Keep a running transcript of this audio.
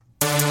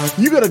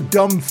You got a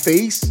dumb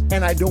face,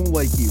 and I don't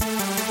like you.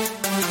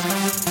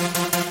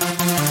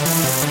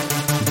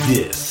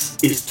 This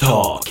is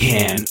Tall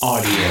Can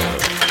Audio.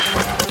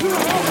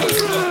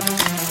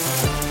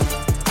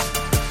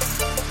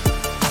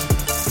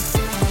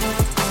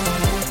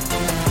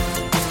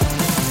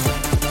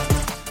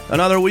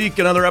 Another week,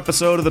 another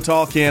episode of the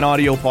Tall Can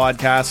Audio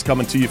podcast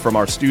coming to you from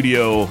our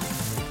studio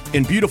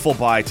in beautiful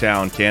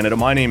Bytown, Canada.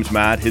 My name's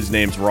Matt. His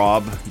name's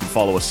Rob. You can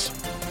follow us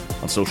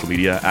on social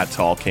media at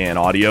Tall Can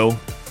Audio.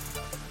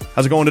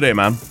 How's it going today,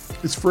 man?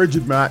 It's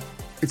frigid, Matt.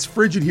 It's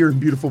frigid here in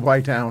beautiful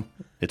Bytown.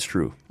 It's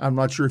true. I'm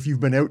not sure if you've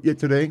been out yet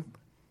today.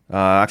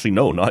 Actually,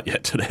 no, not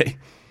yet today.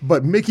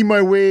 But making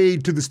my way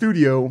to the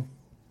studio,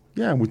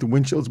 yeah, with the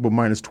wind chill, it's about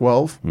minus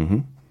 12. Mm-hmm.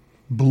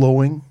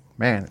 Blowing.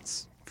 Man,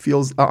 it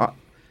feels...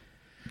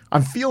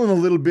 I'm feeling a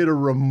little bit of,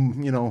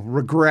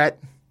 regret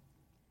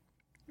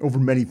over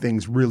many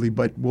things, really,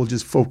 but we'll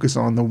just focus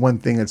on the one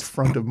thing that's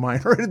front of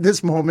mind right at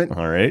this moment.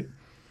 All right.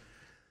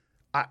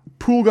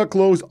 Pool got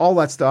closed, all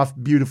that stuff,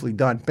 beautifully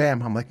done.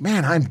 Bam. I'm like,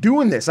 man, I'm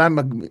doing this. I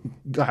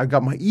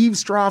got my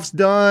eaves troughs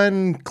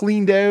done,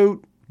 cleaned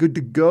out, good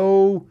to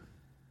go.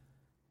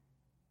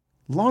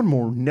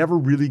 Lawnmower never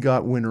really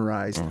got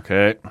winterized.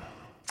 Okay.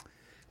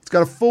 It's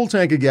got a full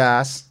tank of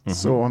gas,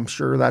 so I'm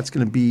sure that's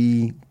going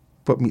to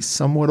put me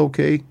somewhat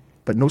okay,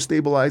 but no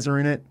stabilizer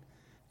in it.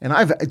 And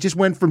it just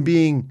went from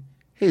being,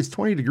 hey, it's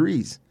 20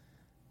 degrees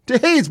to,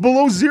 hey, it's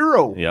below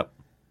zero. Yep.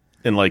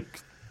 In like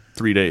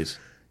 3 days.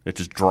 It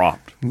just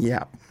dropped.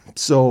 Yeah.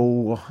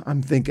 So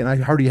I'm thinking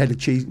I already had to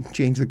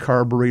change the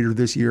carburetor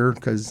this year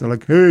because they're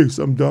like, hey,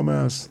 some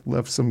dumbass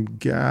left some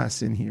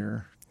gas in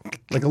here.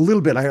 Like a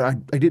little bit. I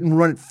didn't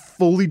run it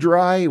fully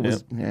dry. It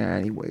was,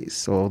 anyways.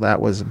 So that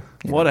was.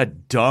 What a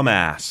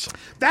dumbass.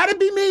 That'd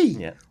be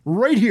me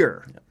right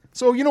here. Yeah.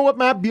 So you know what,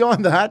 Matt?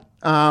 Beyond that,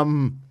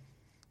 I'm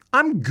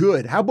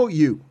good. How about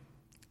you?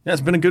 Yeah,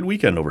 it's been a good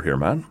weekend over here,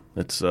 man.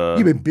 It's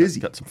you've been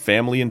busy. Got some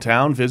family in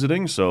town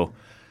visiting, so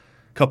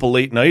a couple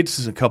late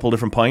nights, a couple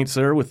different pints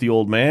there with the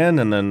old man,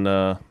 and then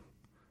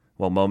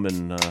Mom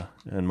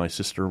and my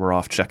sister were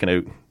off checking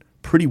out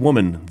Pretty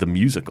Woman the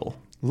musical.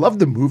 Love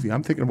the movie.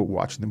 I'm thinking about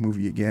watching the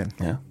movie again.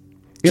 Yeah.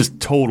 Just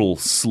total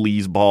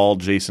sleazeball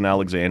Jason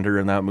Alexander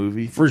in that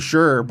movie. For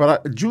sure.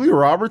 But Julia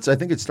Roberts, I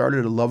think it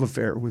started a love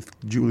affair with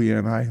Julia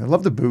and I. I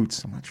love the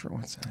boots. I'm not sure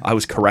what's that. I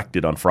was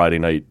corrected on Friday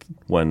night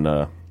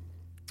when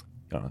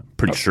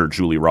pretty sure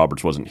Julia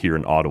Roberts wasn't here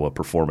in Ottawa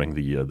performing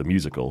the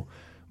musical,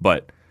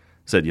 but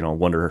said,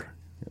 wonder,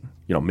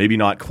 maybe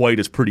not quite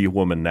as pretty a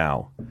woman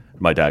now.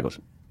 My dad goes,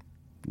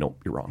 nope,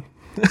 you're wrong.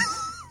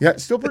 Yeah,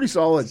 still pretty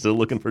solid. Still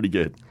looking pretty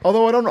good.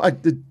 Although I don't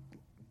know,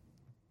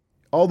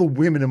 all the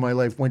women in my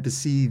life went to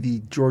see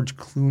the George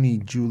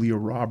Clooney, Julia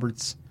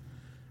Roberts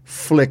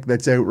flick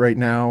that's out right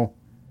now.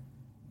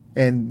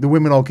 And the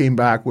women all came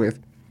back with,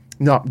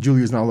 no,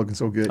 Julia's not looking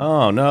so good.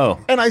 Oh, no.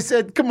 And I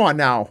said, come on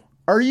now.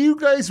 Are you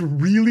guys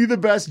really the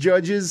best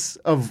judges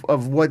of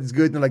what's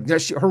good? And they're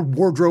like, her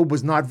wardrobe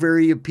was not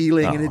very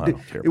appealing. And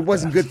it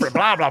wasn't good for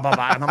blah, blah, blah,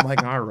 blah. And I'm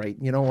like, all right,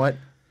 you know what?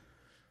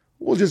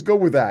 We'll just go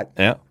with that.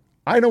 Yeah.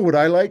 I know what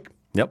I like.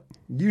 Yep.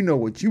 You know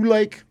what you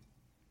like.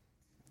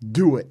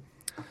 Do it.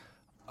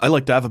 I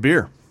like to have a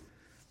beer.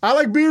 I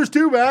like beers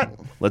too, Matt.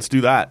 Let's do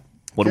that.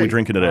 What are we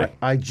drinking today?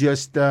 I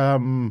just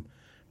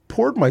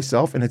poured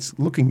myself, and it's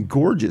looking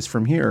gorgeous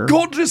from here.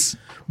 Gorgeous!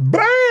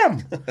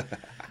 Bam!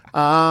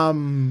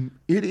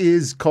 It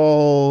is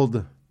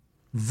called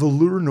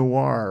Velour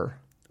Noir.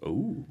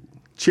 Ooh.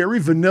 Cherry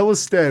Vanilla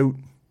Stout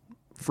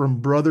from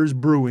Brothers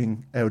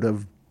Brewing out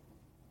of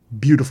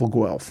beautiful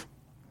Guelph.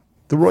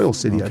 The Royal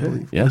City, I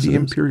believe. Yes,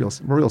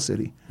 the Royal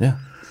City. Yeah.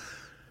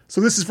 So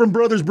this is from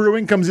Brothers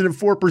Brewing, comes in at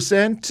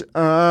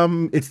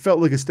 4%. It felt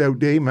like a stout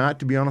day, Matt,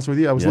 to be honest with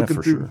you. I was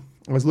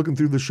looking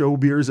through the show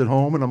beers at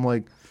home, and I'm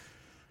like,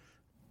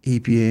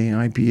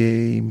 EPA,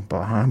 IPA,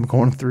 I'm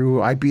going through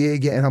IPA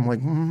again. I'm like,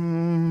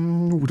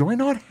 do I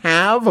not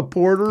have a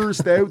porter,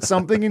 stout,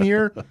 something in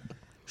here?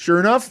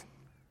 Sure enough,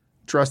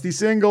 trusty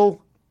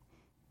single,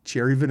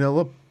 cherry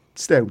vanilla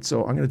stout.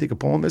 So I'm going to take a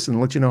pull on this and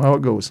let you know how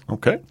it goes.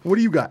 Okay. What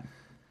do you got?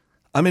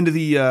 I'm into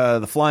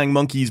the Flying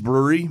Monkeys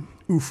Brewery.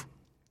 Oof.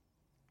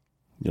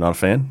 You're not a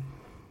fan?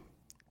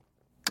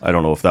 I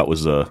don't know if that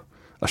was a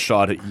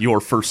shot at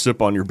your first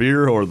sip on your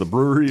beer or the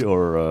brewery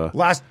or...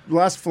 Last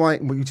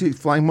Flying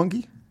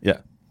Monkey? Yeah.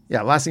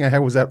 Yeah, last thing I had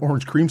was that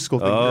orange creamsicle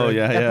thing. Oh,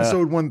 yeah,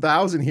 Episode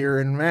 1000 here,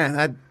 and man,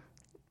 that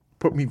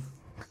put me...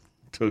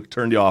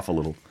 Turned you off a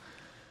little.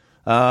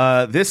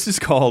 This is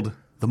called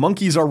The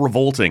Monkeys Are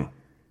Revolting.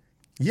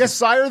 Yes,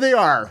 sire, they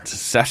are. It's a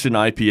session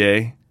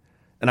IPA.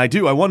 And I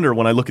wonder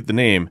when I look at the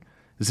name,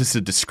 is this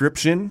a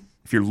description?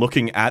 If you're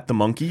looking at the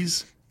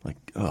monkeys, like,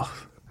 ugh,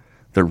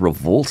 they're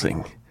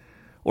revolting.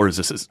 Or is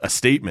this a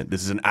statement?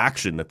 This is an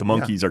action that the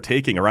monkeys are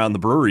taking around the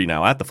brewery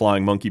now at the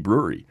Flying Monkey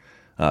Brewery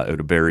out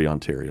of Barrie,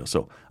 Ontario.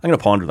 So I'm going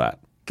to ponder that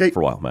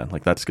for a while, man.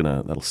 Like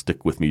that'll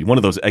stick with me. One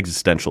of those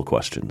existential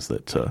questions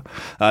that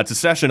it's a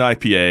session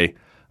IPA,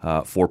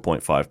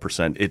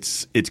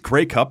 4.5%. It's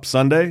Grey Cup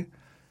Sunday,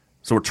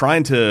 so we're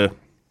trying to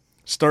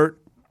start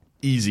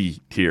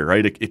easy here,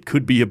 right? It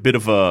could be a bit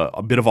of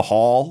a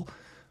haul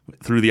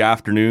through the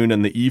afternoon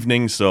and the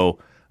evening. So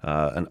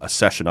a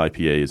session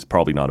IPA is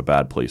probably not a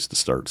bad place to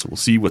start. So we'll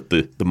see what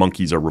the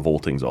Monkeys Are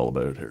Revolting's all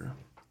about here.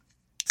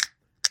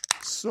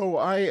 So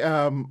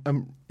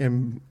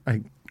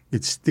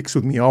it sticks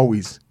with me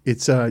always.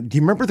 It's do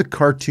you remember the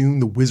cartoon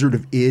The Wizard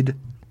of Id?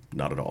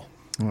 Not at all.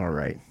 All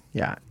right.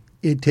 Yeah.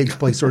 It takes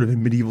place sort of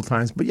in medieval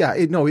times. But yeah,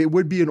 it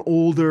would be an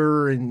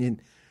older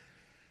and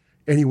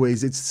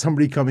anyways, it's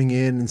somebody coming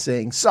in and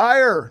saying,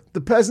 "Sire,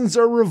 the peasants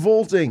are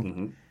revolting." Mm-hmm.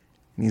 And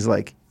he's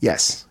like,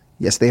 Yes,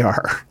 they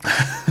are.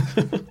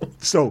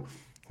 So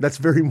that's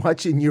very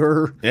much in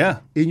your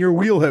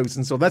wheelhouse.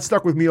 And so that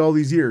stuck with me all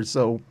these years.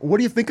 So what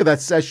do you think of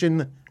that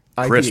session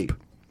IPA? Crisp.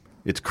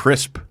 It's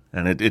crisp.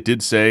 And it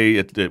did say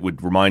it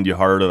would remind you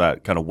hard of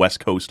that kind of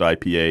West Coast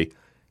IPA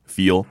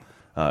feel.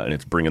 And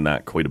it's bringing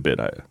that quite a bit.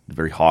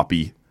 Very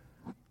hoppy.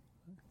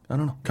 I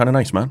don't know. Kind of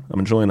nice, man. I'm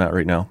enjoying that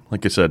right now.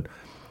 Like I said,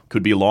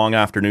 could be a long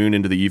afternoon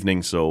into the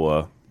evening,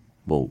 so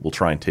we'll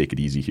try and take it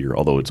easy here,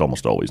 although it's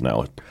almost always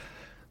now.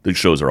 The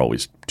shows are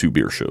always 2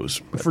 beer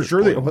shows. For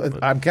sure.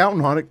 I'm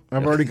counting on it.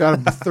 I've already got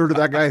a third of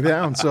that guy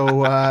down,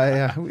 so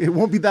it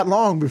won't be that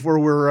long before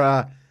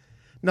we're...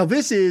 Now,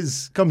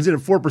 this comes in at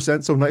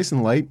 4%, so nice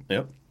and light.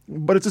 Yep.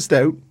 But it's a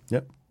stout.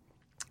 Yep.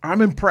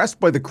 I'm impressed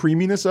by the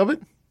creaminess of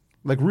it.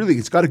 Like, really,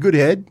 it's got a good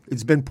head.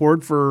 It's been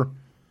poured for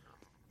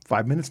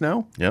 5 minutes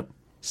now. Yep.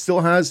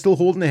 Still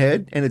holding the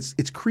head, and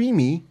it's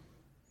creamy.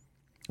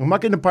 I'm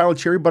not getting a pile of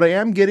cherry, but I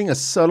am getting a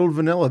subtle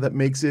vanilla that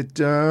makes it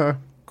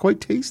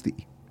quite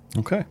tasty.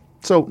 Okay.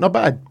 So, not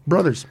bad.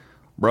 Brothers.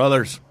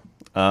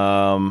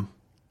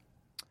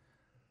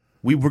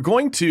 We were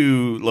going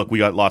to... Look, we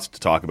got lots to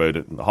talk about.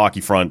 It. The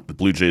hockey front, the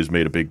Blue Jays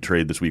made a big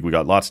trade this week. We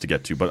got lots to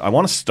get to, but I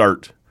want to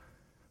start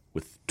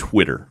with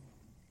Twitter.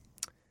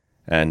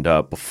 And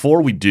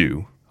before we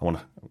do, I want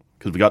to...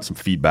 Because we got some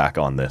feedback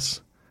on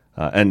this.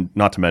 And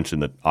not to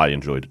mention that I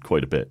enjoyed it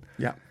quite a bit.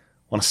 Yeah. I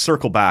want to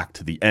circle back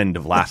to the end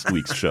of last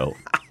week's show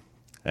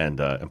and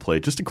play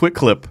just a quick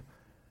clip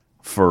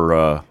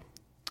for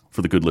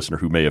the good listener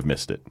who may have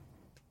missed it.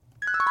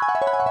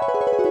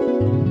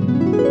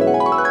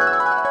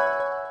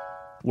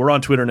 We're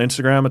on Twitter and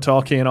Instagram at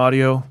Tall Can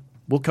Audio.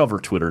 We'll cover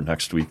Twitter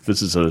next week.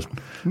 This is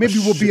maybe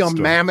we'll be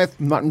on Mammoth.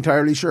 I'm not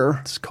entirely sure.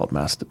 It's called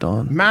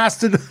Mastodon.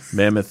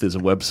 Mammoth is a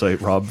website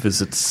Rob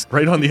visits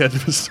right on the edge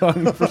of his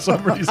tongue for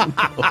some reason.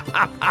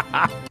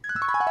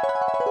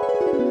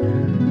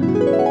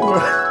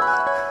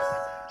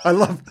 I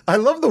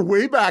love the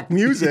way back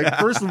music. Yeah.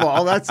 First of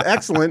all, that's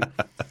excellent.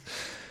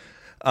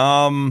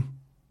 A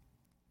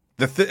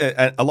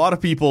lot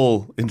of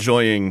people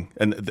enjoying,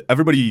 and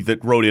everybody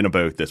that wrote in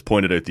about this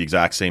pointed out the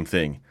exact same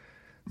thing.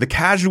 The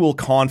casual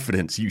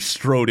confidence you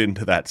strode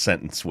into that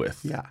sentence with.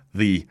 Yeah.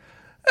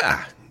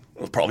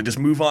 We'll probably just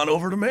move on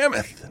over to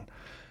Mammoth.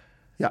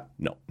 Yeah.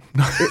 No.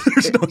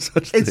 There's no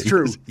such thing. It's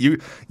true.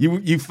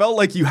 You felt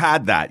like you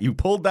had that. You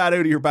pulled that out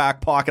of your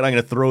back pocket. I'm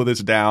going to throw this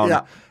down.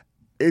 Yeah.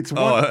 It's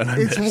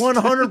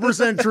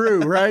 100%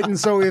 true, right? And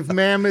so if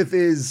Mammoth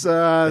is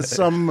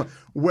some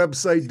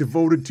website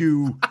devoted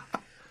to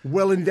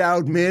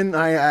well-endowed men,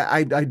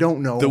 I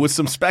don't know. There was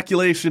some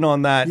speculation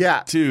on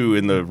that too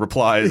in the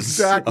replies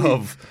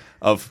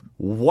of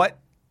what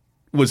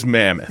was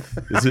Mammoth.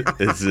 Is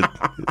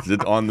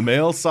it on the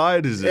male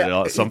side? Is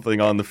it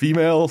something on the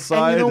female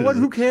side? And you know what?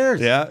 Who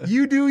cares? Yeah,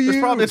 you do you.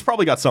 It's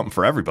probably got something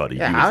for everybody.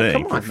 Yeah, you would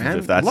think, come on, man.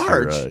 If that's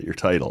large. Your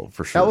title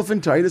for sure.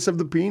 Elephantitis of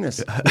the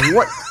penis.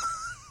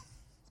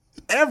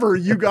 Whatever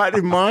you got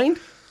in mind,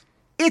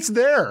 it's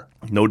there.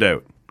 No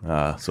doubt.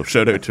 So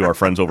shout out to our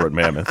friends over at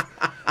Mammoth.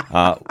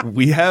 I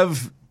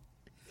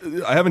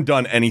haven't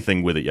done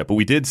anything with it yet, but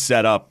we did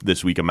set up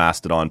this week a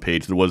Mastodon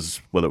page. There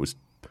was, whether it was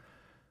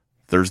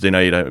Thursday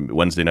night,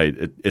 Wednesday night,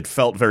 it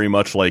felt very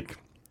much like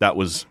that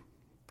was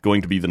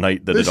going to be the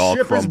night that it all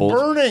crumbled. The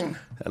ship is burning.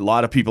 A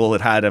lot of people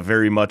had a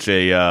very much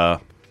a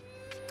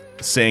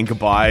saying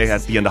goodbye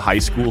at the end of high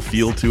school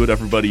feel to it.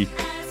 Everybody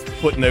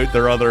putting out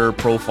their other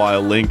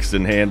profile links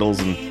and handles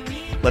and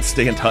let's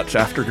stay in touch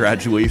after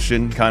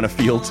graduation kind of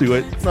feel to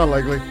it. It's not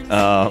likely.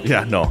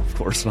 No, of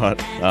course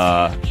not.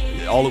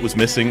 All it was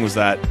missing was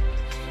that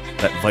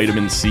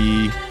vitamin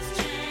C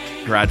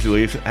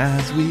graduation.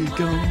 As we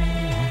go,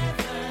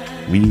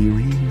 we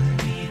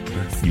remember.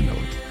 You know,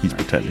 he's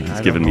pretending.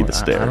 He's giving me the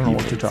stare. I don't know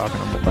what you're talking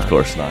about. Of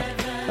course not.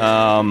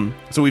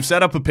 So we've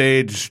set up a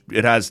page.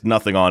 It has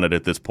nothing on it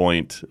at this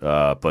point,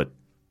 but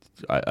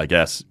I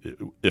guess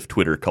if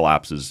Twitter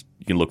collapses,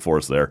 you can look for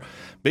us there.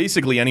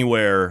 Basically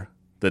anywhere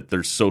that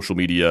there's social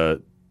media,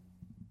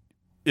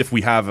 if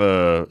we have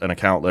an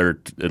account there,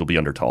 it'll be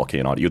under Tall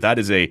Can Audio. That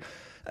is a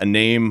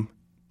name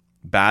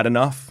bad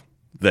enough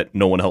that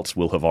no one else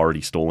will have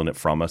already stolen it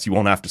from us. You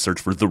won't have to search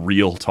for the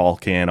real Tall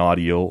Can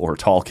Audio or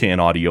Tall Can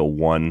Audio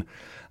 1.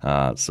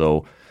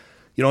 So,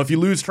 if you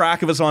lose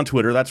track of us on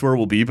Twitter, that's where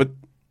we'll be. But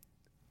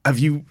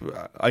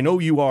I know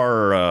you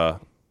are a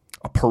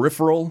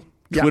peripheral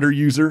Twitter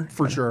user.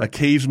 For sure.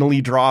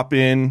 Occasionally drop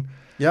in.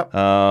 Yep.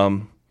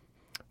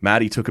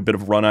 Maddie took a bit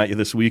of a run at you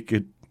this week.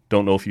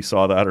 Don't know if you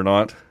saw that or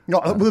not.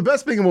 No, the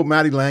best thing about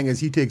Matty Lang is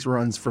he takes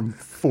runs from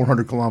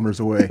 400 kilometers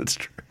away. That's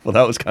true. Well,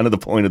 that was kind of the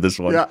point of this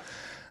one. Yeah.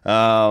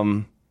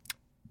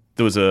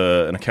 There was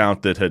an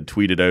account that had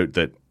tweeted out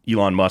that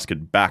Elon Musk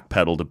had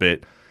backpedaled a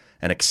bit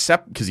and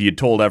because he had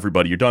told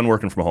everybody, you're done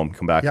working from home,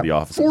 come back to the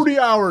office. 40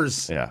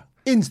 hours Yeah.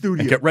 in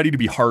studio. And get ready to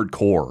be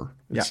hardcore,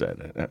 it Yeah.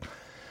 said.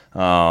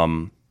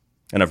 And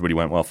everybody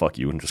went, well, fuck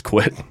you, and just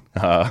quit.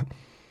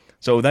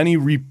 So then he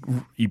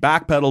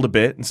backpedaled a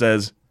bit and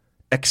says,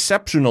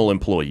 exceptional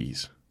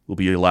employees will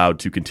be allowed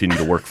to continue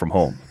to work from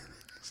home.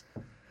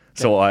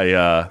 So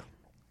I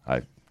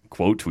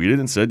quote tweeted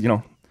and said,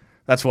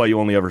 that's why you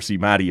only ever see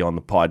Matty on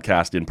the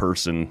podcast in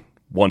person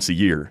once a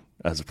year,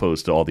 as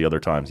opposed to all the other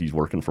times he's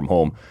working from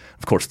home.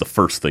 Of course, the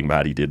first thing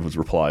Matty did was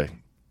reply,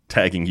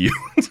 tagging you,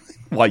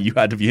 why you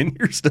had to be in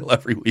here still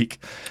every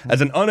week as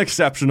an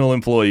unexceptional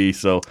employee.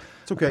 So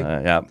It's okay.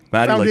 Yeah,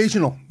 Matty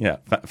Foundational.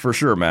 for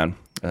sure, man.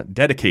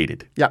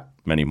 Dedicated. Yeah.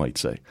 Many might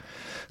say.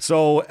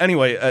 So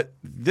anyway,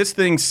 this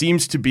thing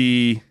seems to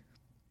be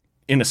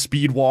in a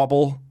speed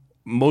wobble.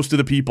 Most of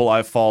the people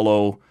I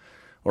follow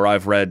or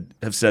I've read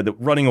have said that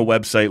running a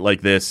website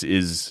like this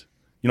is,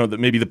 that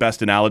maybe the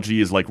best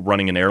analogy is like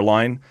running an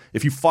airline.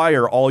 If you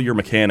fire all your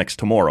mechanics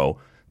tomorrow,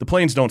 the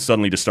planes don't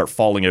suddenly just start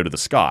falling out of the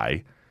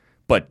sky.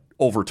 But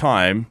over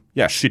time,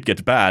 shit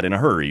gets bad in a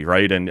hurry,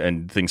 right?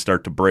 And things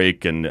start to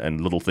break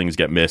and little things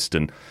get missed.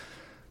 And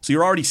so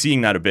you're already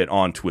seeing that a bit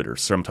on Twitter.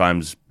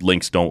 Sometimes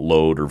links don't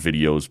load or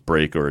videos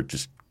break or it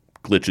just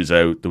glitches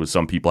out. There was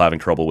some people having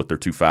trouble with their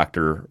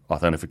two-factor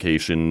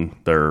authentication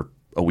there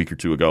a week or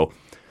two ago.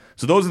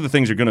 So those are the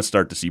things you're going to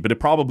start to see, but it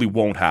probably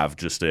won't have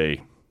just a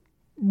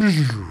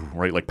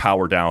right, like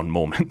power down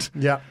moment.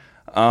 Yeah.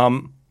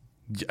 I'm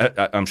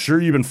sure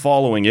you've been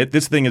following it.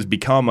 This thing has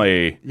become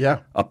a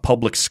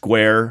public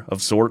square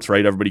of sorts,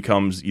 right? Everybody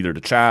comes either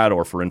to chat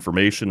or for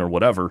information or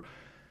whatever.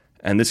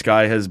 And this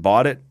guy has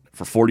bought it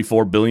for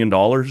 $44 billion,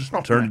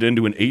 turned it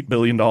into an $8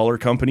 billion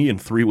company in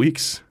 3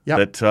 weeks. Yep.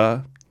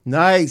 That's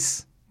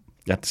Nice.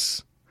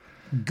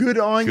 Good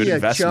on good you,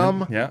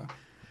 investment.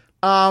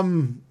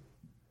 chum.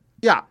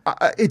 Yeah.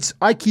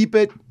 I keep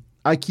it.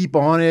 I keep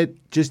on it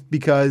just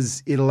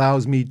because it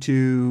allows me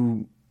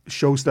to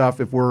show stuff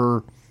if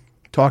we're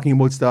talking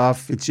about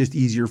stuff. It's just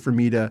easier for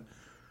me to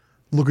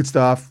look at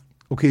stuff,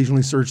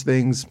 occasionally search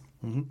things.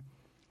 Mm-hmm.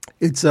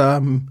 It's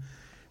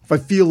if I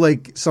feel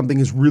like something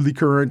is really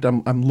current,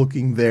 I'm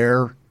looking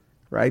there,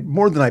 right?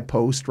 More than I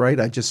post, right?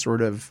 I just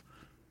sort of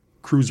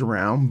cruise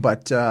around.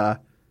 But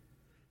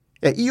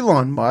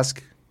Elon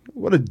Musk,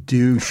 what a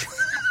douche.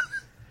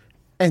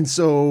 And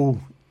so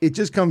it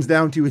just comes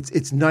down to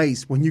it's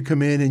nice when you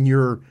come in and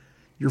you're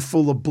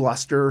full of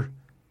bluster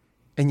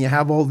and you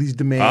have all these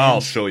demands.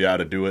 I'll show you how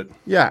to do it.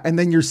 Yeah, and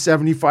then your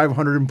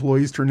 7,500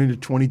 employees turn into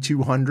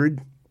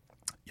 2,200.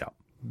 Yeah.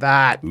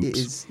 That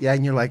is,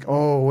 and you're like,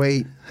 oh,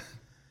 wait.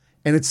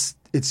 And it's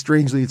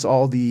strangely, it's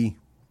all the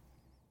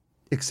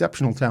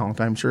exceptional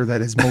talent, I'm sure, that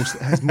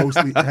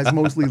has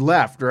mostly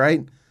left,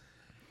 right?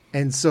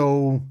 And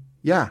so,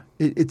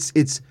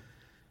 it's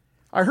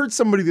I heard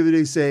somebody the other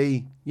day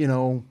say,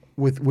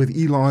 with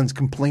Elon's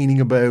complaining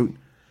about,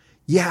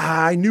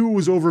 I knew it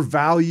was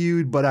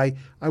overvalued, but I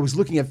was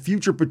looking at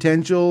future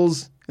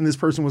potentials. And this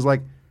person was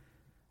like,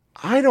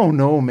 I don't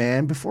know,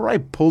 man. Before I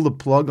pull the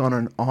plug on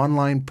an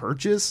online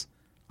purchase,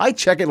 I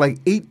check it like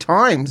 8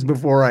 times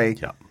before I.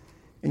 Yeah.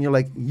 And you're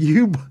like,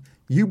 you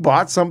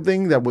bought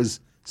something that was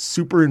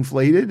super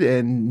inflated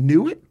and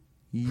knew it?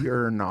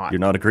 You're not. You're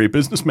not a great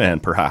businessman,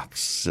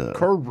 perhaps.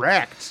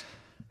 Correct.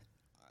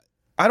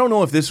 I don't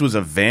know if this was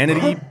a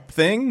vanity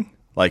thing.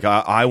 Like,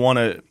 I want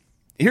to.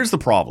 Here's the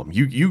problem.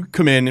 You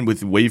come in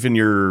with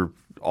waving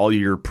all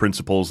your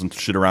principles and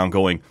shit around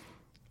going,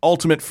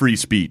 ultimate free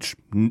speech.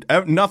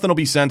 Nothing will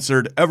be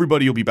censored.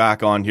 Everybody will be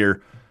back on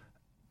here.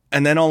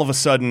 And then all of a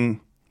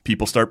sudden,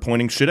 people start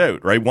pointing shit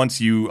out, right?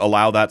 Once you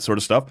allow that sort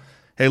of stuff.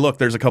 Hey, look,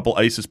 there's a couple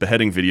ISIS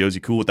beheading videos.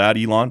 You cool with that,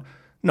 Elon?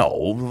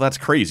 No, that's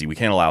crazy. We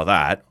can't allow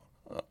that.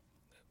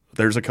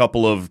 There's a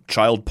couple of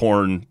child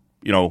porn,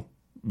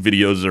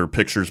 videos or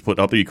pictures put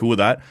up. Are you cool with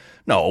that?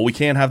 No, we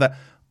can't have that.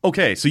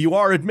 Okay, so you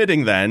are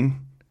admitting then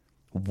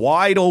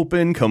wide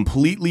open,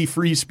 completely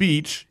free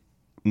speech,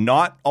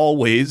 not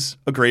always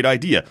a great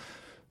idea.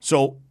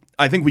 So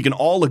I think we can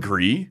all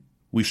agree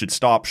we should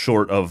stop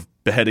short of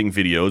beheading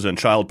videos and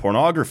child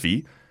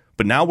pornography,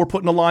 but now we're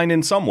putting a line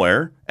in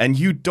somewhere, and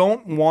you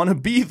don't want to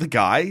be the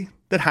guy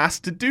that has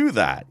to do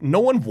that. No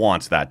one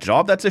wants that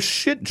job. That's a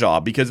shit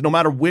job, because no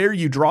matter where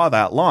you draw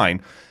that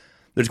line,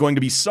 there's going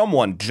to be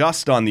someone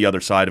just on the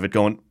other side of it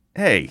going,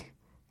 hey,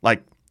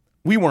 like,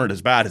 we weren't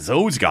as bad as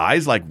those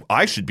guys. Like,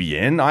 I should be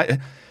in.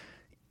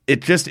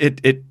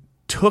 It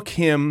took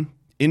him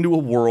into a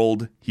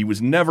world he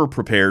was never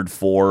prepared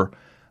for,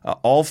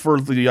 all for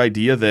the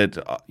idea that,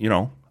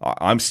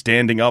 I'm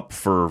standing up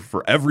for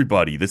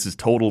everybody. This is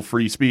total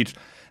free speech.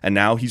 And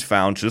now he's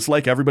found, just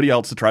like everybody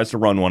else that tries to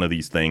run one of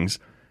these things,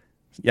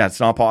 it's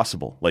not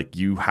possible. Like,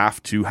 you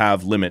have to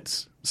have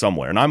limits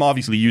somewhere. And I'm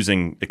obviously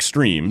using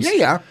extremes.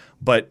 Yeah.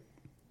 But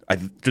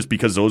just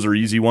because those are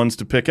easy ones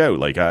to pick out.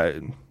 Like,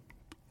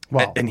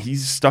 Wow. And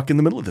he's stuck in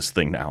the middle of this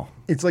thing now.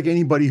 It's like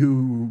anybody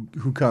who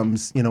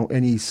comes,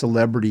 any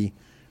celebrity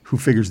who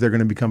figures they're going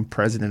to become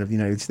president of the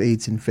United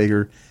States and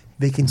figure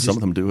they can Some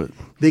of them do it.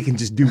 They can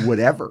just do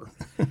whatever.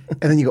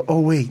 And then you go,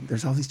 oh, wait,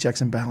 there's all these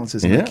checks and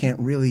balances. And I can't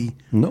really.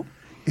 No.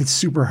 It's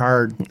super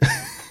hard.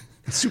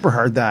 It's super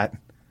hard that.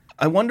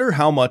 I wonder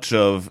how much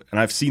of, and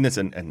I've seen this,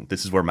 and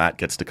this is where Matt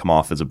gets to come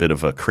off as a bit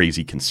of a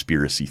crazy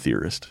conspiracy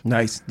theorist.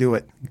 Nice. Do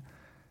it.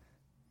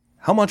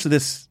 How much of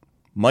this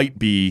might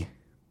be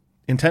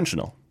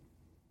intentional?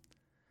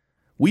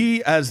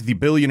 We, as the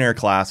billionaire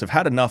class, have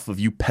had enough of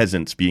you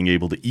peasants being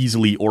able to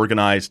easily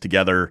organize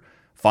together,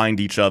 find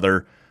each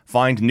other,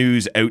 find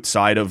news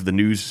outside of the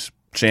news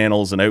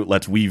channels and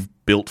outlets we've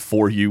built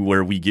for you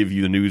where we give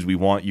you the news we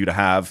want you to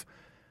have.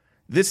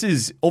 This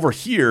is, over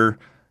here,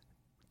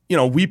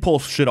 we pull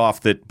shit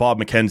off that Bob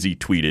McKenzie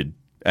tweeted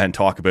and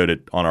talk about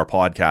it on our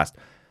podcast.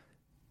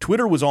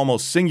 Twitter was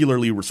almost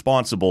singularly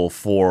responsible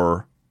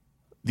for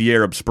the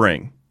Arab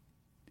Spring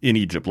in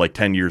Egypt like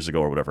 10 years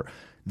ago or whatever.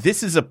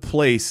 This is a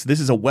place, this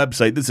is a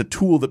website, this is a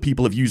tool that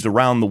people have used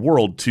around the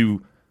world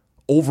to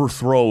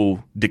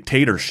overthrow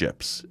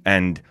dictatorships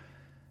and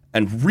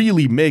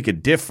really make a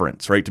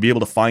difference, right? To be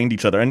able to find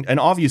each other. And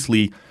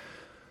obviously,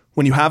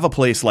 when you have a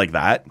place like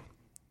that,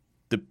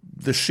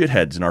 the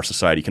shitheads in our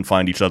society can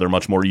find each other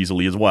much more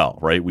easily as well,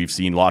 right? We've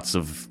seen lots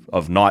of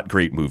not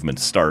great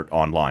movements start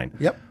online.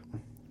 Yep.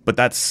 But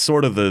that's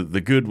sort of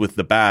the good with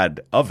the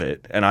bad of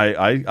it. And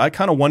I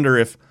kind of wonder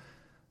if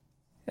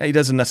he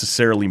doesn't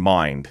necessarily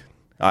mind.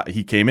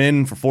 He came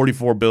in for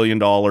 $44 billion.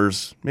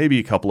 Maybe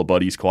a couple of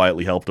buddies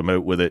quietly helped him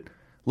out with it.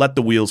 Let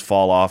the wheels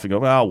fall off and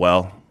go, oh,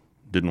 well,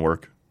 didn't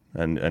work.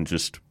 And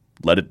just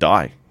let it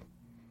die.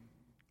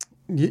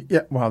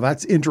 Yeah, well,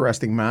 that's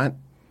interesting, Matt.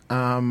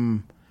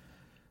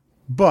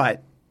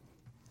 But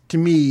to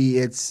me,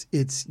 it's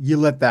you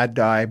let that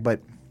die,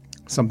 but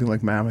something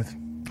like Mammoth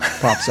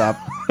pops up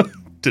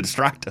to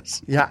distract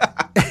us. Yeah.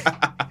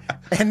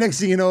 And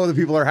next thing you know, the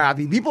people are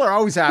happy. People are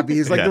always happy.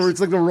 It's like it's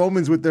like the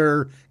Romans with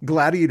their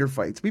gladiator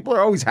fights. People are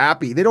always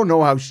happy. They don't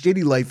know how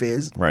shitty life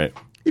is. Right.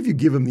 If you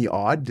give them the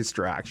odd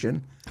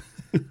distraction.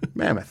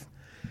 Mammoth.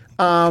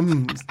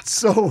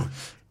 So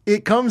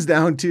it comes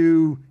down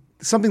to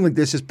something like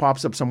this just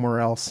pops up somewhere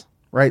else,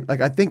 right?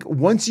 Like I think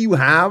once you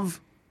have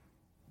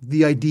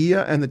the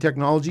idea and the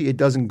technology, it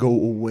doesn't go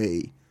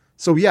away.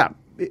 So yeah,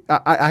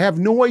 I have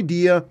no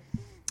idea.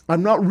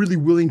 I'm not really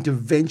willing to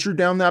venture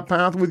down that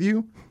path with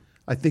you.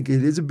 I think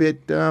it is a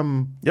bit.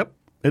 Yep,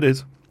 it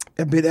is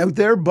a bit out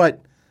there,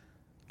 but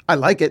I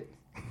like it.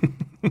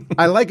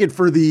 I like it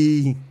for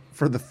the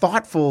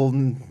thoughtful,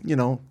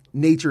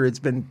 nature it's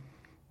been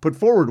put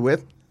forward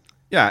with.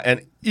 Yeah,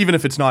 and even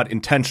if it's not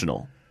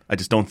intentional, I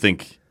just don't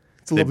think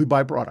it's a lovely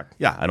byproduct.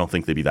 Yeah, I don't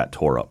think they'd be that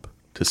tore up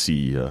to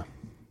see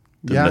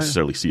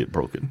necessarily see it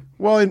broken.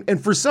 Well,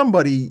 and for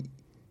somebody,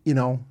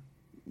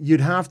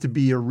 you'd have to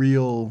be a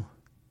real,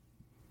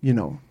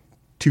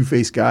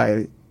 two-faced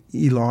guy,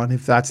 Elon,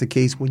 if that's the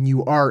case, when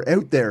you are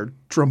out there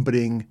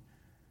trumpeting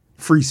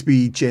free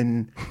speech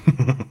and,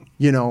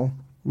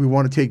 we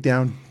want to take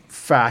down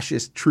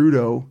fascist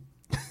Trudeau,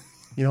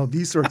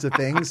 these sorts of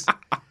things.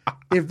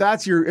 If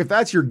that's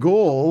your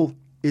goal,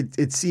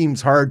 it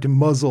seems hard to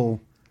muzzle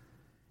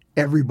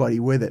everybody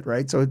with it,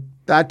 right? So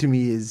that to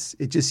me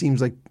it just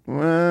seems like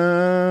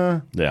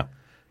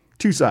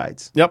two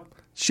sides. Yep.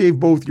 Shave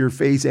both your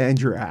face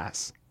and your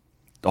ass.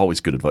 Always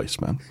good advice,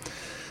 man.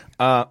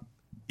 I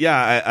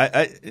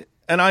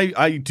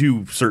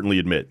do certainly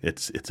admit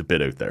it's a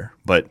bit out there,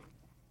 but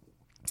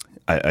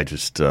I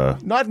just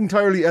not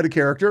entirely out of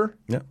character.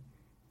 Yeah.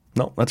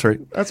 No, that's right.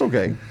 That's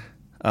okay.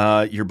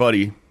 Your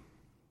buddy,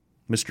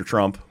 Mr.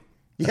 Trump.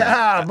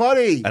 Yeah,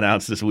 buddy.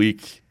 Announced this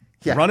week.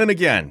 Running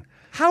again.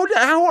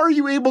 How are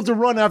you able to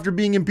run after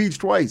being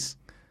impeached twice?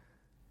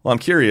 Well, I'm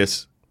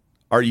curious.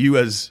 Are you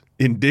as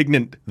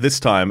indignant this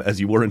time as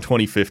you were in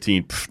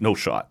 2015? No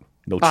shot.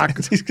 No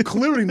chance.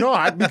 Clearly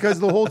not, because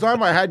the whole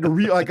time I had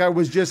to I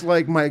was just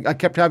like I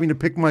kept having to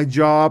pick my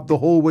job the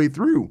whole way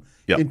through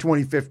in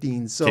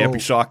 2015. So can't be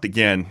shocked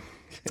again.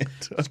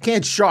 You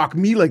can't shock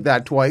me like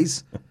that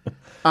twice.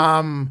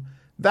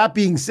 That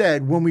being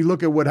said, when we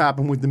look at what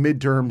happened with the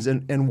midterms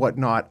and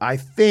whatnot, I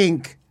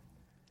think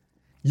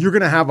you're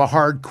going to have a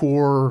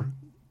hardcore,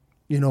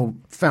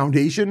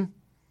 foundation.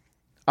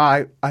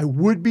 I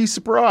would be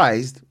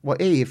surprised. Well,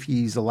 if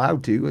he's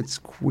allowed to, it's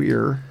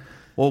queer.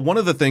 Well, one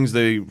of the things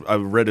I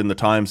read in the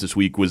Times this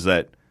week was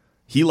that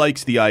he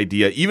likes the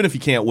idea, even if he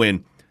can't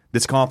win,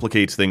 this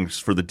complicates things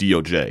for the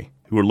DOJ,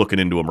 who are looking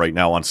into him right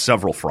now on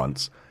several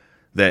fronts,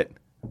 that,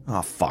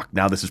 oh, fuck,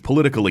 now this is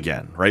political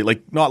again, right?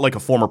 Like, not like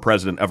a former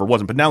president ever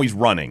wasn't, but now he's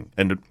running,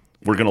 and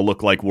we're going to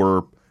look like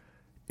we're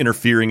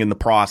interfering in the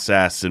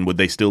process, and would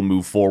they still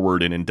move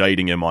forward in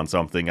indicting him on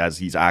something as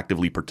he's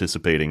actively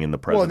participating in the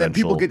presidential... Well, then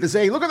people get to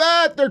say, look at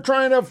that, they're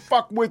trying to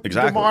fuck with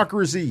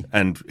democracy.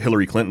 And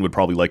Hillary Clinton would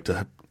probably like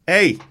to,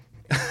 hey,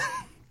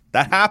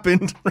 that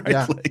happened,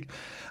 right?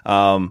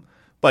 Yeah.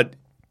 But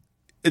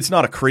it's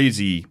not a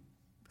crazy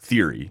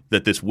theory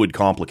that this would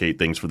complicate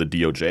things for the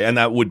DOJ, and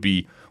that would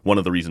be one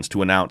of the reasons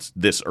to announce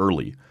this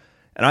early.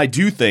 And I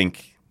do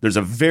think there's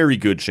a very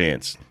good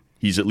chance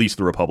he's at least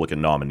the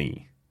Republican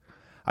nominee.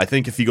 I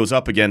think if he goes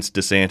up against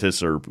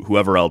DeSantis or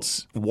whoever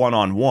else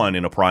one-on-one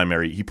in a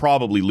primary, he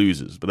probably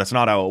loses. But that's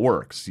not how it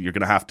works. You're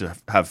going to have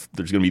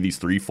there's going to be these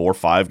 3, 4,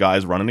 5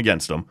 guys running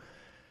against him.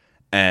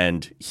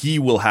 And he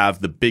will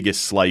have the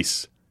biggest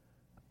slice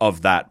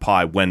of that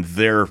pie when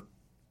their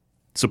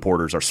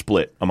supporters are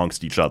split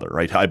amongst each other,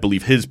 right? I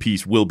believe his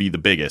piece will be the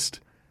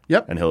biggest.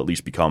 Yep. And he'll at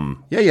least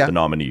become the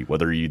nominee.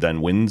 Whether he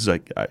then wins,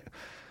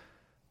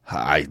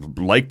 I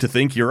like to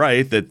think you're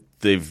right that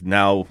they've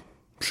now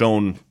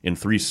shown in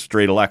 3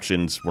 straight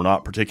elections we're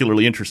not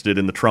particularly interested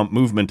in the Trump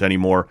movement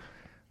anymore.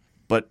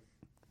 But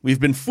we've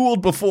been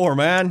fooled before,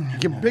 man.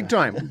 Yeah, big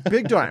time.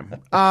 Big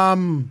time.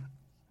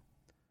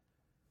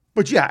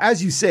 But yeah,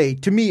 as you say,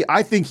 to me,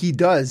 I think he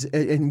does.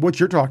 And what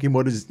you're talking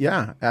about is,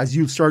 as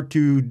you start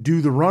to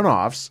do the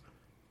runoffs,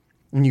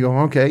 and you go,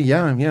 okay,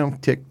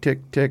 tick,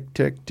 tick, tick,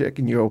 tick, tick,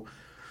 and you go,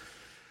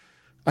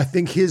 I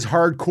think his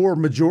hardcore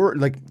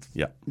majority,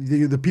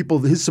 the people,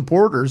 his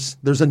supporters,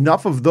 there's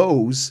enough of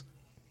those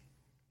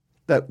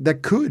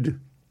that could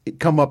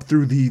come up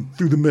through the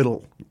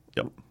middle.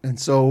 Yep. And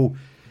so,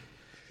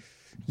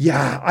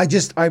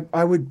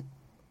 I would,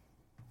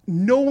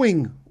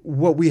 knowing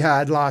what we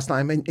had last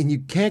time, and you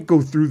can't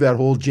go through that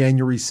whole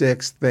January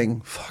 6th thing.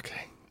 Fucking.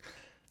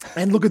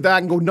 And look at that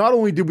and go, not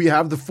only did we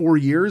have the 4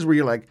 years where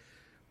you're like,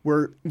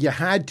 where you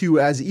had to,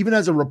 even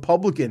as a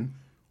Republican,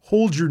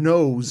 hold your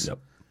nose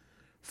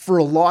for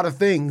a lot of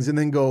things and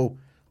then go,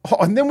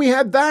 and then we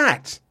had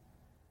that.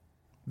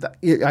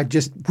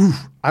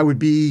 I would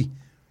be,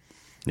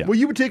 well,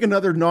 you would take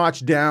another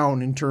notch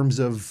down in terms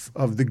of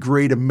the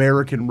great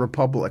American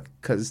Republic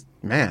because,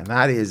 man,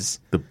 that is.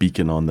 The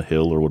beacon on the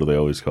hill, or what do they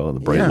always call it?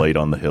 The bright light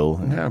on the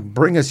hill. Yeah,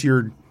 bring us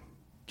your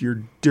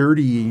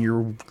dirty and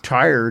you're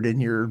tired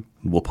and you're.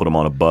 We'll put them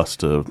on a bus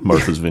to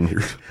Martha's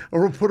Vineyard.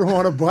 Or we'll put them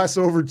on a bus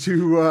over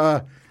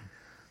to,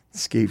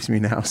 escapes me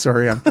now.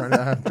 Sorry, I'm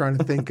trying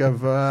to think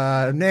of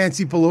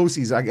Nancy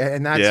Pelosi's.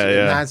 And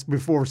that's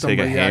before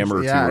somebody take a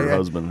hammer to her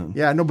husband.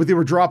 Yeah, no, but they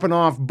were dropping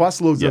off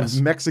busloads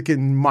of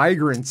Mexican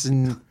migrants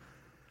and.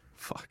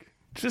 Fuck.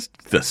 Just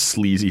the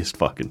sleaziest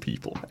fucking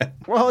people.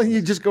 Well,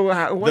 you just go.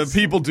 The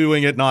people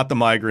doing it, not the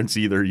migrants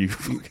either. You.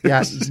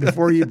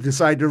 Before you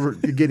decide to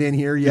get in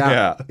here,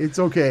 it's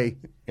okay.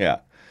 Yeah.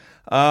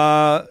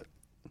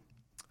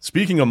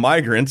 Speaking of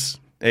migrants,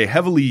 a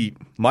heavily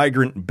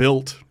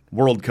migrant-built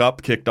World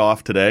Cup kicked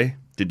off today.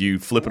 Did you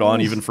flip it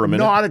on even for a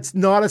minute? It's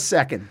not a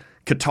second.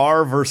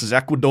 Qatar versus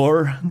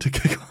Ecuador to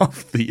kick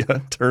off the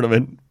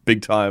tournament.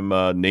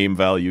 Big-time name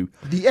value.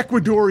 The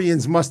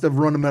Ecuadorians must have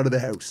run them out of the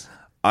house.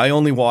 I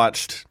only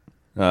watched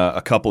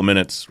a couple of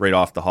minutes right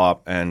off the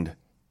hop, and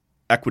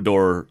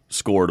Ecuador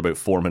scored about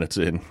 4 minutes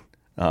in.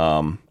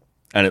 And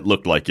it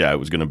looked like, it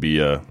was going to be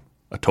a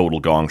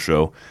total gong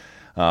show.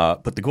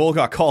 But the goal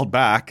got called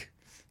back.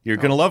 You're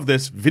going to love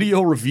this.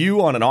 Video review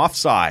on an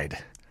offside.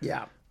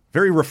 Yeah.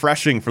 Very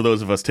refreshing for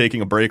those of us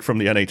taking a break from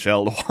the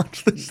NHL to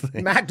watch this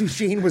thing. Matt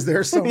Duchene was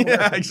there somewhere.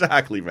 Yeah,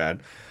 exactly, man.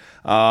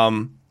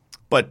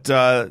 But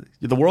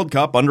the World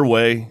Cup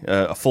underway,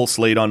 a full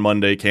slate on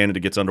Monday. Canada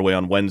gets underway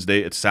on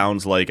Wednesday. It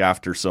sounds like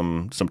after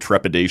some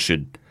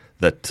trepidation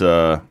that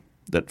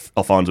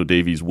Alphonso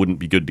Davies wouldn't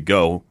be good to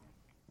go,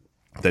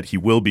 that he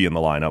will be in the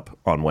lineup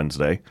on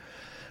Wednesday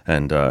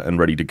and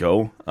ready to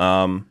go.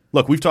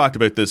 Look, we've talked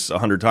about this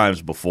 100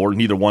 times before.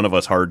 Neither one of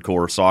us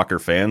hardcore soccer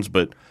fans,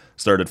 but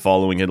started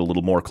following it a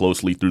little more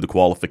closely through the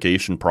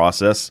qualification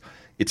process.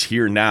 It's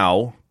here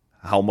now.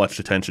 How much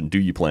attention do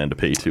you plan to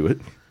pay to it?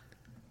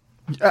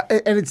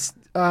 And it's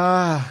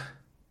not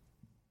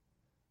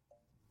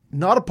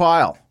a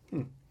pile.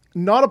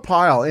 Not a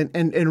pile.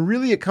 And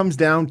really it comes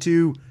down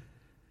to,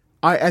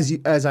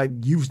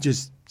 you've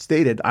just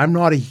stated, I'm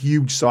not a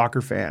huge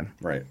soccer fan.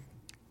 Right.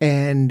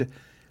 And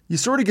you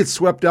sort of get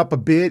swept up a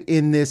bit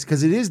in this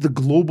because it is the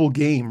global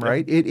game,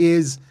 right? It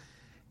is.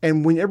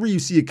 And whenever you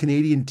see a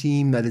Canadian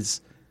team that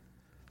is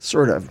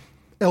sort of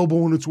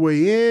elbowing its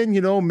way in,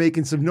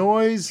 making some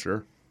noise.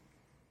 Sure.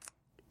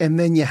 And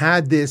then you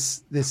had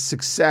this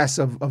success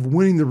of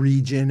winning the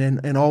region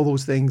and all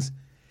those things.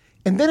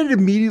 And then it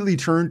immediately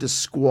turned to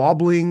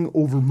squabbling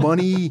over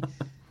money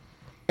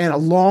and a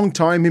long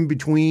time in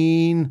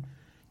between,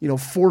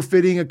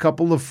 forfeiting a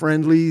couple of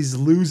friendlies,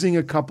 losing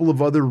a couple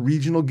of other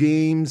regional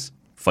games.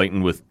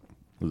 Fighting with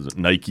was it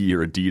Nike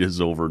or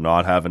Adidas over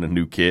not having a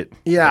new kit.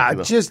 Yeah,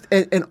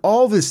 and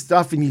all this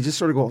stuff, and you just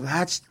sort of go,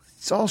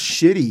 it's all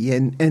shitty.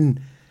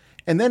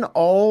 And then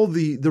all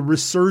the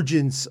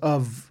resurgence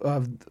of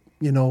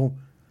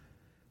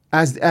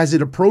as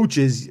it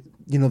approaches,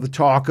 the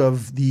talk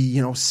of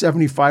the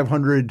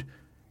 7,500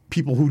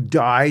 people who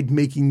died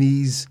making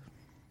these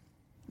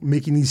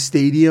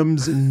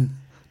stadiums and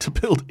to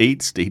build 8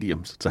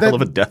 stadiums. It's a hell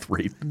of a death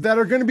rate that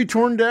are going to be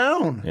torn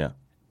down. Yeah.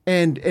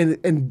 And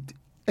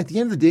at the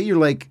end of the day, you're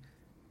like,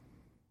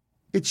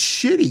 it's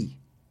shitty.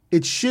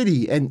 It's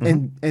shitty.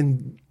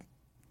 And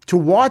to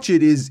watch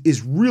it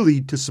is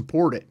really to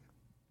support it.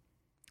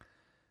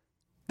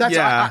 That's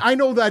Yeah. I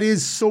know that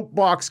is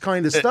soapbox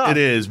kind of stuff. It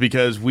is,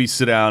 because we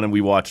sit down and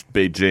we watch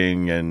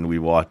Beijing and we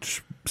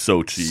watch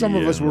Sochi. Some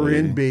of us and were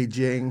in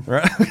Beijing.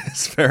 Right?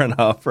 It's fair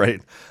enough,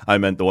 right? I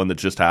meant the one that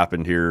just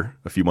happened here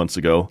a few months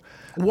ago.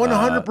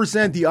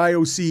 100% the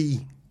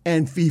IOC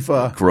and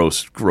FIFA.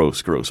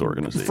 Gross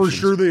organization. For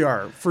sure they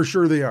are. For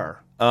sure they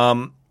are.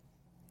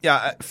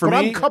 Yeah, for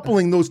But me, I'm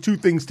coupling those two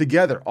things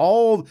together.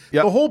 Yep.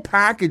 The whole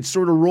package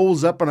sort of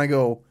rolls up, and I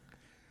go,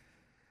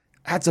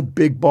 "That's a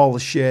big ball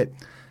of shit."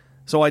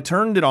 so I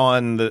turned it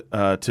on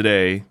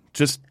today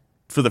just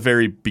for the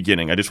very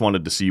beginning. I just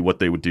wanted to see what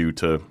they would do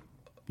to,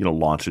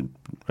 launch it.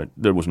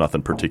 There was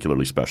nothing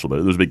particularly special, but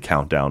there was a big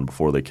countdown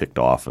before they kicked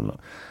off, and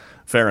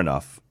fair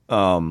enough.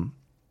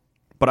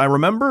 But I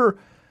remember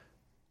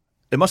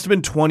it must have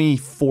been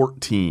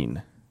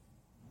 2014,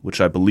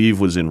 which I believe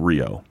was in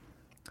Rio.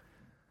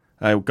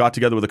 I got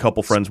together with a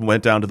couple friends and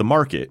went down to the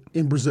market.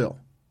 In Brazil.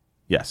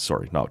 Yes,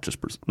 sorry, not just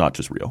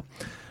Rio.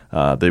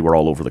 They were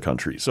all over the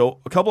country. So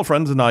a couple of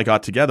friends and I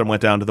got together and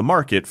went down to the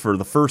market for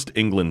the first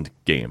England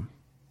game,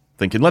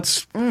 thinking,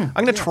 I'm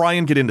going to try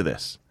and get into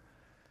this.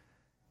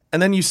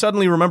 And then you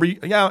suddenly remember,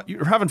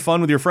 you're having fun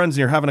with your friends and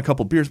you're having a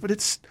couple beers, but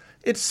it's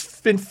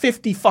been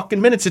 50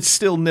 fucking minutes. It's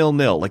still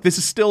 0-0. Like, this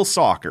is still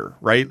soccer,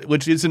 right?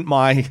 Which isn't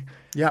my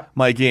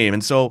game.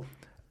 And so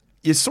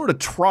you sort of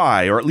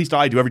try, or at least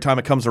I do every time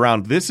it comes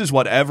around, this is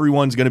what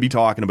everyone's going to be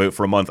talking about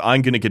for a month.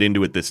 I'm going to get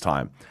into it this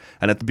time.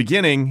 And at the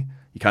beginning,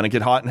 you kind of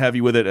get hot and heavy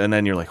with it, and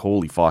then you're like,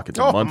 holy fuck, it's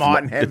a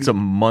month. It's a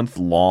month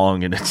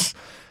long, and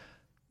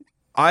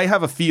I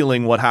have a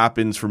feeling what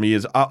happens for me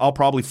is I'll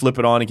probably flip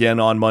it on again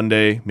on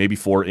Monday, maybe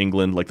for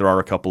England. Like, there are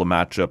a couple of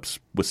matchups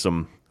with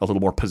a little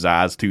more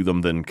pizzazz to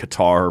them than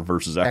Qatar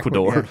versus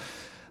Ecuador.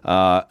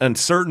 And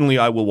certainly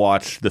I will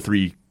watch the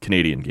 3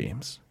 Canadian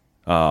games.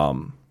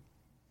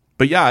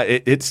 But yeah,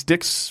 it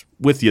sticks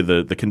with you,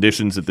 the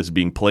conditions that this is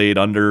being played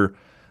under.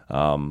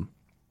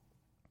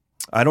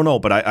 I don't know,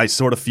 but I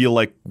sort of feel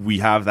like we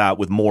have that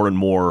with more and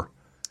more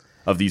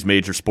of these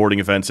major sporting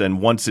events.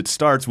 And once it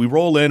starts, we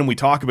roll in and we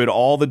talk about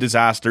all the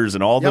disasters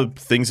and all the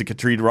things that get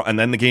treated wrong. And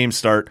then the games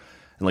start.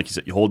 And like you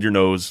said, you hold your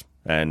nose.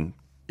 And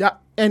yeah,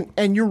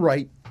 and you're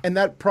right. And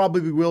that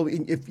probably will.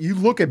 If you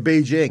look at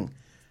Beijing,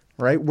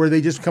 right, where they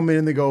just come in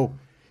and they go,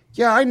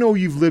 yeah, I know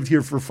you've lived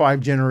here for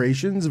 5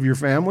 generations of your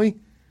family.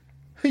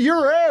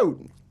 You're out.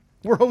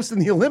 We're hosting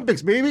the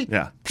Olympics, baby.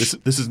 Yeah,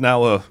 this is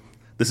now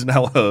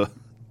a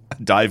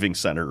diving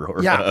center,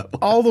 or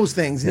all those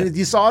things. And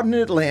you saw it in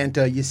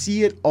Atlanta. You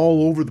see it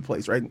all over the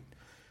place, right?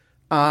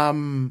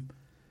 And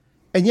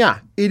yeah,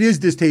 it is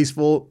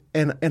distasteful.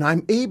 And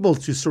I'm able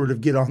to sort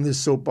of get on this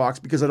soapbox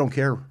because I don't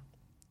care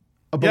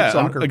about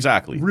soccer.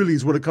 Exactly. Really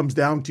is what it comes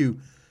down to.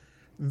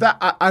 That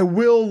I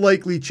will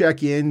likely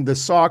check in.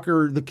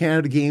 The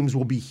Canada games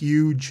will be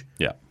huge.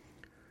 Yeah,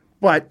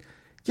 but.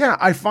 Yeah,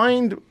 I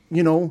find,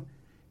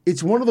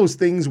 it's one of those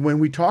things when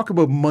we talk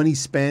about money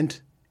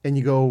spent and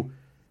you go,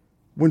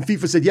 when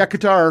FIFA said,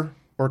 Qatar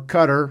or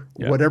Qatar,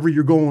 whatever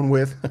you're going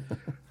with,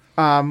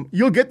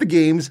 you'll get the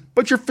games,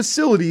 but your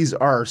facilities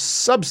are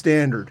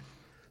substandard.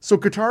 So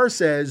Qatar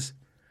says,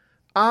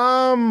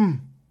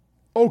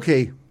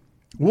 okay,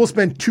 we'll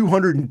spend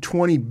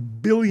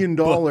 $220 billion.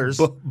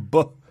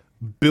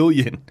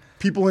 Billion.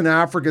 People in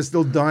Africa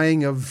still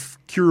dying of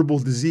curable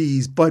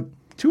disease, but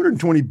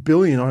 $220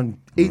 billion on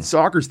 8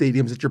 soccer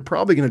stadiums that you're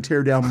probably going to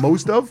tear down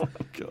most of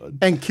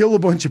and kill a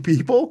bunch of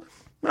people.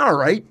 All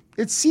right.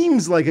 It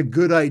seems like a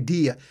good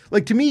idea.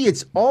 Like, to me,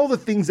 it's all the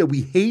things that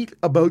we hate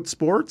about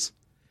sports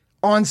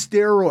on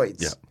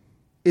steroids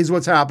is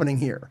what's happening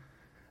here.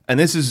 And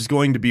this is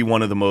going to be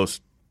one of the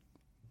most,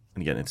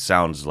 and again, it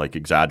sounds like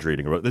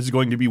exaggerating, but this is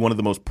going to be one of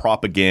the most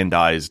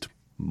propagandized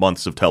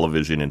months of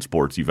television in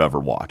sports you've ever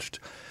watched.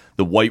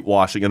 The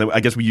whitewashing, and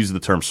I guess we use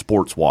the term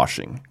sports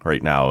washing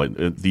right now.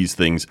 These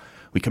things,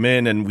 we come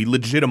in and we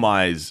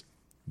legitimize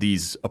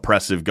these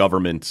oppressive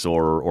governments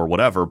or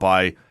whatever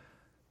by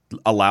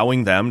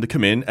allowing them to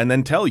come in and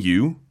then tell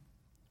you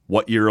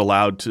what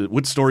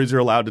stories you're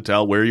allowed to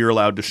tell, where you're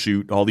allowed to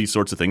shoot, all these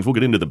sorts of things. We'll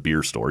get into the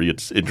beer story.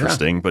 It's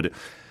interesting, but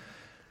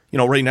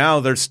right now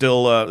there's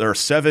still there are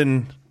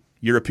 7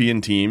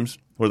 European teams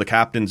where the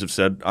captains have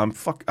said,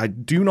 I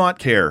do not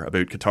care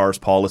about Qatar's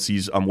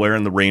policies. I'm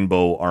wearing the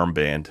rainbow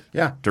armband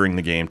during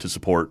the game to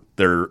support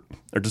the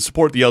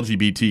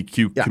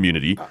LGBTQ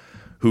community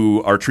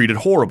who are treated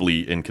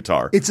horribly in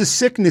Qatar. It's a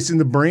sickness in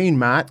the brain,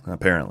 Matt.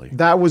 Apparently.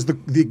 That was the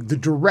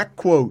direct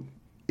quote.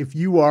 If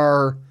you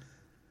are,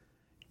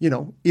 in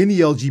the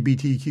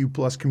LGBTQ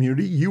plus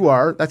community,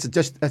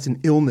 that's an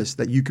illness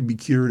that you could be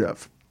cured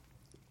of.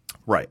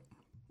 Right.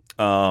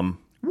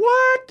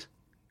 What?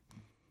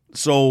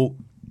 So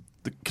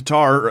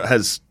Qatar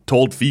has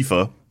told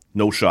FIFA,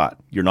 no shot.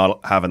 You're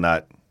not having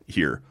that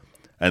here.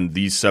 And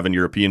these 7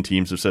 European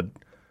teams have said,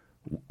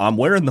 I'm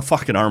wearing the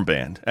fucking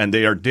armband. And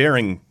they are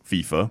daring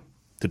FIFA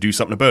to do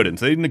something about it. And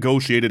so they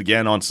negotiated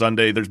again on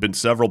Sunday. There's been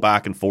several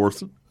back and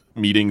forth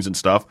meetings and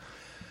stuff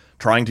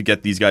trying to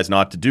get these guys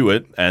not to do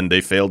it. And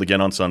they failed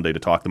again on Sunday to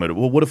talk them out of it.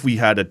 Well, what if we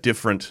had a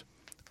different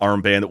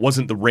armband. It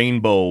wasn't the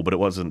rainbow, but it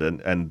wasn't.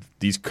 And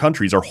these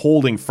countries are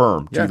holding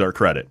firm to their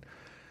credit.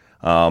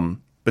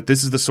 But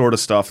this is the sort of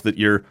stuff that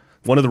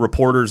one of the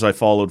reporters I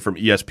followed from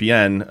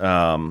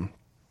ESPN,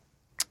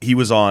 he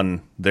was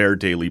on their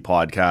daily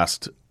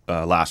podcast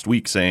last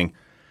week saying,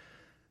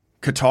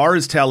 Qatar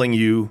is telling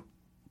you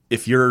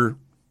if you're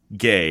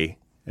gay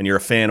and you're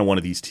a fan of one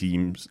of these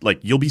teams, like,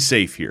 you'll be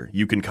safe here.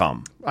 You can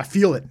come. I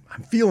feel it.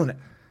 I'm feeling it.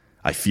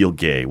 I feel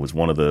gay was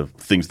one of the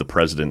things the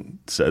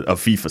president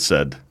of FIFA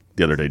said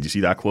the other day. Did you see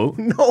that quote?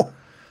 No.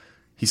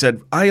 He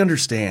said, I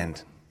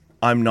understand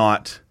I'm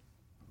not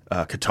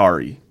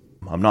Qatari.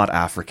 I'm not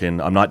African.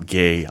 I'm not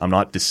gay. I'm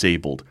not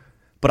disabled.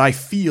 But I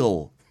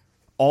feel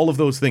all of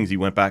those things. He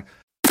went back.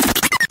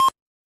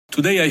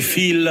 Today I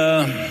feel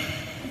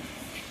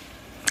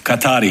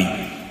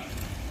Qatari.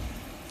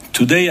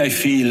 Today I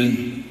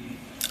feel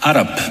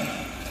Arab.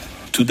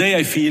 Today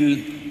I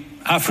feel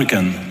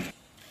African.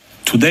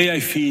 Today I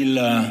feel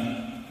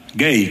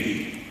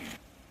gay.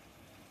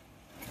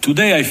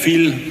 Today I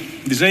feel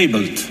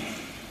disabled.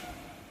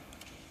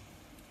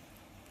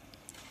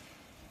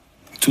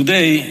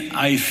 Today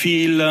I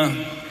feel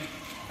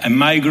a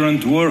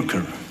migrant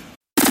worker.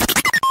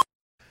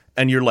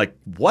 And you're like,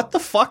 what the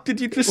fuck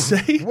did you just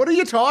say? What are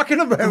you talking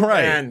about,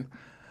 Right. man?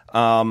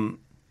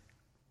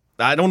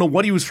 I don't know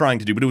what he was trying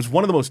to do, but it was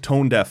one of the most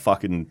tone-deaf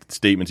fucking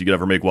statements you could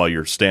ever make while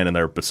you're standing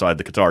there beside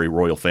the Qatari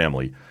royal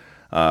family.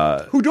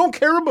 Who don't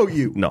care about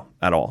you. No,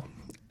 at all.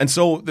 And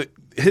so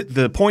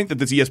the point that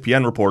this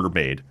ESPN reporter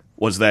made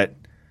was that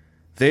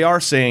they are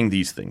saying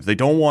these things. They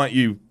don't want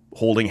you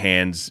holding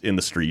hands in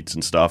the streets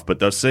and stuff, but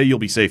they'll say you'll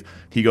be safe.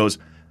 He goes,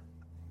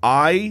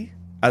 I,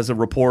 as a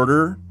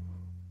reporter,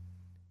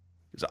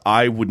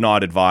 I would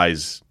not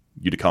advise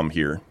you to come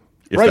here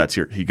if that's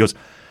here. He goes,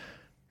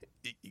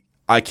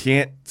 I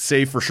can't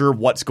say for sure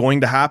what's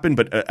going to happen,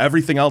 but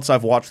everything else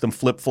I've watched them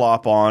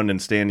flip-flop on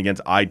and stand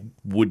against, I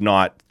would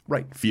not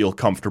feel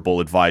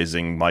comfortable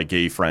advising my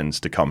gay friends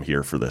to come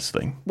here for this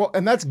thing. Well,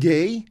 and that's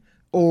gay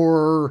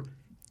or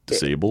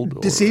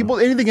disabled,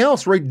 anything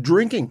else, right?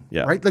 Drinking,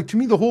 right? Like, to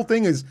me, the whole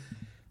thing is,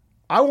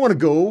 I want to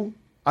go.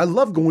 I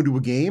love going to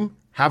a game,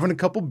 having a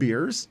couple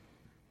beers,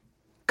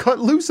 cut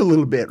loose a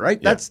little bit, right?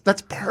 Yeah.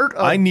 That's part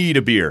of. I need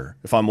a beer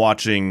if I'm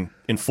watching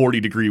in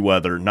 40-degree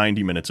weather,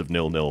 90 minutes of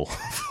 0-0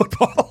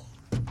 football.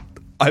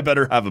 I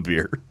better have a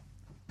beer.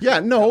 Yeah,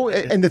 no,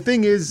 and the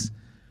thing is,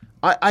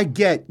 I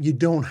get you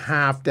don't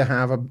have to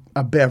have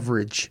a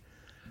beverage,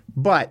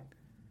 but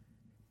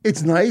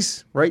it's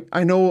nice, right?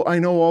 I know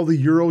all the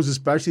Euros,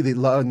 especially, they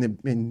love,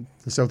 in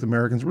the South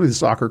Americans, really the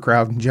soccer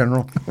crowd in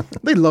general,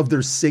 they love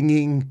their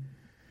singing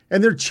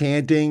and their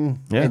chanting.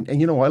 Yeah.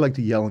 And you know, I like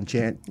to yell and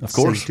chant, of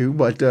course, too,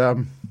 but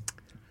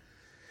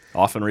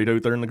often right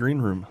out there in the green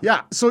room.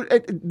 Yeah. So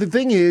the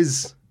thing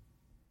is,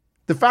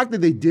 the fact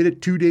that they did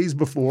it 2 days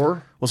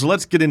before. Well, so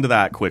let's get into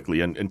that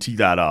quickly and tee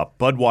that up.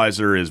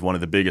 Budweiser is one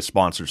of the biggest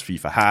sponsors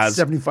FIFA has.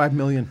 75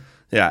 million.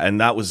 Yeah,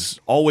 and that was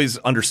always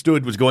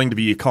understood was going to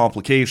be a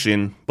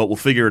complication, but we'll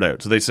figure it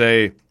out. So they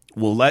say,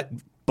 we'll let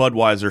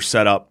Budweiser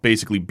set up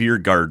basically beer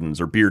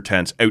gardens or beer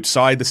tents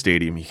outside the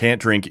stadium. You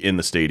can't drink in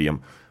the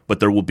stadium,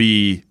 but there will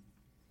be,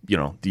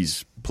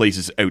 these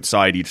places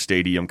outside each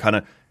stadium, kind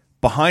of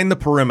behind the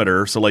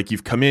perimeter. So like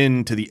you've come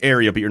into the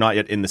area, but you're not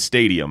yet in the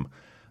stadium.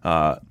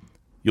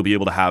 You'll be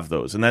able to have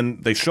those. And then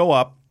they show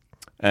up,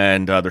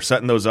 and they're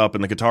setting those up,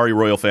 and the Qatari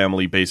royal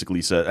family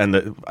basically said,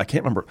 and I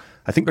can't remember,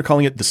 I think they're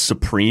calling it the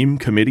Supreme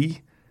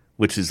Committee,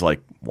 which is like,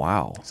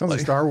 wow. Sounds like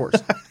Star Wars.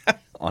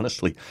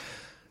 Honestly,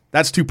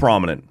 that's too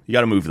prominent. You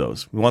got to move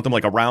those. We want them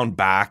like around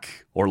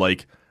back, or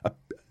like,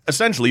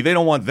 essentially, they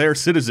don't want their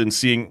citizens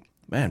seeing,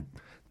 man,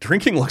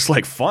 drinking looks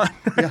like fun.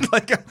 Yeah.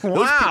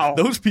 Wow.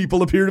 Those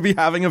people appear to be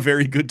having a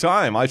very good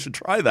time. I should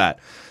try that.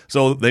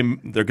 So they're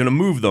going to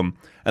move them.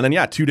 And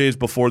then, 2 days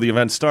before the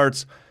event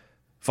starts,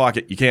 fuck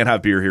it, you can't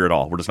have beer here at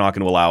all. We're just not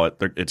going to allow it.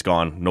 It's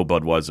gone. No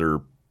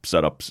Budweiser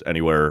setups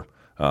anywhere.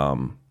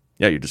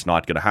 You're just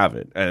not going to have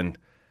it. And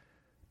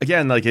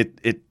again, like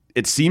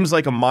it seems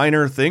like a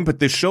minor thing, but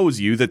this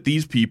shows you that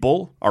these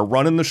people are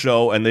running the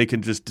show and they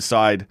can just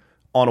decide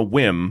on a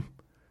whim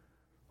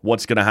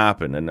what's going to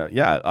happen. And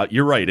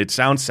you're right. It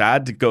sounds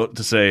sad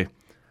to say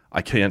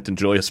I can't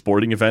enjoy a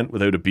sporting event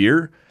without a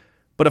beer.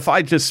 But if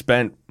I just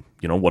spent,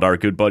 what our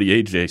good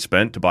buddy AJ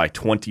spent to buy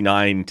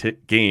 29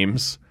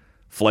 games,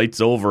 flights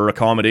over,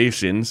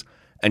 accommodations,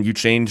 and you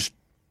change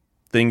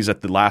things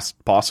at the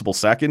last possible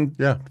second,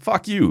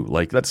 fuck you.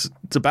 Like it's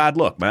a bad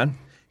look, man.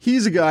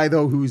 He's a guy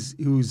though who's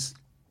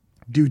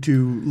due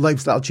to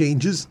lifestyle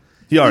changes.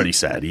 He already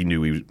said he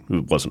knew he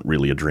wasn't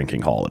really a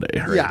drinking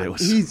holiday. Right? Yeah,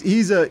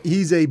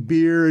 he's a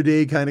beer a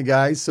day kind of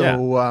guy.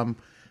 So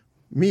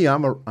me, I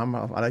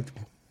like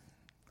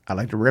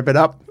to rip it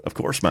up. Of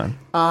course, man.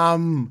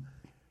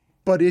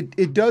 But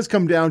it does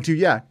come down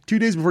to 2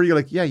 days before you're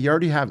like, you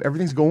already have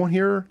everything's going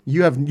here.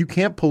 You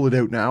can't pull it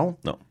out now.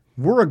 No,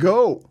 we're a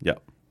go. Yeah,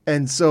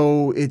 and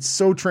so it's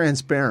so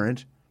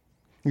transparent.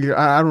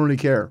 I don't really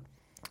care.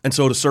 And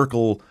so to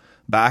circle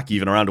back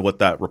even around to what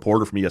that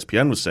reporter from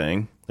ESPN was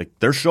saying, like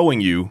they're showing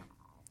you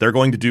they're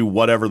going to do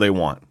whatever they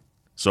want.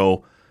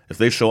 So If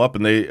they show up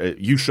and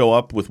you show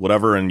up with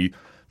whatever and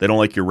they don't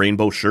like your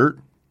rainbow shirt,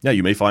 yeah,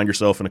 you may find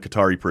yourself in a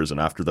Qatari prison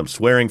after them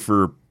swearing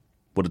for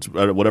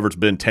whatever it's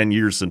been 10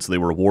 years since they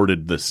were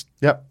awarded this.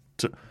 Yep.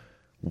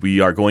 We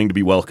are going to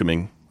be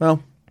welcoming.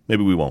 Well,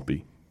 maybe we won't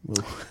be.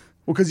 Well,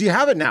 because you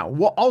have it now.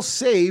 Well, I'll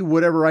say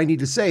whatever I need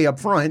to say up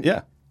front.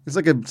 Yeah. It's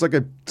like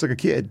a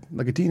kid,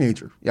 like a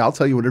teenager. Yeah, I'll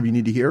tell you whatever you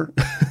need to hear.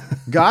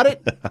 Got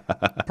it?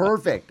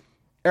 Perfect.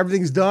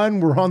 Everything's done.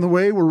 We're on the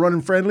way. We're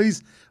running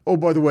friendlies. Oh,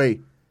 by the way,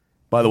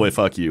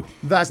 Fuck you.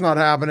 that's not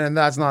happening.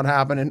 That's not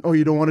happening. Oh,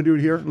 you don't want to do it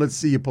here? Let's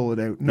see you pull it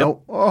out.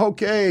 No.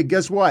 Okay,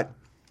 guess what?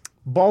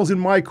 Ball's in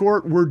my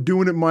court. We're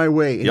doing it my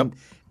way.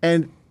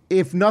 And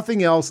if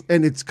nothing else,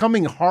 and it's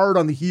coming hard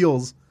on the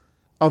heels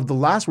of the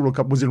last World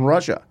Cup was in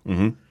Russia.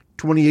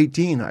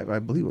 2018, I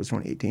believe it was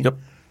 2018. Yep.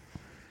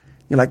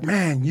 You're like,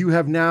 man, you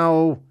have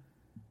now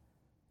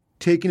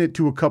taken it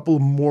to a couple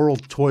of moral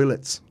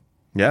toilets.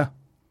 Yeah.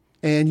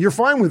 And you're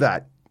fine with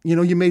that. You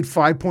know, you made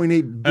 $5.8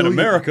 billion. And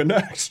America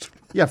next.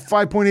 Yeah,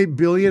 $5.8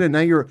 billion, and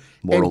now you're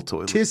Moral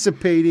toilet.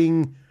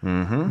 anticipating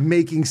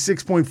making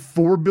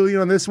 $6.4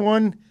 billion on this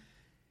one.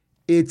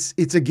 It's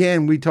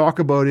again, we talk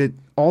about it,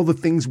 all the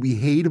things we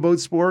hate about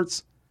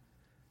sports.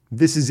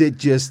 This is it,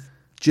 just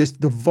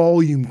the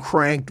volume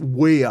cranked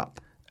way up.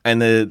 And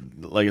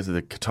like I said,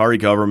 the Qatari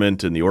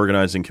government and the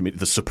organizing committee,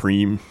 the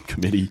Supreme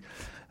Committee,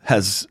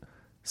 has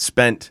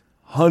spent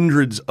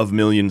hundreds of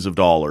millions of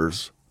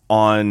dollars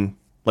on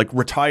like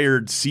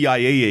retired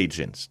CIA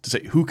agents to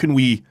say who can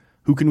we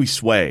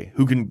sway,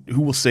 who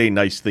will say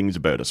nice things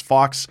about us.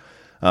 Fox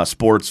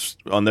Sports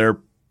on their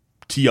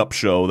Tee Up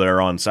show there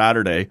on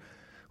Saturday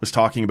was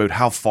talking about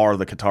how far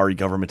the Qatari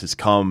government has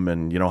come,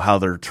 and how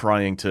they're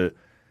trying to.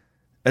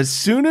 As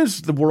soon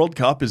as the World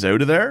Cup is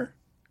out of there.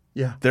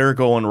 Yeah, they're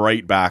going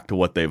right back to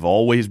what they've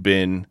always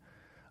been,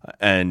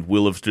 and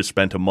will have just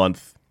spent a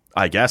month,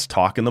 I guess,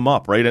 talking them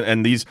up, right?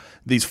 And these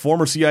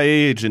former CIA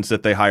agents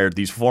that they hired,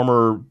 these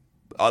former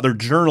other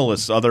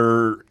journalists,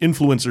 other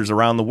influencers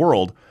around the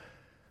world,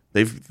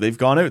 they've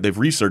gone out, they've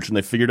researched, and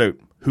they've figured out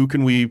who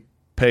can we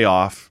pay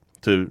off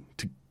to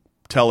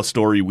tell a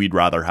story we'd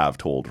rather have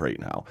told right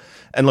now.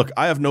 And look,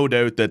 I have no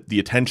doubt that the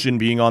attention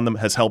being on them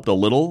has helped a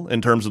little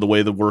in terms of the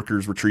way the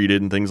workers were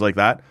treated and things like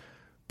that.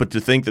 But to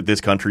think that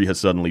this country has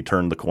suddenly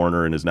turned the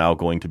corner and is now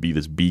going to be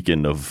this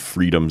beacon of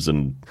freedoms,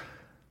 and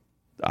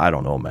I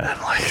don't know, man.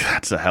 Like,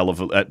 that's a hell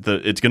of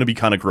it's going to be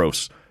kind of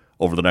gross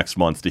over the next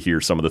month to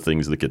hear some of the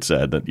things that get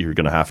said that you're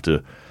going to have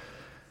to.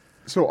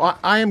 So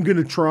I am going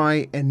to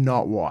try and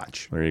not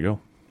watch. There you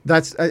go.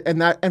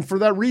 And for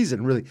that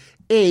reason, really.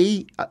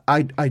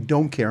 I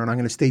don't care, and I'm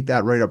going to state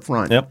that right up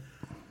front. Yep.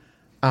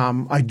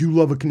 I do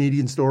love a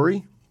Canadian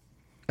story,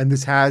 and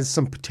this has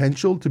some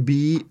potential to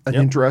be an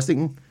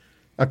interesting.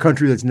 A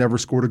country that's never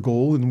scored a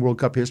goal in World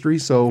Cup history.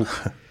 So,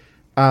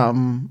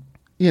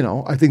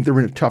 I think they're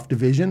in a tough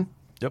division.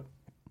 Yep.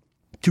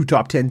 2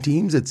 top 10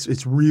 teams.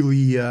 It's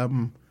really,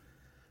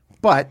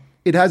 but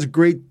it has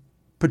great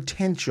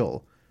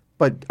potential.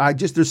 But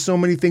there's so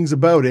many things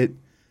about it.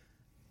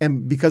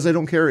 And because I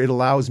don't care, it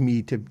allows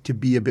me to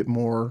be a bit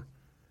more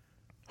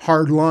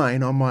hard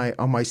line on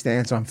my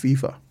stance on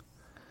FIFA.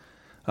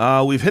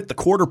 We've hit the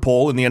quarter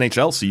pole in the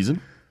NHL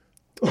season.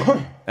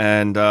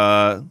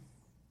 And,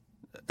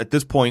 at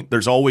this point,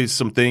 there's always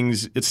some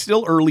things. It's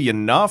still early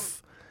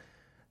enough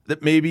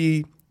that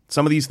maybe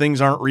some of these things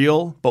aren't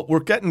real, but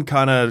we're getting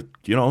kind of,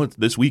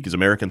 this week is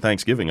American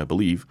Thanksgiving, I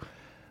believe.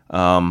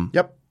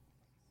 Yep.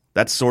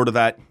 That's sort of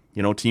that,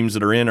 teams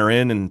that are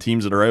in, and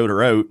teams that are out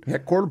are out. Yeah,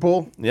 quarter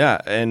pole. Yeah,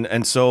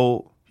 and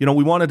so,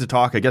 we wanted to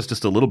talk, I guess,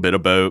 just a little bit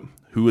about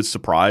who is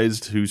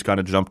surprised, who's kind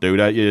of jumped out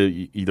at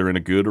you, either in a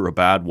good or a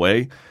bad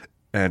way.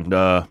 And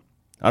I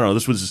don't know,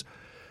 this was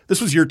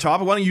your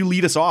topic. Why don't you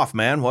lead us off,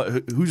 man?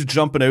 Who's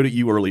jumping out at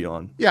you early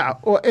on? Yeah,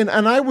 well, and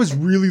I was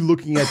really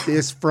looking at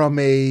this from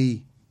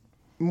a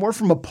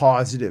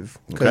positive,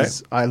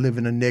 because I live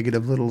in a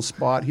negative little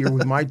spot here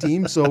with my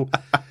team. So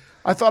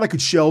I thought I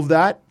could shelve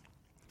that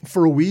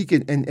for a week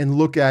and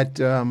look at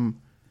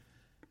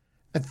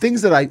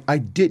things that I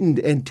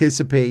didn't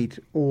anticipate,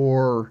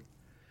 or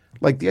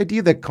like the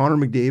idea that Connor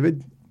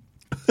McDavid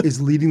is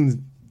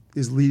leading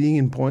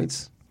in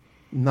points.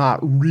 Not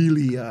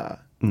really.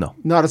 No.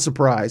 Not a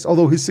surprise.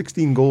 Although his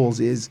 16 goals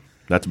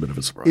that's a bit of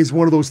a surprise. Is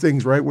one of those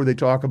things, right, where they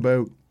talk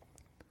about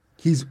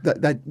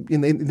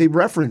and they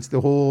reference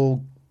the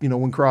whole,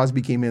 when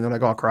Crosby came in, they're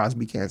like, oh,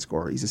 Crosby can't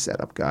score. He's a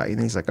setup guy.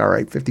 And he's like, all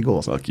right, 50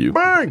 goals. Fuck you.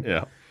 Bang!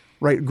 Yeah.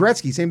 Right.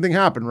 Gretzky, same thing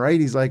happened, right?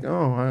 He's like,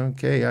 oh,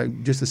 okay,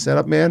 just a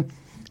setup man.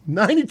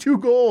 92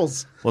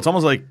 goals. Well, it's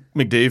almost like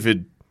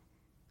McDavid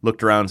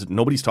looked around and said,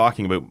 nobody's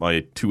talking about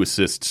my 2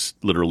 assists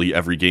literally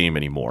every game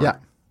anymore. Yeah.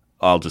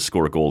 I'll just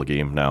score a goal a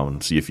game now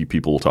and see if you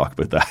people will talk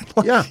about that.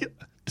 Yeah.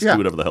 Just do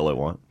whatever the hell I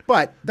want.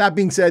 But that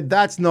being said,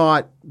 that's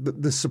not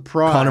the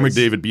surprise. Connor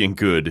McDavid being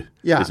good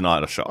is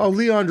not a shock. Oh,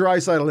 Leon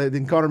Draisaitl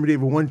and Connor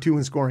McDavid 1-2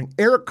 in scoring.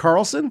 Erik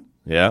Karlsson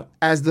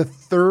as the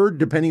third,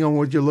 depending on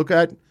what you look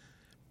at.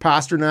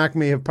 Pasternak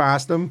may have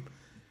passed him.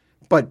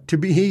 But to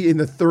be in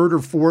the third or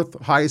fourth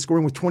highest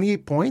scoring with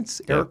 28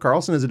 points, Erik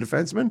Karlsson as a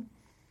defenseman,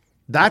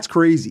 That's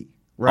crazy,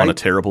 right? On a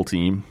terrible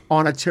team.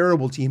 On a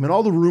terrible team. And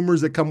all the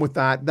rumors that come with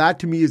that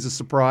to me is a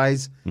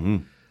surprise.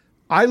 Mm-hmm.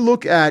 I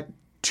look at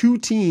two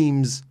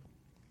teams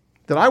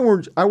that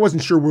I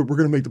wasn't sure were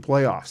going to make the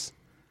playoffs.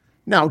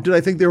 Now, did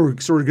I think they were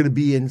sort of going to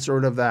be in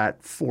sort of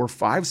that 4 or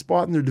 5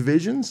 spot in their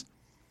divisions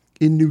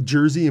in New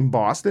Jersey and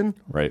Boston?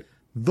 Right.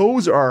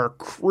 Those are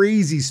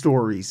crazy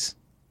stories.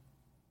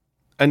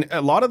 And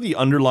a lot of the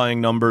underlying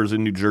numbers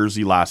in New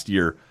Jersey last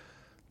year,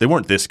 they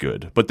weren't this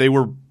good, but they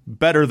were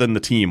better than the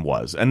team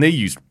was. And they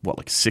used,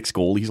 6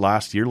 goalies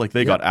last year? Like,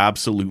 they got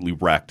absolutely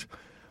wrecked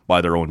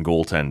by their own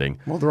goaltending.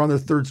 Well, they're on their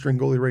third string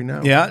goalie right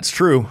now. Yeah, it's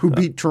true. Who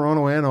beat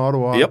Toronto and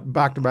Ottawa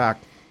back to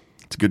back.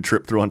 It's a good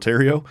trip through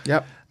Ontario.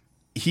 Yep.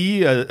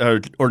 He,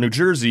 or New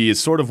Jersey, is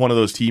sort of one of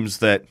those teams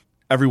that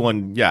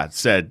everyone,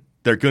 said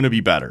they're going to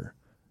be better.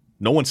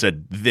 No one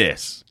said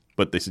this,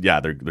 but they said,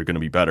 they're going to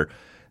be better.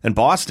 And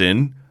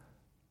Boston,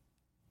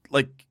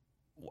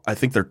 I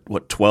think they're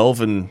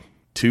 12-2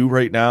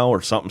 right now,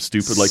 or something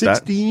stupid like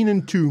that.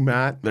 16-2,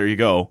 Matt. There you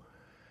go.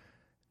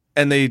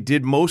 And they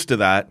did most of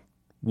that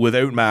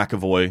without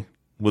McAvoy,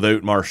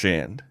 without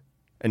Marchand.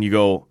 And you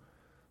go,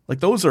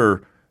 those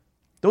are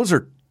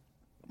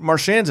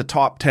Marchand's a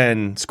top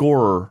 10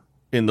 scorer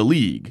in the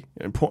league.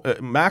 And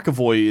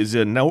McAvoy is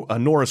a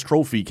Norris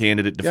Trophy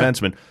candidate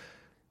defenseman. Yeah.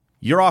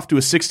 You're off to a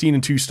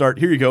 16-2 start.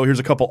 Here you go. Here's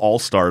a couple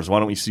all-stars. Why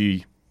don't we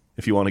see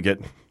if you want to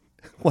get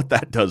what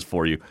that does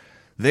for you?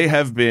 They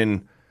have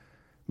been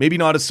maybe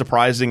not as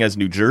surprising as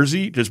New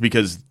Jersey, just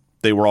because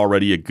they were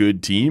already a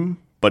good team.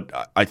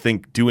 But I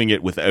think doing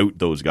it without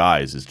those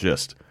guys is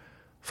just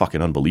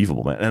fucking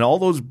unbelievable, man. And all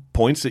those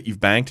points that you've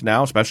banked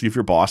now, especially if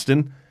you're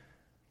Boston,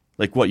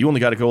 you only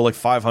got to go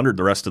 500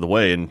 the rest of the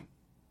way, and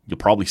you'll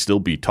probably still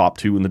be top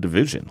 2 in the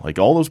division.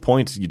 All those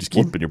points you just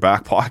keep in your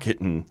back pocket.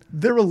 And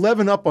they're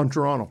 11 up on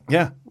Toronto.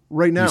 Yeah.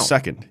 Right now. You're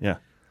second, yeah.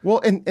 Well,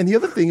 and the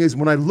other thing is,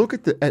 when I look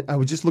at I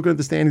was just looking at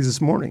the standings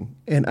this morning,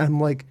 and I'm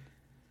like,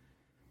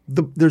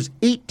 there's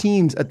 8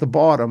 teams at the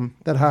bottom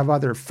that have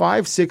either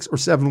 5, 6, or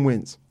 7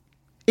 wins.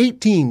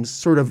 8 teams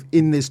sort of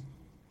in this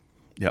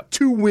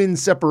 2-win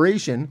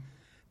separation.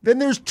 Then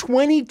there's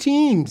 20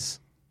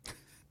 teams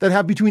that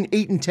have between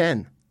 8 and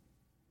 10.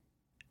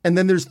 And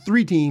then there's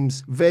 3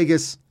 teams,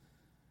 Vegas,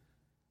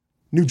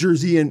 New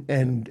Jersey,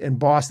 and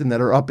Boston,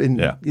 that are up in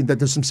that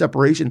there's some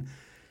separation.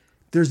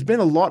 There's been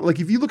a lot,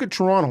 if you look at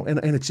Toronto,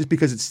 and it's just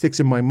because it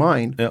sticks in my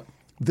mind,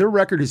 their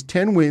record is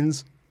 10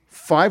 wins,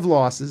 5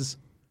 losses,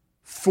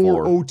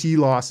 4 OT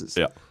losses.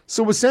 Yeah.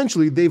 So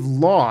essentially, they've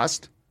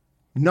lost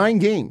 9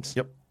 games.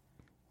 Yep.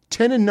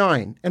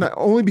 10-9. And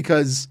only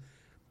because,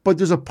 but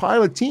there's a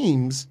pile of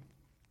teams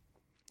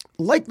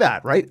like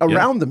that, right?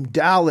 Around them.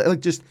 Dallas,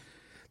 just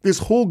this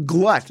whole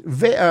glut.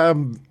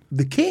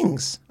 The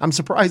Kings, I'm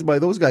surprised by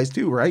those guys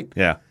too, right?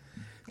 Yeah.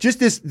 Just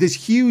this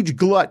huge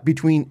glut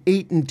between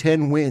 8 and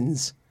 10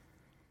 wins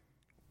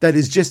that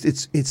is just,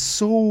 it's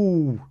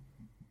so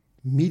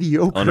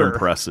mediocre.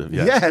 Unimpressive,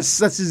 yes. Yes,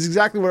 that's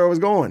exactly where I was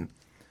going.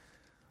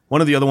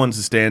 One of the other ones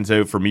that stands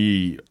out for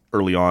me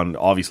early on,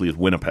 obviously, is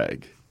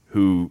Winnipeg,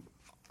 who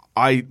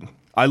I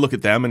look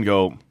at them and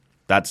go,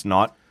 that's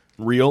not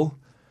real.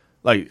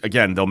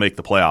 Again, they'll make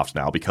the playoffs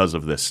now because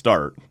of this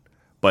start,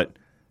 but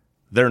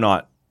they're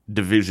not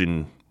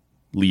division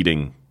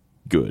leading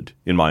good,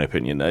 in my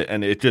opinion.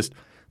 And it just,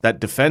 that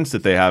defense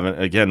that they have,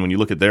 again, when you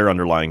look at their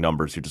underlying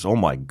numbers, you're just, oh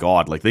my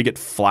God, they get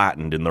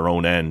flattened in their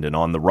own end, and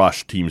on the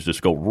rush, teams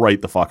just go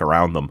right the fuck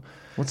around them.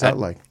 What's that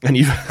like?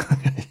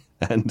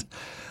 And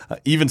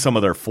even some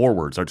of their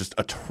forwards are just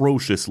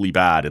atrociously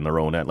bad in their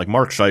own end.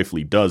 Mark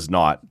Scheifele does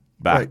not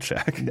back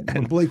check.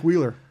 And Blake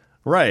Wheeler.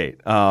 Right.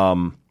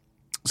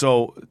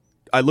 So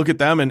I look at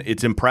them and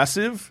it's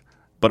impressive,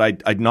 but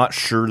I'm not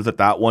sure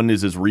that one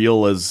is as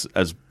real as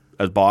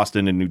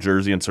Boston and New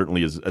Jersey, and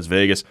certainly as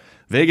Vegas.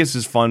 Vegas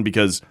is fun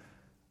because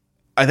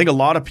I think a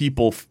lot of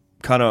people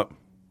kind of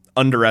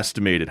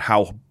underestimated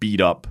how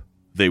beat up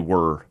they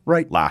were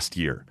last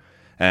year.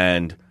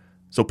 And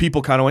so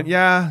people kind of went,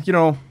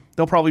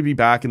 they'll probably be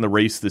back in the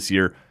race this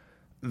year.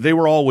 They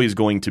were always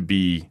going to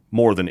be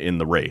more than in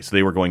the race.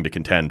 They were going to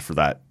contend for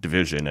that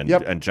division.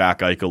 And Jack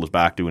Eichel is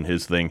back doing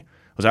his thing. I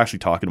was actually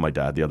talking to my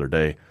dad the other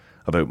day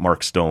about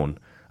Mark Stone.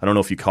 I don't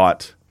know if you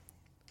caught,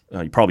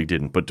 you probably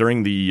didn't, but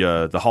during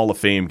the Hall of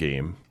Fame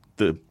game,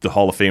 the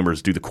Hall of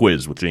Famers do the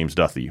quiz with James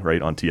Duthie,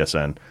 right, on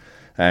TSN.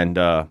 And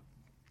so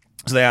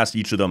they asked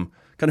each of them,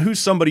 kind of, who's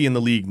somebody in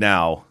the league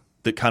now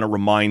that kind of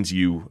reminds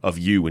you of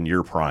you in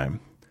your prime?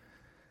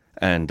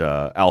 And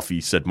Alfie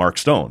said Mark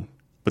Stone.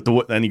 But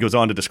then he goes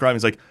on to describe him.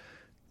 He's like,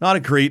 not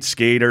a great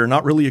skater,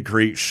 not really a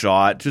great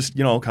shot, just,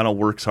 kind of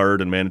works hard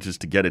and manages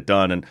to get it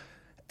done. And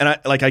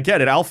I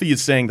get it. Alfie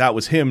is saying that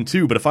was him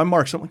too. But if I'm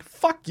Mark Stone, I'm like,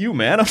 fuck you,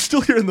 man. I'm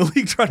still here in the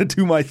league trying to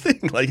do my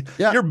thing.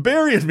 You're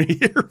burying me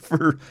here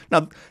for...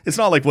 Now, it's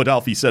not like what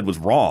Alfie said was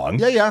wrong.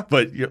 Yeah.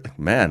 But,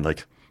 man,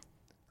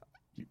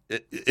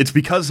 it's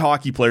because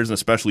hockey players, and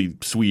especially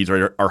Swedes,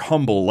 are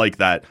humble like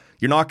that.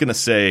 You're not going to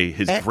say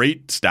his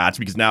great stats,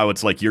 because now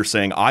it's like you're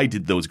saying I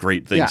did those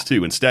great things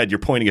too. Instead, you're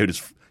pointing out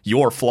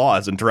your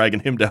flaws and dragging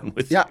him down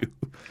with Yeah, you.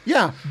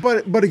 yeah,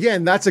 but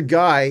again, that's a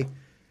guy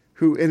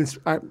who, and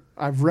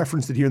I've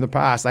referenced it here in the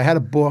past. I had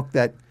a book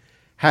that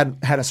had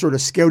a sort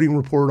of scouting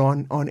report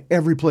on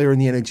every player in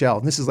the NHL,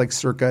 and this is like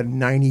circa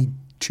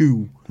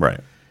 '92. Right.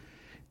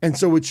 And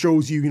so it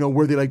shows you,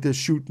 where they like to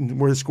shoot and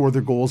where to score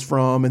their goals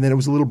from, and then it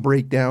was a little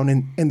breakdown.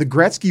 And the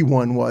Gretzky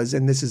one was,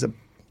 and this is a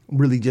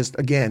really just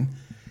again,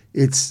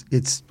 it's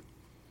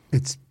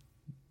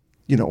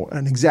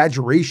an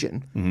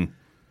exaggeration,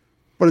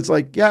 but it's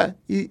like, yeah,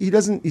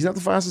 he's not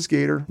the fastest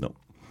skater, No.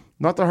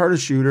 not the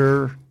hardest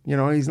shooter,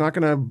 he's not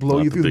going to blow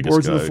Not you the through the biggest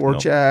boards in the guy,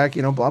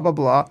 forecheck, blah blah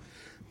blah,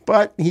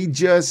 but he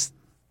just,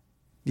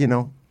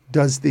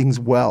 does things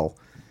well,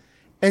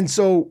 and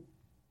so.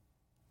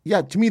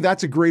 Yeah, to me,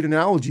 that's a great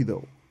analogy,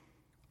 though.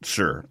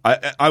 Sure.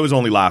 I was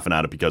only laughing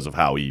at it because of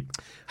how he...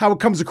 How it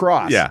comes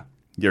across. Yeah.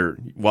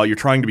 While you're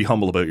trying to be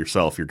humble about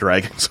yourself, you're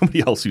dragging somebody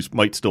else who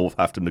might still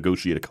have to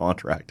negotiate a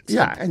contract.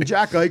 Yeah, and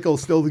Jack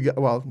Eichel's still the guy.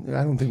 Well,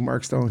 I don't think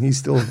Mark Stone, he's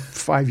still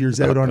 5 years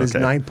out on his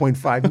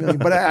 $9.5 million.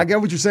 But I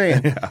get what you're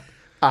saying.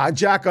 Yeah.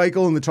 Jack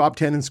Eichel in the top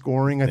 10 in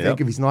scoring. I think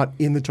if he's not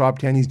in the top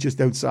 10, he's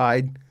just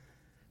outside.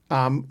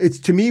 It's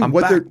to me I'm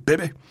what back,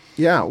 baby.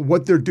 Yeah,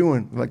 what they're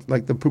doing,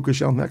 like the puka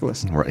shell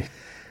necklace. Right.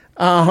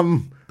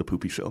 The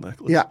poopy shell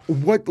necklace. Yeah,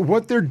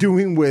 what they're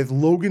doing with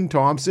Logan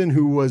Thompson,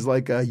 who was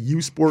like a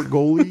U Sport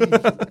goalie,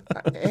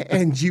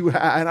 and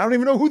I don't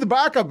even know who the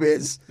backup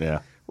is. Yeah.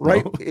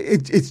 Right? No.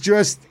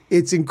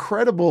 It's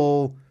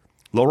incredible.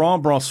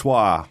 Laurent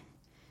Brossois.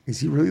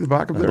 Is he really the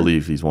backup I there?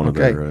 believe he's one of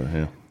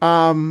their...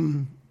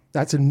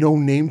 That's a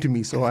known name to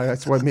me, so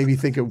that's why it made me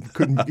think it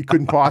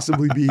couldn't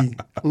possibly be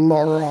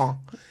Laurent.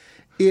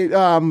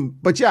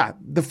 But yeah,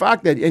 the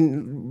fact that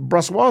and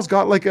Brossois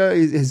got like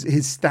his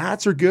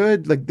stats are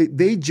good. Like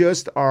they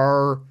just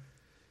are.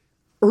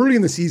 Early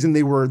in the season,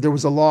 there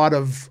was a lot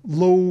of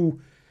low.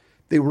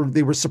 They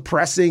were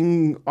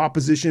suppressing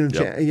opposition.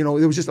 Yep.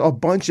 There was just a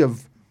bunch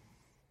of.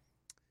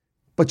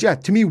 But yeah,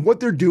 to me, what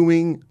they're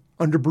doing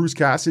under Bruce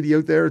Cassidy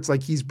out there, it's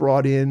like he's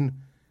brought in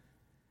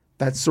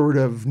that sort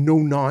of no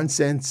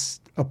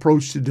nonsense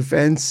approach to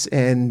defense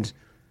and.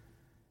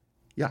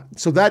 Yeah,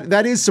 so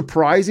that is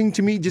surprising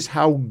to me, just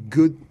how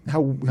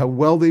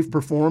well they've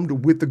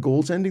performed with the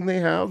goaltending they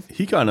have.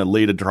 He kind of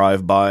laid a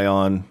drive-by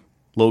on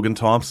Logan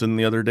Thompson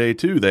the other day,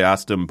 too. They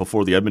asked him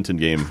before the Edmonton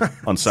game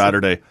on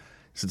Saturday. He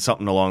said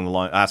something along the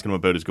line, asking him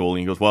about his goalie.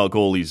 He goes, well,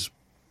 goalies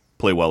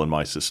play well in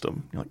my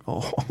system. You're like,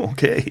 oh,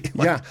 okay.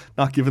 Yeah.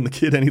 Not giving the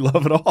kid any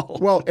love at all.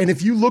 Well, and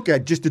if you look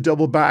at, just to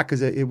double back,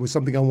 because it was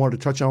something I wanted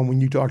to touch on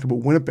when you talked about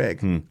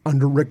Winnipeg,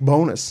 under Rick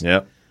Bowness.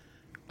 Yeah.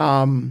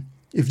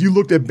 If you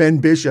looked at Ben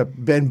Bishop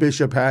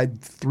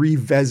had 3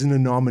 Vezina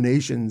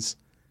nominations,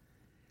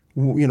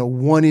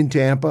 one in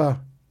Tampa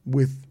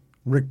with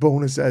Rick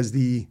Bowness as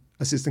the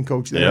assistant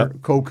coach there,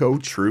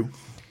 co-coach. True.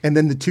 And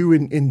then the 2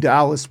 in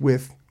Dallas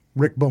with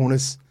Rick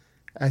Bowness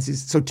as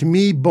his. So to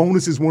me,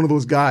 Bowness is one of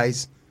those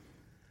guys.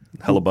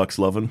 Hellebuck's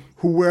loving.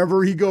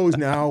 Whoever he goes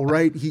now,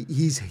 right?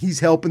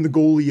 He's helping the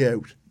goalie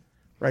out,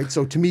 right?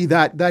 So to me,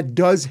 that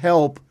does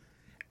help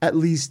at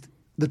least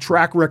the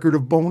track record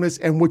of Bowness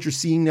and what you're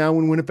seeing now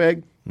in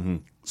Winnipeg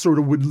sort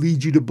of would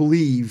lead you to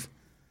believe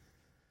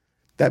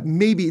that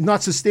maybe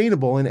not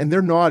sustainable, and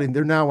they're not, and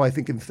they're now, I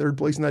think, in 3rd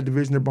place in that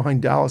division. They're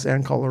behind Dallas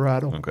and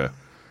Colorado. Okay.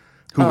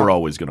 Who were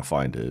always going to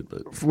find it.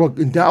 But Well,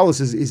 and Dallas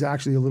is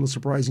actually a little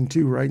surprising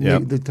too, right?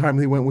 Yep. The time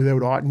they went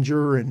without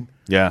Ottinger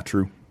yeah,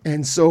 true.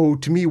 And so,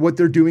 to me, what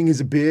they're doing is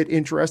a bit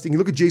interesting. You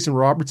look at Jason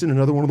Robertson,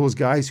 another one of those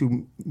guys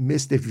who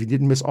missed, if he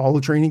didn't miss all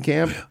the training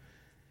camp.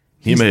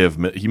 He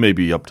may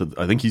be up to.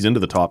 I think he's into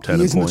the top 10.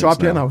 He's in the top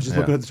 10. Now. I was just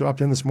looking at the top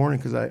 10 this morning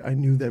because I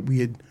knew that we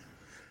had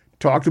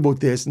talked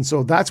about this, and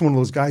so that's one of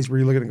those guys where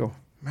you look at it and go,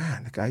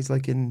 man, the guy's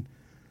like in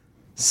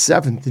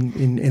 7th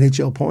in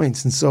NHL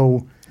points, and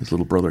so His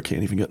little brother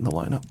can't even get in the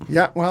lineup.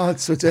 yeah, well,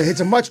 it's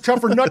a much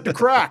tougher nut to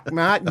crack,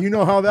 Matt. You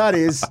know how that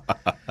is.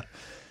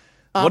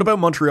 What about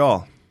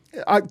Montreal?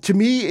 To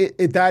me,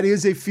 that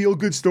is a feel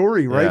good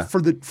story, right?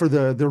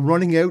 Yeah. They're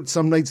running out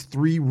some nights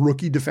 3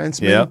 rookie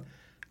defensemen. Yeah.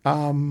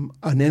 An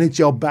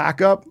NHL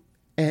backup,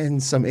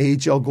 and some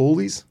AHL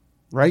goalies,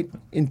 right?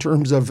 In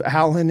terms of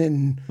Allen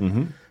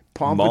and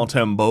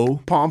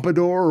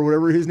Pompadour or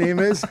whatever his name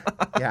is.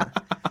 Yeah.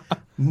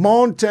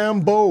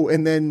 Montembeault,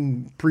 and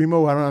then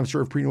Primo. I'm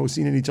sure if Primo's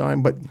seen any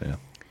time, but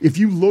if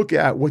you look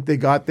at what they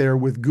got there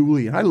with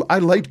Gouli, and I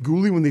liked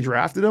Gouli when they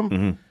drafted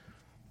him,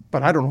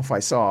 but I don't know if I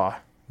saw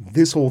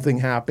this whole thing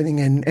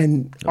happening.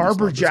 And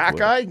Arbor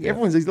Jacki,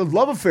 everyone's a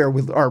love affair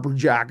with Arbor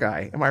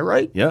Jacki. Am I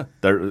right? Yeah,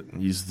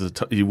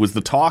 he was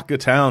the talk of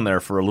town there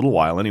for a little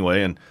while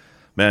anyway. And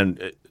man,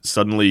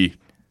 suddenly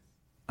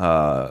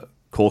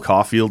Cole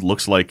Caulfield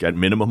looks like at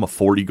minimum a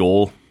 40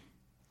 goal,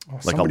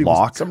 like a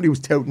lock. Somebody was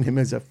touting him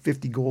as a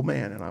 50 goal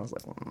man, and I was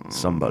like,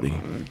 somebody,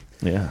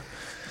 yeah.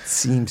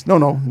 Seems no,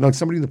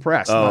 somebody in the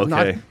press. Oh,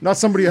 okay. Not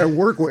somebody I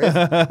work with.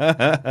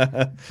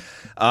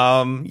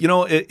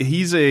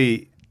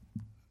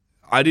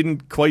 I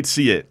didn't quite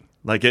see it.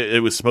 Like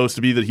it was supposed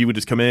to be that he would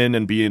just come in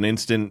and be an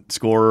instant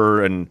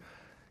scorer, and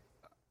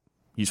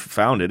he's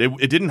found it.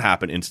 It didn't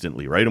happen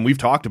instantly, right? And we've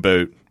talked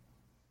about,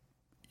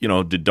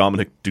 did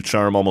Dominic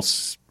Ducharme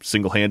almost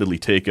single-handedly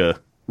take a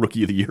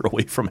Rookie of the Year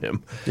away from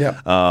him?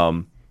 Yeah.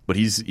 But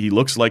he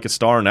looks like a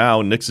star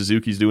now. Nick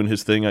Suzuki's doing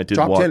his thing. I did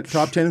watch.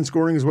 Top 10 in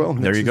scoring as well.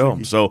 There you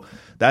go. So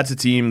that's a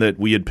team that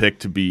we had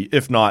picked to be,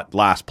 if not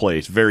last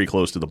place, very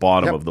close to the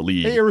bottom of the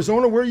league. Hey,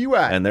 Arizona, where are you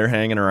at? And they're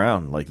hanging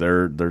around. Like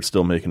they're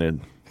still making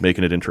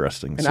it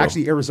interesting. And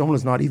actually,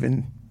 Arizona's not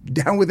even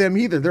down with them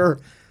either. They're,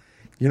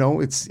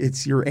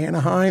 it's your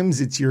Anaheims,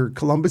 it's your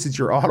Columbus, it's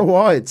your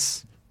Ottawa.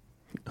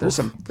 There's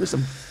some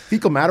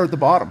fecal matter at the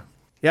bottom.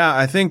 Yeah,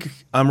 I think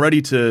I'm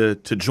ready to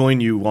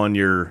join you on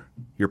your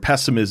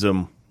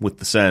pessimism with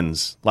the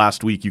Sens.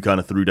 Last week, you kind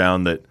of threw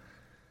down that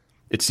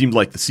it seemed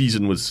like the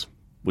season was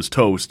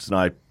toast, and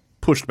I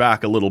pushed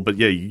back a little. But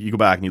yeah, you go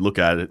back and you look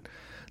at it.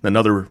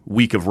 Another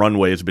week of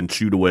runway has been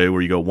chewed away,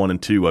 where you go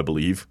 1-2, I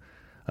believe.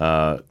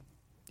 Yep.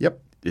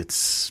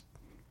 It's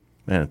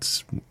we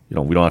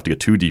don't have to get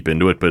too deep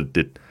into it, but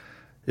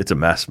it's a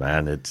mess,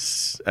 man.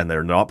 And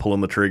they're not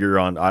pulling the trigger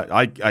on.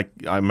 I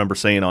remember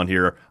saying on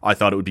here, I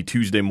thought it would be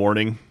Tuesday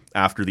morning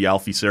after the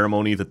Alfie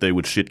ceremony that they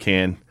would shit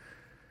can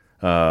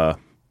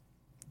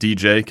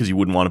DJ, because you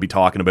wouldn't want to be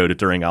talking about it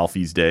during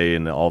Alfie's day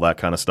and all that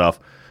kind of stuff.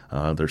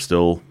 They're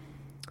still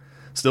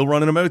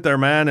running them out there,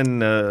 man.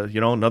 And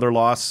another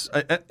loss.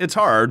 It's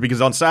hard because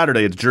on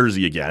Saturday it's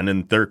Jersey again,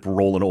 and they're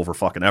rolling over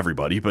fucking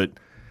everybody. But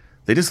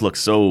they just look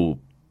so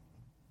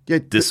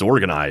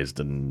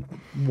disorganized and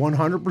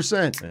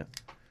 100%. Yeah.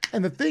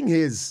 And the thing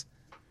is,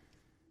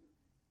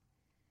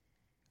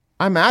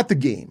 I'm at the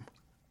game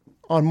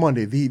on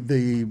Monday,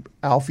 the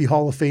Alfie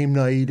Hall of Fame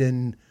night,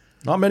 and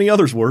not many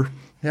others were.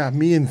 Yeah,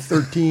 me and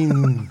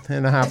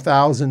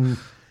 13,500.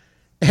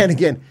 And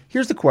again,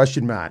 here's the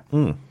question, Matt.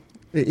 In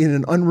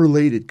an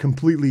unrelated,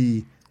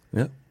 completely.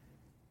 Yeah.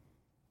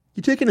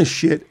 You taking a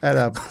shit at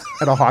a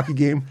hockey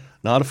game?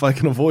 Not if I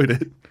can avoid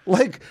it.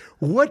 Like,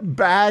 what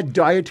bad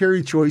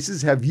dietary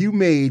choices have you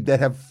made that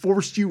have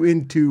forced you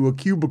into a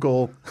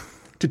cubicle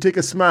to take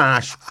a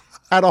smash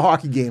at a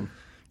hockey game?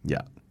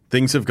 Yeah.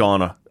 Things have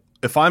gone.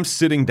 If I'm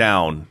sitting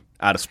down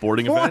at a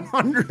sporting event,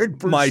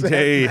 100%. my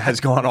day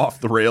has gone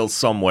off the rails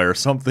somewhere.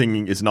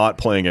 Something is not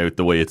playing out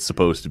the way it's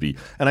supposed to be.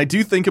 And I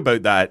do think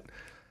about that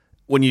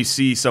when you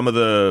see some of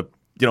the,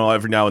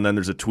 every now and then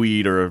there's a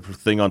tweet or a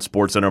thing on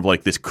SportsCenter of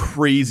like this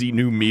crazy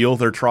new meal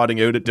they're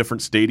trotting out at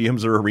different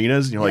stadiums or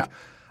arenas. And you're like,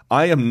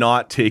 I am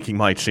not taking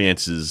my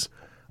chances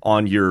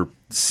on your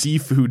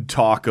seafood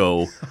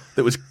taco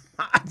that was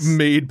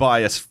made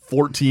by a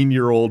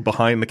 14-year-old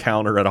behind the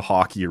counter at a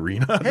hockey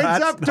arena.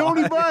 Heads up,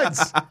 Tony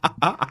Buds.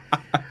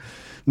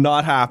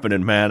 Not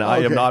happening, man. Okay. I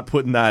am not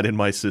putting that in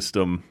my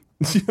system.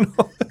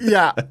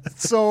 Yeah.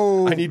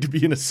 So I need to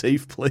be in a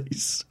safe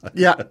place.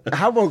 Yeah.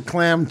 How about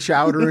clam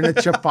chowder and a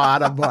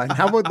ciabatta bun?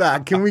 How about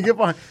that? Can we get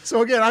behind?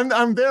 So again,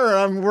 I'm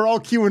there. We're all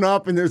queuing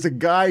up, and there's a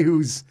guy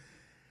who's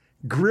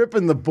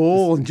gripping the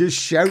bowl and just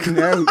shouting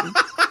out,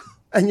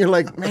 and you're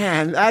like,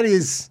 man,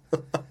 it's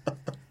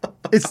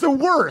the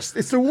worst.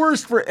 It's the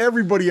worst for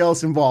everybody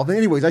else involved.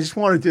 Anyways, I just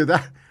wanted to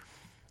that.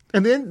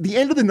 And then the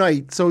end of the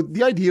night. So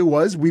the idea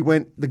was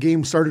the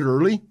game started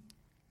early.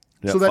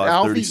 Yeah, so that 5:30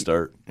 Alfie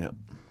start. Yeah.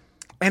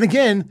 And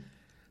again,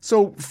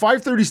 so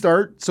 5:30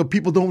 start, so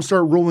people don't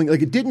start rolling.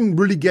 Like, it didn't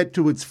really get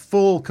to its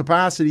full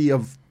capacity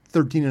of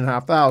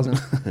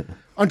 13,500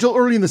 until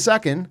early in the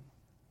second.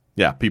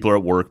 Yeah, people are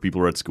at work,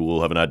 people are at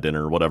school, haven't had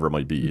dinner, whatever it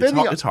might be.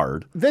 It's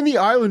hard. Then the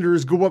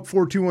Islanders go up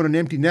 4-2 on an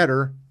empty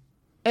netter,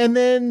 and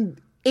then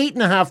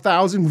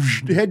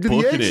 8,500 head to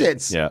the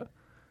exits. Yeah.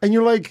 And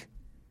you're like,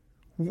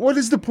 what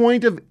is the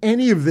point of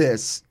any of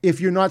this if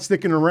you're not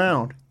sticking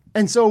around?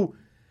 And so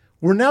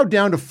we're now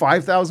down to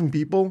 5,000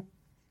 people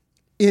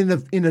in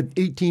an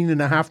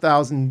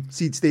 18,500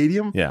 seat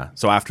stadium. Yeah.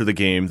 So after the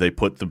game, they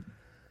put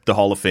the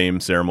Hall of Fame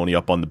ceremony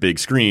up on the big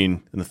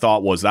screen, and the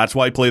thought was that's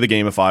why I play the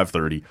game at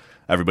 5:30.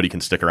 Everybody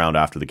can stick around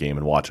after the game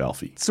and watch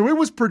Alfie. So it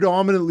was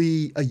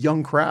predominantly a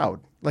young crowd.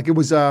 Like, it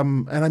was,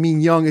 and I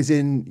mean young as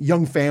in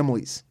young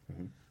families,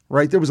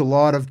 right? There was a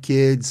lot of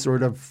kids,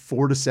 sort of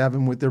 4 to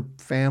 7 with their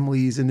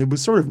families, and it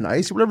was sort of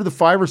nice. Whatever the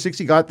 5 or 6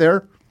 you got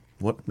there.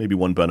 Maybe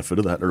one benefit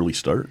of that early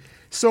start?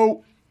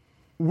 So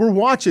we're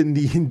watching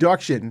the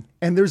induction,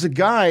 and there's a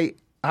guy,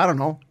 I don't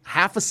know,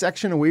 half a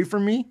section away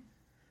from me.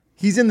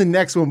 He's in the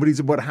next one, but he's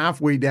about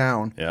halfway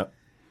down. Yeah.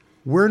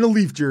 Wearing a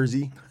Leaf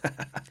jersey.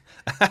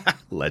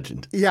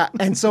 Legend. Yeah,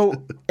 and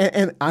so,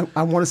 and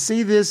I want to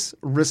say this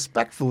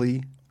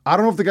respectfully. I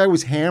don't know if the guy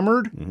was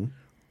hammered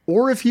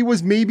or if he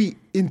was maybe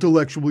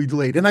intellectually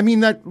delayed. And I mean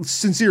that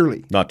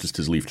sincerely. Not just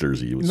his Leaf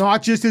jersey.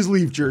 Not just his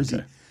Leaf jersey.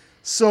 Okay.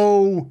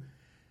 So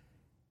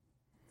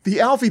the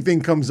Alfie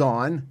thing comes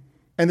on,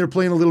 and they're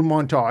playing a little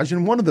montage,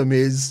 and one of them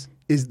is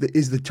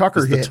the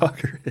Tucker hit. The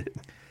Tucker hit.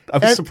 I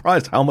was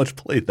surprised how much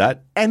play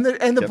that. And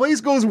the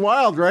place goes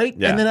wild, right?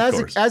 Yeah, and then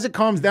as it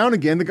calms down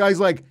again, the guy's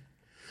like,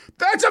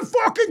 "That's a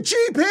fucking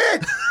cheap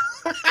hit!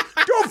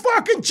 Don't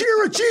fucking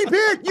cheer a cheap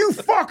hit, you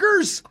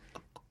fuckers!"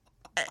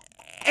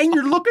 And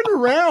you're looking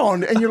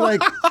around, and you're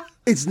like,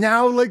 it's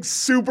now like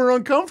super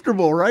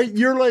uncomfortable, right?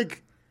 You're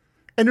like,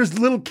 and there's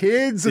little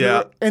kids,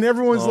 and, and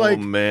everyone's like,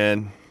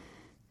 man.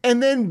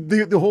 And then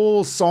the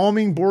whole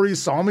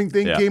Boreas psalming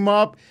thing came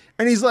up,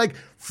 and he's like,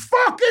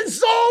 fucking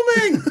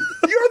psalming!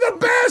 You're the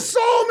best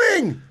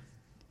psalming!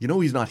 You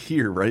know he's not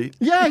here, right?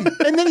 Yeah,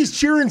 and then he's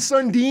cheering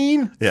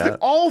Sundin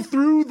all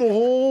through the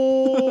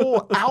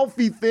whole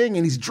Alfie thing,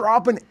 and he's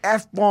dropping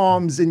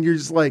F-bombs, and you're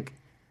just like...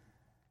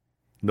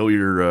 Know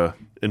your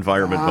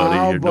environment,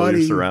 buddy. Know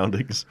your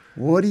surroundings.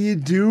 What are you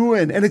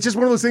doing? And it's just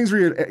one of those things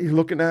where you're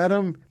looking at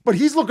him, but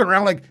he's looking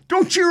around like,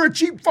 don't cheer a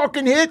cheap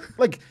fucking hit.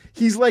 Like,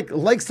 he's like,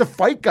 likes to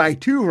fight guy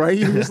too, right?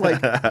 He was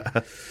like,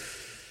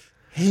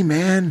 hey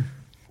man,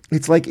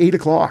 it's like 8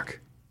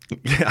 o'clock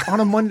on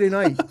a Monday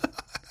night.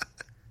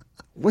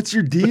 What's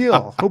your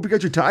deal? Hope you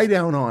got your tie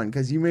down on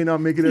because you may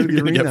not make it out of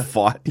the arena. Get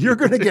fought. You're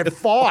going to get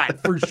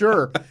fought for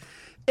sure.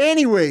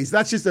 Anyways,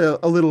 that's just a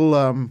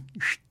little...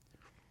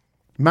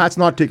 Matt's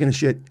not taking a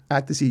shit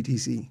at the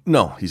CTC.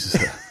 No, he's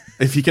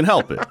if he can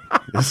help it.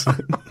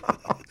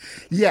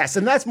 Yes,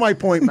 and that's my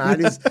point, Matt,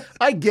 is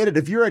I get it.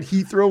 If you're at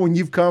Heathrow and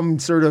you've come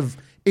sort of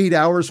 8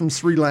 hours from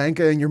Sri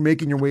Lanka and you're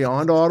making your way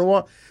on to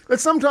Ottawa, that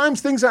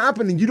sometimes things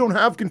happen and you don't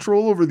have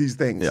control over these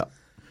things. Yeah.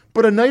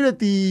 But a night at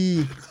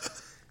the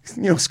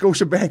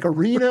Scotiabank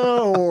Arena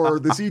or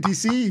the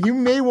CTC, you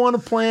may want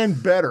to plan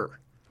better.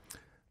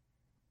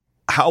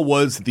 How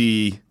was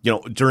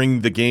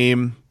during the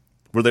game,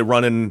 were they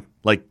running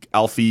like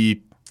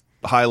Alfie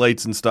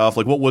highlights and stuff?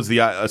 Like, what was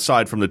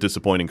aside from the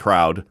disappointing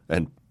crowd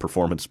and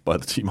performance by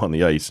the team on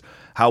the ice,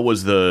 how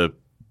was the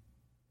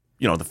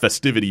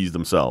festivities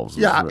themselves?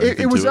 Yeah,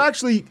 it was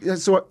actually,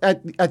 so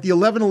at the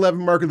 11:11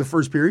 mark of the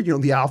first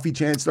period, the Alfie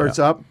chant starts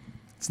up.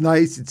 It's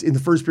nice. It's in the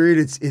first period.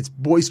 It's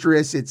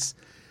boisterous. It's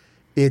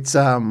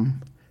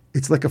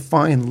like a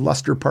fine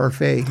luster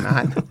parfait,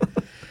 man.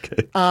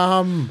 Okay.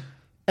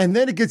 And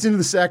then it gets into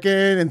the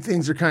second, and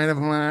things are kind of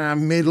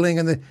middling,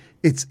 and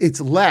it's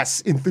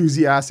less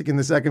enthusiastic in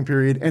the second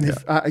period. And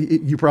if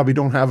you probably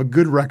don't have a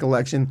good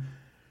recollection,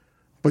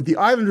 but the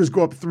Islanders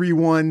go up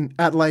 3-1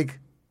 at like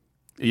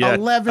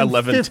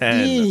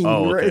 11:15,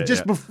 okay,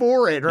 just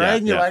before it, right?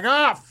 And you're like,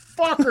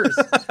 fuckers,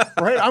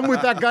 right? I'm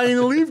with that guy in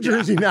the Leaf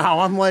jersey now.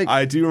 I'm like,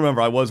 I do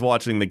remember I was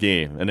watching the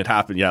game, and it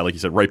happened, like you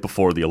said, right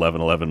before the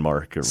 11:11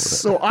 mark. Or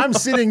so I'm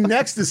sitting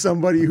next to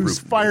somebody who's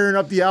firing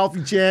up the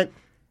Alfie chant,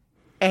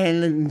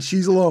 and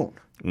she's alone.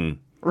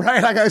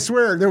 Right? Like, I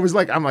swear,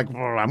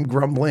 I'm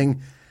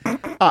grumbling.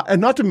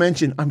 And not to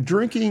mention, I'm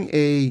drinking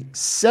a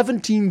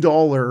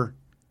 $17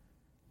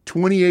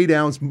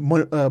 28-ounce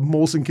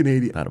Molson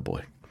Canadian.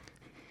 Attaboy.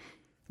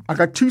 I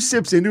got 2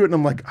 sips into it, and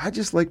I'm like, I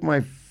just like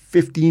my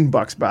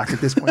 $15 back at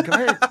this point.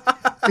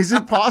 Is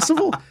it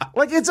possible?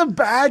 Like, it's a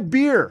bad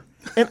beer.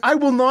 And I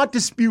will not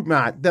dispute,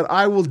 Matt, that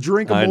I will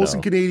drink a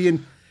Molson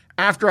Canadian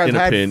after I've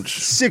had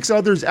 6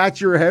 others at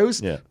your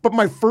house. Yeah. But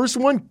my first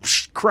one,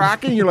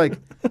 cracking, you're like,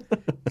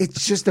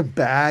 it's just a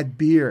bad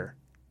beer.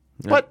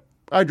 Yeah. But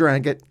I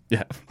drank it.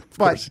 Yeah, of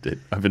course you did.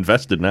 I've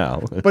invested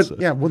now. But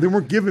they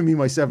weren't giving me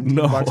my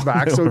 $17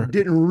 back, so it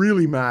didn't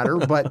really matter.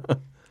 But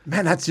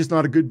man, that's just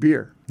not a good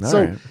beer.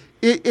 So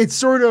it's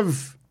sort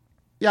of,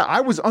 I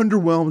was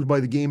underwhelmed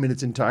by the game in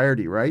its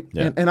entirety, right?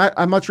 Yeah. And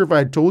I'm not sure if I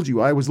had told you,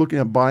 I was looking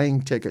at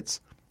buying tickets.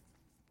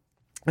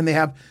 And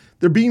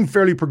they're being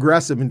fairly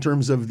progressive in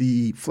terms of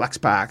the flex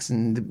packs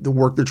and the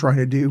work they're trying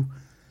to do.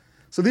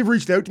 So they've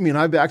reached out to me, and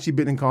I've actually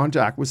been in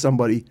contact with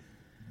somebody.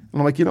 And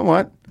I'm like, you know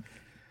what?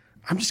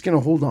 I'm just going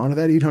to hold on to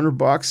that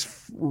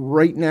 $800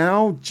 right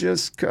now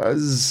just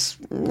because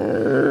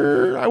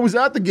I was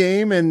at the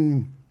game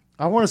and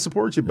I want to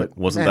support you. But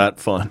wasn't that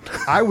fun?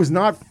 I was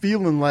not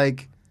feeling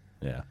like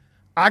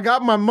I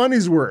got my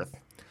money's worth.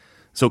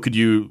 So could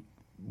you,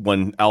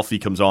 when Alfie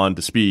comes on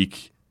to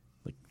speak,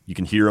 you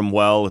can hear him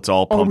well? It's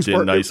all pumped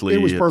in nicely.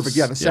 It was perfect.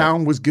 Yeah, the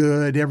sound was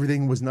good.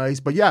 Everything was nice.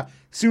 But as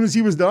soon as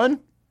he was done,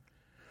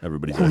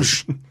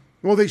 everybody's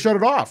well, they shut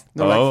it off.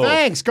 They're like,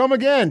 thanks, come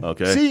again.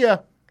 Okay. See ya.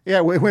 Yeah,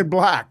 it went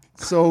black.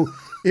 So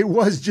it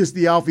was just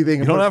the Alfie thing.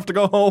 You don't have to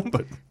go home,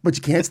 but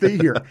you can't stay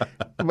here.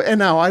 And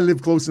now I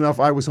live close enough.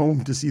 I was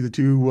home to see the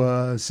 2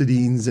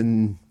 Sedins,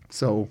 and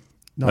so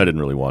I didn't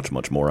really watch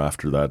much more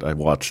after that. I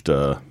watched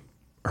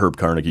Herb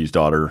Carnegie's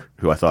daughter,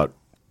 who I thought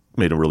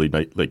made a really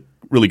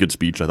really good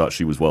speech. I thought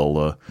she was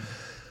well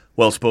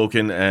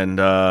spoken, and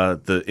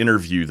the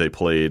interview they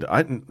played,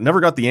 I never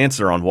got the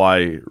answer on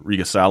why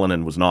Riga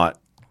Salonen was not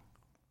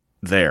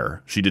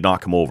there. She did not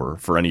come over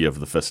for any of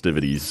the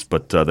festivities,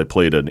 but they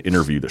played an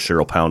interview that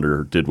Cheryl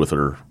Pounder did with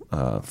her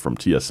from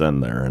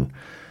TSN there, and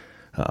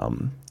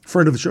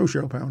friend of the show,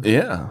 Cheryl Pounder.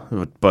 Yeah,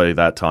 but by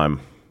that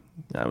time,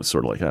 I was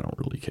sort of like, I don't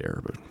really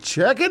care. But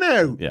check it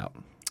out. Yeah.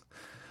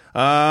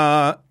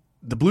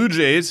 The Blue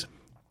Jays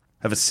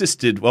have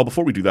assisted. Well,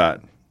 before we do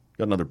that,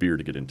 got another beer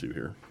to get into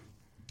here.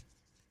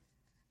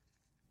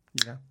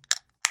 Yeah.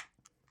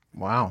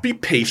 Wow. Be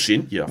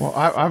patient. Yeah. Well,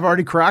 I've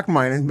already cracked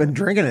mine and been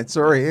drinking it.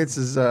 Sorry. This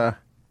is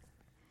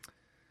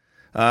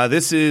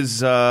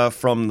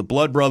from the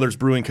Blood Brothers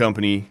Brewing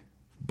Company,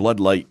 Blood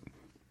Light.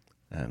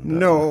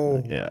 And,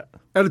 yeah.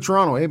 Out of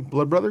Toronto, eh?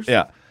 Blood Brothers?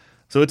 Yeah.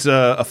 So it's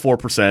a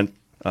 4%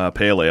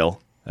 pale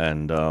ale.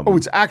 And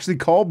it's actually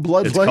called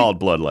Blood it's Light? called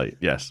Blood Light,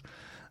 yes.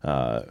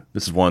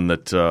 This is one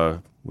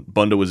that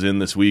Bunda was in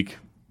this week.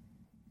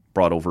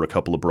 Brought over a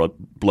couple of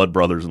blood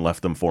brothers and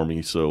left them for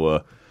me.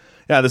 So,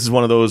 this is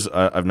one of those.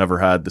 I've never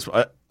had this.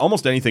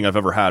 Almost anything I've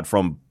ever had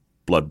from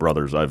Blood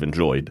Brothers I've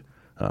enjoyed,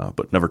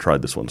 but never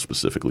tried this one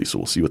specifically. So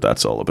we'll see what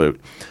that's all about.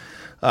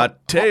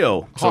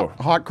 Teo.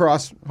 Hot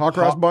cross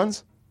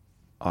buns?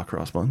 Hot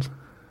cross buns?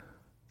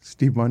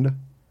 Steve Bunda.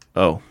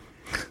 Oh.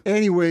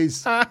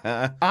 Anyways,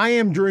 I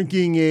am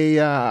drinking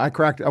I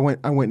went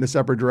in a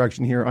separate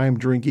direction here. I am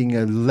drinking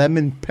a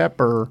lemon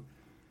pepper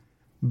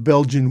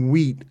Belgian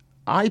wheat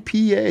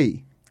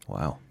IPA.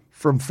 Wow.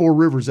 From Four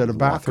Rivers out of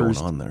Bathurst,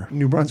 going on there.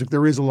 New Brunswick.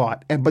 There is a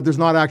lot, but there's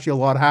not actually a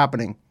lot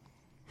happening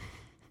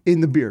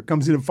in the beer. It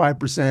comes in at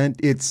 5%.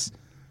 It's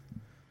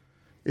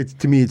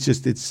to me,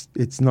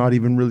 it's not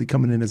even really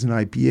coming in as an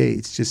IPA.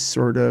 It's just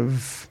sort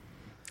of,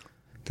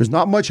 there's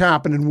not much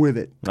happening with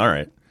it. All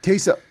right.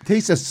 Tastes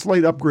a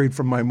slight upgrade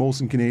from my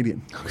Molson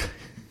Canadian.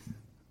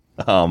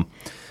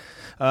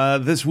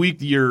 This week,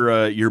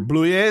 your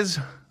Blues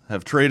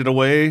have traded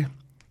away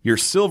your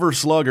Silver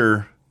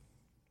Slugger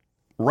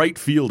right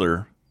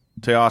fielder,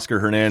 Teoscar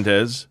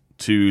Hernandez,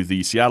 to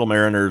the Seattle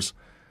Mariners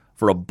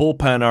for a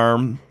bullpen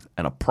arm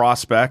and a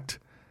prospect,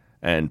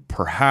 and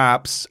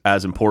perhaps,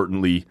 as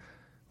importantly,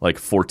 like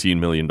 $14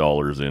 million in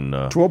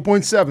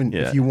 12.7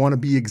 if you want to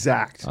be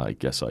exact. I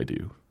guess I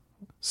do.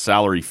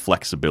 Salary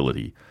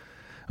flexibility.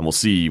 And we'll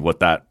see what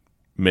that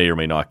may or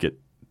may not get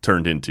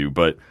turned into.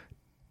 But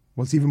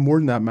it's even more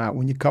than that, Matt,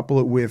 when you couple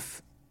it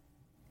with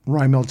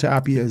Raimel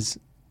Tapias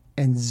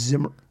and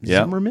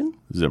Zimmerman?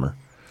 Zimmer.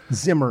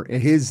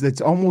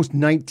 That's almost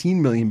 $19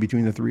 million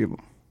between the three of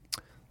them.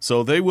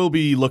 So they will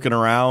be looking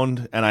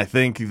around, and I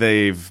think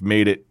they've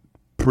made it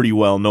pretty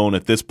well known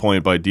at this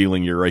point by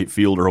dealing your right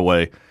fielder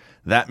away.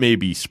 That may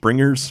be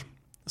Springer's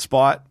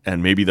spot,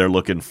 and maybe they're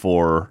looking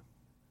for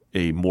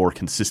a more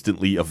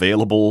consistently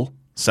available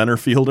center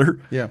fielder.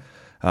 Yeah.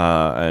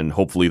 And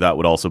hopefully that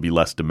would also be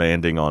less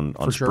demanding on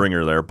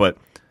Springer there. But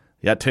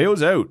yeah,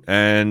 Teo's out,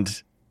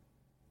 and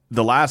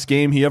the last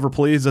game he ever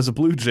plays as a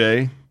Blue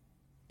Jay,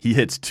 he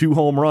hits 2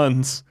 home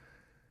runs,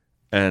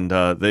 and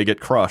they get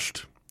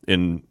crushed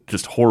in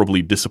just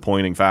horribly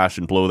disappointing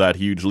fashion, blow that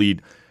huge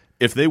lead.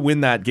 If they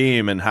win that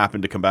game and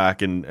happen to come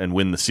back and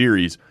win the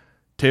series,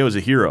 Teo's a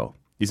hero.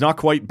 He's not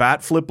quite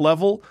bat flip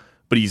level,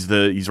 but he's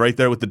right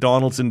there with the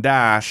Donaldson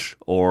dash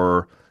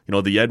or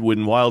the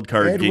Edwin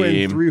wildcard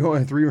game.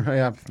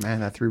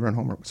 That 3-run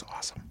homer was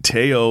awesome.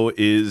 Teo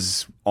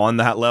is on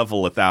that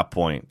level at that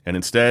point, and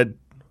instead,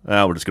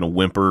 we're just going to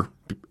whimper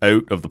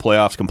out of the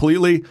playoffs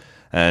completely,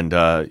 and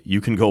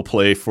you can go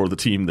play for the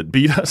team that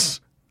beat us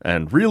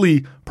and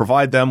really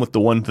provide them with the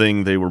one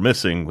thing they were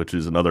missing, which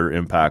is another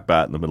impact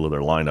bat in the middle of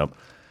their lineup.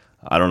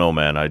 I don't know,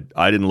 man.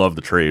 I didn't love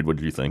the trade. What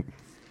did you think?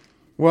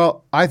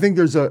 Well, I think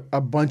there's a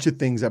bunch of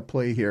things at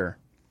play here,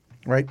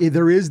 right?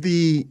 There is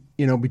the,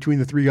 between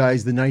the three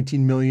guys, the $19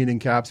 million in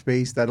cap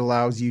space that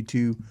allows you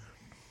to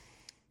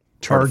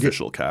target.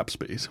 Artificial cap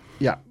space.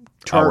 Yeah.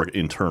 Our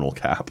internal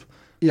cap.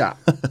 Yeah.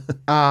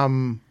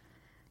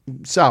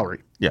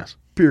 Salary. Yes.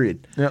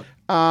 Period. Yep.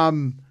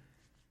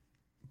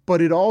 But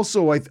it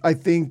also, I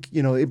think,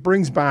 it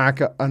brings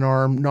back an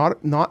arm, not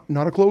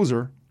a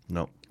closer.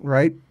 No.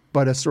 Right?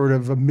 But a sort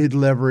of a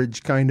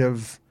mid-leverage kind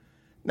of,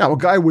 now a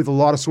guy with a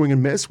lot of swing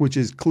and miss, which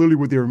is clearly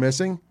what they were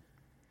missing.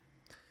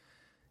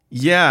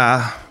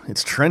 Yeah,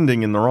 it's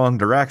trending in the wrong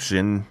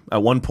direction.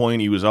 At one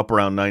point, he was up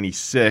around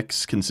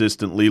 96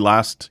 consistently.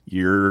 Last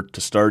year,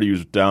 to start, he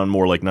was down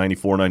more like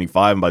 94,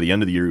 95, and by the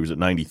end of the year, he was at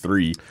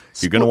 93.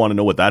 So you're going to want to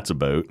know what that's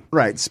about.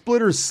 Right.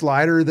 Splitter,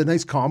 slider, the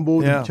nice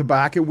combo to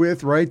back it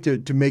with, right,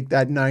 to make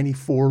that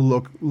 94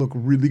 look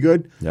really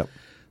good. Yep.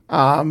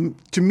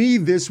 To me,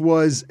 this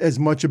was as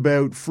much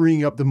about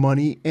freeing up the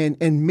money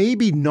and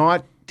maybe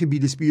not to be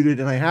disputed,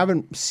 and I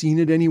haven't seen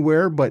it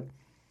anywhere, but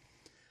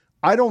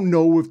I don't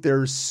know if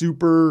they're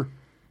super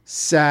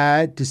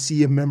sad to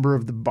see a member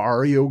of the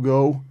Barrio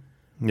go.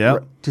 Yeah.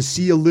 To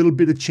see a little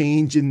bit of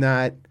change in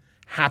that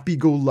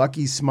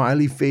happy-go-lucky,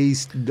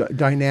 smiley-faced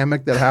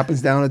dynamic that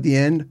happens down at the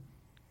end.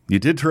 You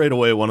did trade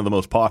away one of the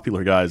most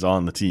popular guys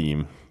on the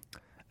team,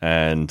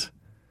 and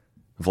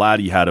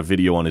Vladdy had a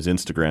video on his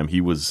Instagram. He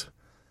was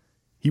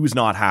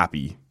not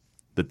happy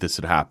that this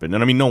had happened.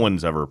 And I mean, no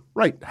one's ever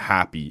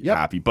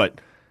happy,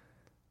 but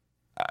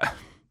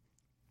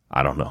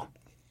I don't know.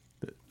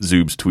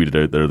 Zoob's tweeted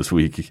out there this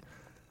week.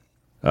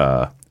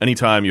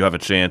 Anytime you have a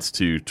chance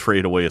to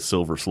trade away a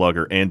Silver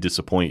Slugger and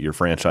disappoint your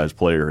franchise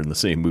player in the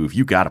same move,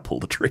 you got to pull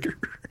the trigger.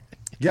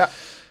 Yeah.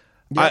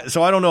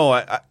 So I don't know.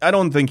 I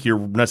don't think you're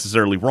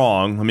necessarily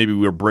wrong. Maybe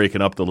we were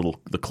breaking up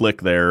the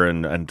click there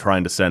and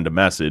trying to send a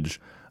message.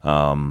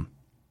 But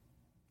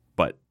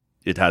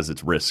it has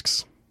its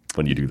risks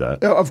when you do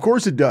that. Of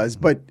course it does.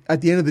 But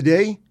at the end of the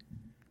day,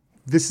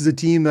 this is a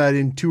team that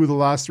in 2 of the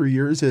last 3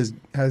 years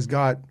has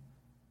got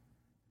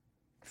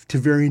to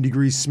varying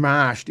degrees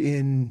smashed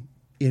in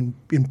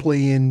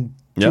playing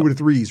 2 out of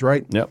 3s,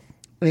 right? Yep.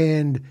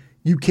 And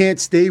you can't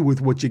stay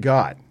with what you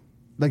got.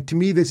 Like, to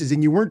me, this is,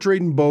 and you weren't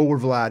trading Bo or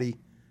Vladdy,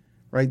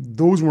 right?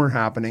 Those weren't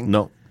happening.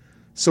 No.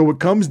 So it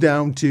comes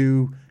down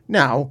to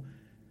now.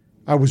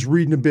 I was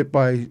reading a bit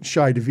by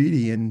Shai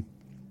Davidi, and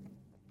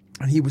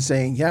he was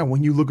saying, yeah,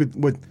 when you look at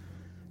what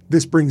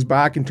this brings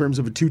back in terms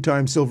of a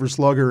 2-time Silver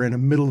Slugger and a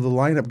middle of the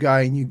lineup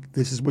guy, and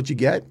this is what you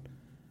get: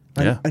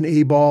 an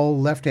A-ball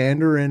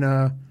left-hander and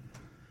a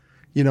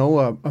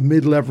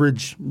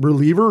mid-leverage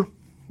reliever.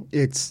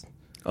 It's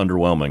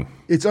underwhelming.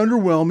 It's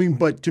underwhelming,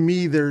 but to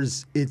me,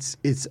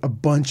 it's a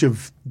bunch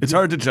of. It's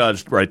hard to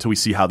judge, right? Till we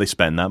see how they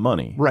spend that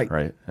money,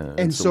 right?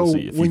 And so we'll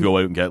see. If you go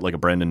out and get like a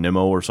Brendan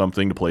Nimmo or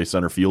something to play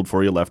center field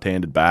for you,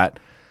 left-handed bat,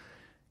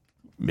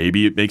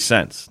 maybe it makes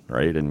sense,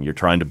 right? And you're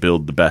trying to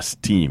build the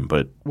best team,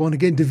 but and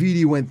again,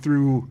 Davidi went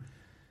through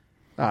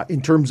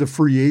in terms of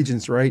free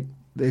agents, right?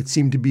 It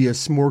seemed to be a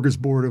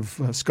smorgasbord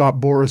of Scott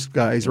Boras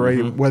guys, right?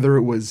 Mm-hmm. Whether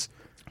it was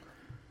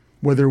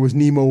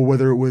Nemo,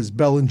 whether it was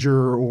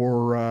Bellinger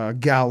or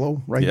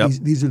Gallo, right? Yep.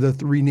 These are the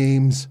three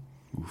names.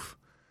 Oof.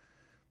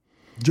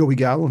 Joey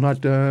Gallo,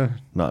 not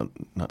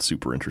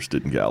super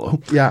interested in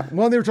Gallo. Yeah.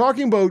 Well, they were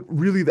talking about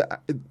really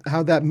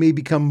how that may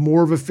become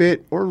more of a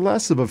fit or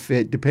less of a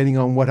fit depending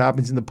on what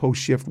happens in the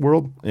post-shift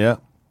world. Yeah,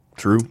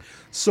 true.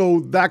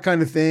 So that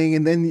kind of thing.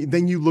 And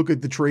then you look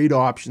at the trade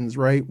options,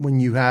 right? When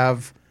you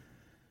have,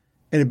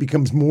 and it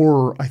becomes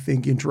more, I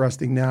think,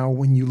 interesting now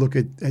when you look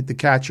at the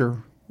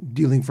catcher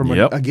dealing from,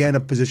 a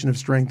position of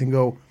strength and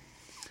go,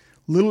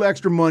 little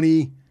extra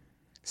money,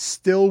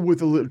 still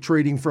with a little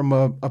trading from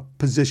a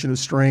position of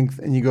strength,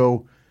 and you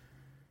go,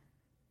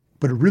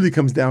 but it really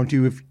comes down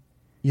to if,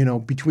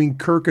 between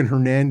Kirk and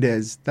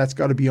Hernandez, that's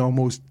got to be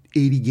almost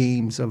 80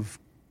 games of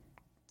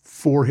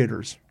 4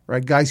 hitters,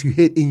 right? Guys who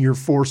hit in your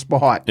 4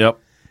 spot. Yep.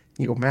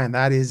 You go, man,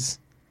 that's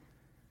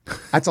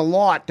a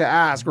lot to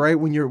ask, right?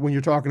 When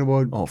you're talking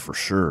about. Oh, for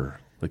sure.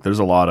 Like there's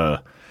a lot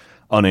of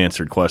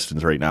unanswered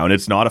questions right now, and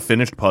it's not a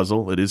finished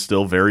puzzle. It is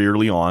still very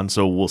early on,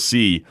 so we'll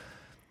see.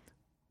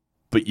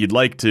 But you'd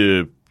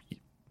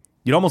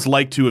almost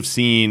like to have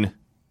seen,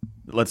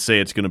 let's say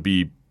it's going to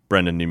be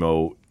Brendan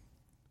Nimmo,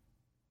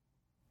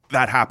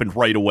 that happened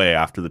right away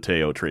after the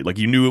Teo trade. Like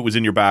you knew it was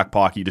in your back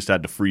pocket, you just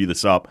had to free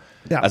this up,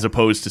 as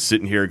opposed to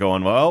sitting here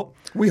going, well,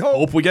 we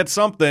hope we get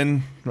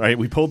something, right?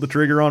 We pulled the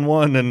trigger on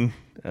one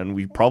and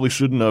we probably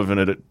shouldn't have, and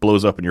it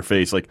blows up in your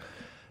face. Like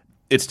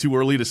it's too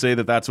early to say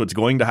that that's what's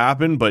going to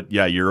happen, but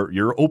yeah,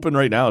 you're open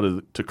right now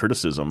to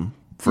criticism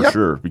for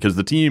sure, because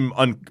the team,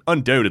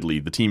 undoubtedly,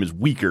 the team is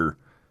weaker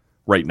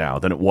right now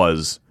than it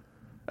was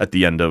at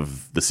the end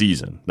of the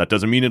season. That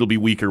doesn't mean it'll be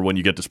weaker when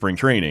you get to spring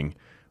training,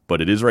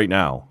 but it is right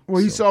now.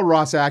 Well, you saw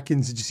Ross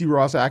Atkins. Did you see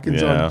Ross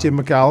Atkins on Tim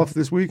McAuliffe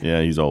this week?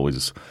 Yeah, he's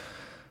always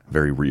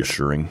very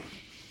reassuring.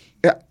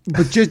 Yeah,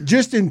 but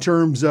just in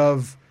terms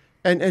of,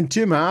 and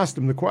Tim asked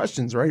him the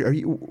questions, right?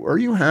 Are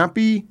you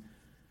happy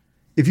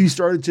if you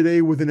started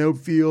today with an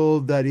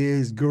outfield that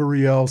is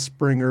Gurriel,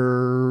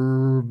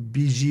 Springer,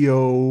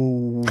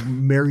 Biggio,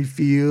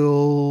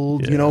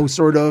 Merrifield,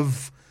 sort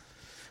of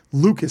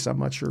Lucas, I'm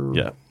not sure.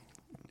 Yeah.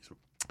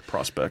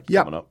 Prospect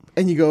coming up.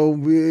 And you go,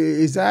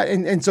 is that,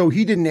 and so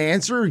he didn't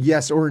answer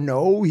yes or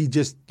no. He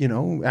just,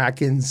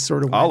 Atkins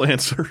sort of. I'll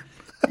answer.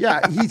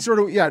 He sort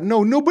of,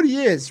 no, nobody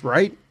is,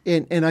 right?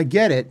 And I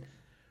get it.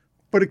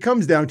 But it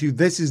comes down to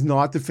this is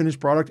not the finished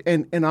product.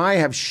 And I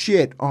have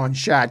shit on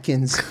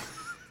Shatkins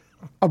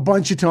a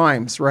bunch of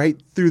times, right,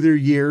 through their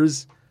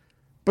years.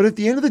 But at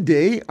the end of the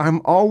day,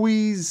 I'm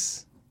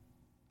always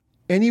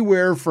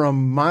anywhere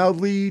from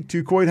mildly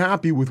to quite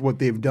happy with what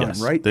they've done,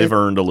 right? They've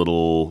earned a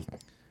little,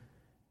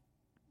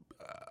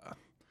 I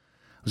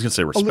was going to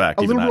say respect.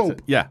 A little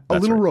rope. A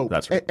little rope.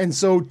 That's right. And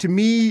so to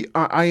me,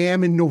 I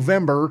am in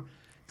November.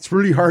 It's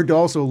really hard to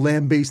also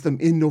lambaste them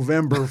in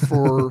November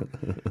for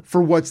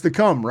what's to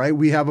come, right?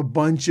 We have a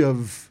bunch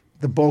of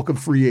the bulk of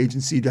free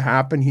agency to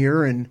happen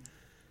here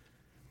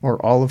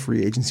or all of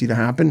free agency to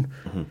happen.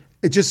 Mm-hmm.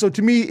 It's just, so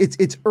to me,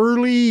 it's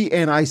early,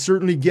 and I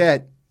certainly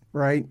get,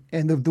 right?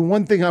 And the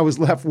one thing I was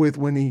left with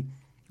when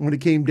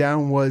it came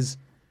down was,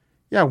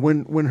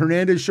 when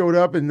Hernandez showed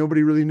up and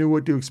nobody really knew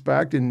what to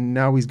expect, and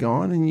now he's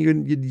gone, and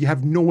you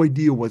have no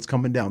idea what's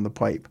coming down the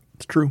pipe.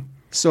 It's true.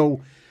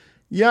 So,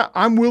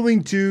 I'm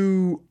willing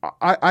to.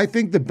 I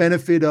think the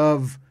benefit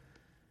of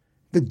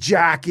the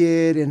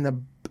jacket and the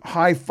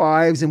high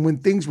fives, and when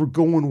things were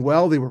going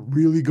well, they were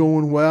really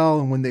going well,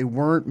 and when they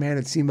weren't, man,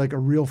 it seemed like a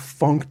real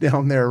funk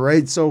down there,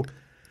 right? So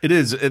it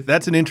is.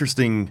 That's an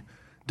interesting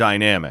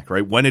dynamic,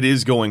 right? When it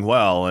is going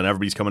well and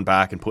everybody's coming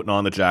back and putting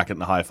on the jacket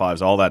and the high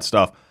fives, all that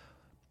stuff,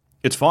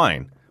 it's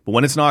fine. But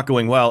when it's not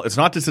going well, it's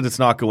not just that it's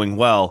not going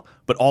well,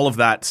 but all of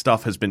that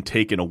stuff has been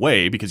taken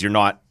away because you're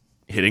not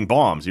hitting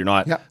bombs. You're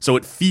not. Yep. So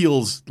it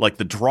feels like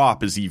the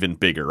drop is even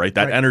bigger, right?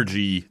 That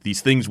energy,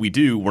 these things we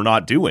do, we're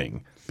not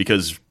doing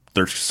because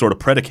they're sort of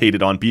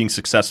predicated on being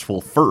successful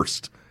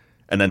first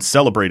and then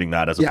celebrating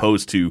that as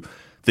opposed to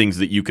things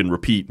that you can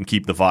repeat and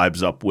keep the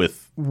vibes up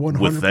with 100%.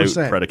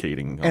 Without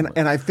predicating.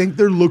 And I think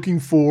they're looking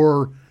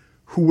for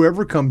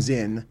whoever comes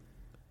in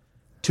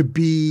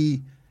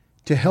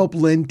to help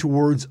lend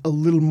towards a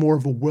little more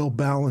of a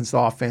well-balanced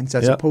offense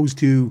as opposed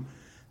to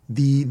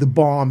the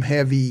bomb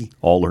heavy.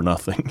 All or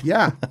nothing.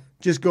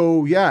 just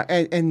go, yeah.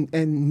 And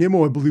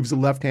Nimmo, I believe, is a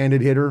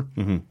left-handed hitter.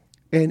 Mm-hmm.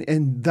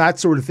 And that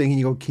sort of thing. And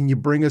you go, can you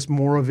bring us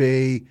more of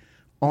a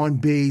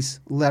on-base,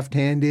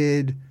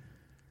 left-handed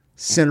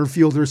center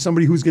fielder,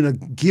 somebody who's going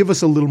to give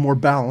us a little more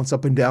balance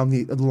up and down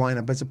the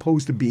lineup as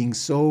opposed to being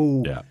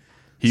so... Yeah.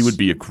 He would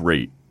be a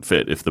great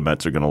fit if the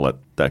Mets are going to let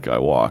that guy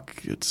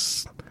walk.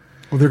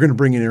 Well, they're going to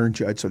bring in Aaron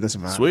Judge, so it doesn't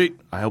matter. Sweet.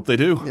 I hope they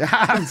do.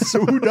 Yeah,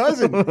 so who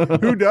doesn't?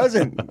 Who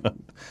doesn't?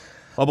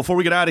 Well, before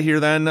we get out of here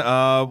then,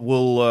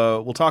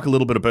 we'll talk a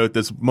little bit about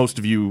this. Most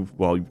of you,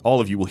 well, all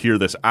of you will hear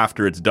this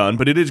after it's done,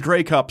 but it is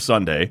Grey Cup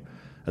Sunday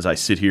as I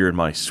sit here in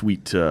my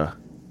sweet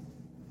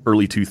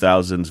early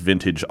 2000s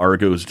vintage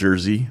Argos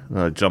jersey.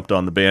 Jumped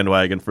on the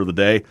bandwagon for the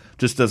day,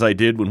 just as I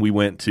did when we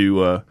went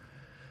to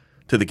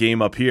the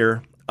game up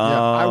here.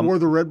 I wore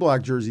the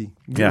red-black jersey.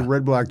 Yeah. The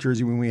red-black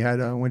jersey when we had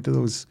went to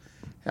those.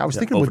 I was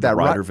thinking over about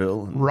that to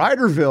Riderville.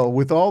 Riderville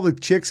with all the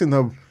chicks in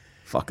the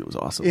Fuck, it was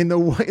awesome. in the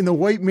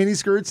white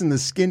miniskirts and the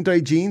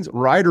skin-tight jeans.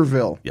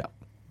 Riderville. Yeah,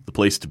 the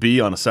place to be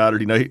on a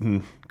Saturday night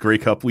and Grey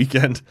Cup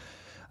weekend.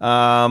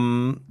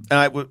 And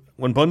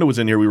when Bunda was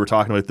in here, we were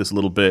talking about this a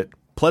little bit.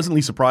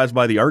 Pleasantly surprised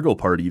by the Argo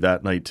party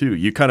that night too.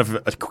 You kind of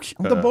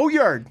The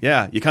boatyard.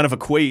 Yeah, you kind of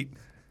equate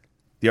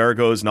the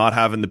Argos not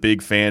having the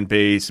big fan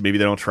base. Maybe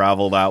they don't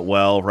travel that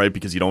well, right?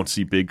 Because you don't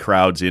see big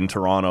crowds in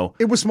Toronto.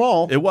 It was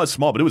small. It was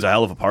small, but it was a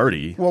hell of a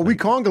party. Well, we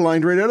conga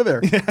lined right out of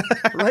there,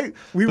 right?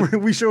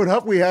 We showed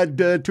up. We had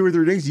 2 or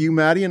 3 drinks. You,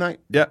 Maddie, and I.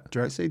 Yeah.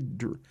 Did I say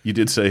You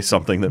did say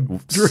something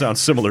that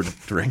sounds similar to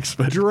drinks,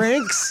 but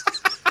drinks?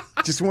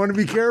 Just want to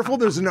be careful.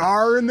 There's an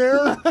R in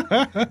there,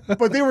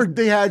 but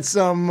they had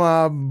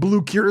some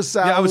blue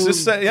curacao. yeah, I was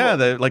just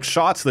saying, like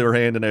shots they were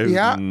handing out.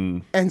 Yeah,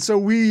 and and so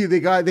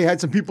they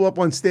had some people up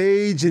on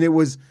stage, and that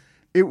was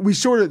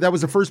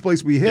the first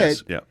place we hit.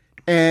 Yes, yeah.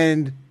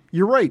 And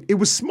you're right, it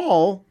was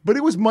small, but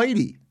it was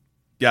mighty.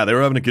 Yeah, they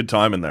were having a good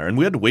time in there, and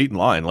we had to wait in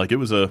line. Like it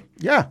was to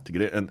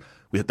get it, and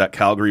we hit that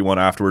Calgary one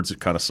afterwards.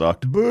 It kind of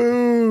sucked.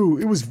 Boo!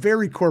 It was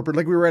very corporate,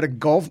 like we were at a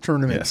golf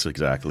tournament. Yes,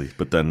 exactly.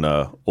 But then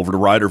over to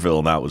Riderville,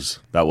 and that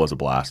was a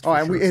blast. Oh,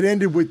 and sure. it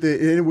ended with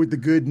the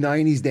good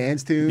 '90s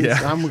dance tunes.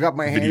 Yeah. I got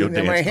my hand Video in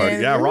dance my party.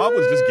 hand. Yeah, Rob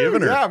was just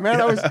giving her. Yeah, man,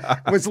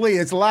 I was late.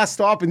 It's the last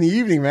stop in the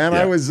evening, man.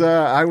 Yeah.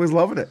 I was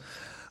loving it.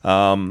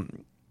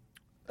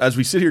 As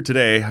we sit here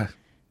today,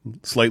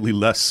 slightly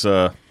less,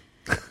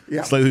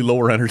 slightly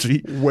lower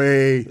energy.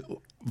 Way.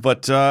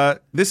 But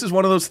this is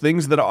one of those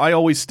things that I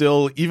always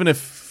still, even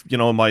if,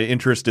 my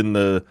interest in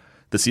the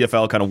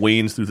CFL kind of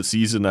wanes through the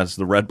season as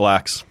the Red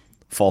Blacks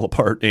fall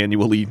apart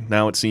annually,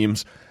 now it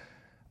seems,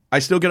 I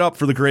still get up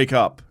for the Grey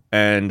Cup.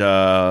 And,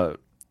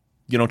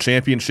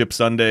 Championship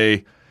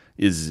Sunday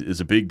is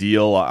a big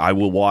deal. I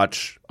will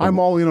watch. I'm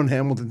all in on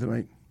Hamilton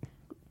tonight.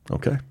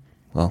 Okay.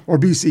 Well. Or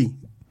BC.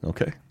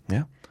 Okay.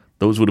 Yeah.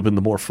 Those would have been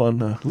the more fun.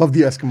 Love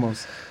the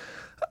Eskimos.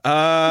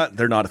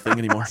 They're not a thing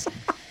anymore.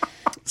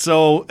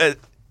 So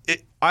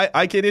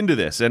I get into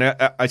this, and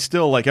I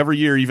still, like, every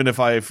year, even if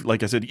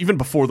like I said, even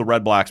before the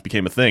Red Blacks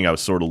became a thing, I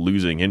was sort of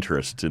losing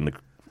interest in the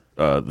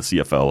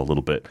CFL a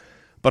little bit.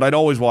 But I'd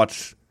always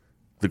watch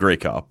the Grey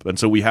Cup. And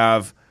so we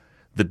have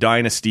the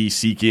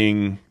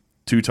dynasty-seeking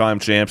 2-time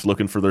champs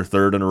looking for their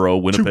 3rd in a row,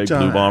 Winnipeg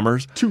Blue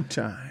Bombers.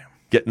 2-time.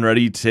 Getting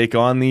ready to take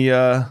on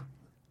the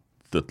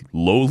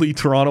lowly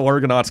Toronto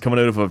Argonauts coming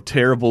out of a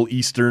terrible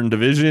Eastern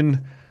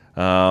division.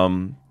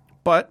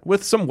 But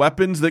with some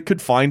weapons that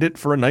could find it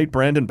for a night.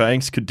 Brandon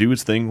Banks could do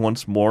his thing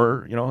once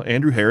more.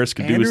 Andrew Harris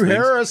could do his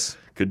thing.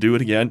 Could do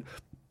it again.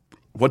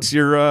 What's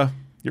your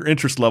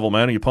interest level,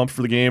 man? Are you pumped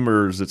for the game,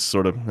 or is it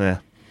sort of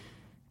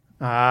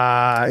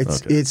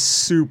It's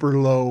super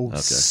low. Okay.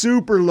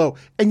 Super low.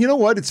 And you know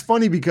what? It's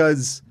funny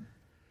because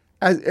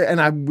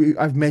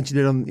I've mentioned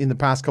it in the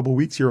past couple of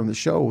weeks here on the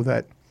show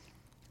that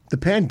the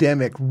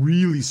pandemic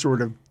really sort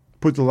of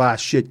put the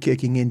last shit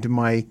kicking into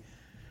my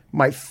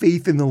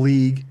faith in the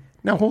league.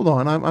 Now hold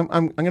on,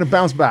 I'm going to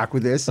bounce back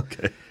with this.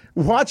 Okay.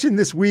 Watching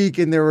this week,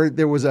 and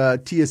there was a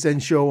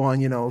TSN show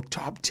on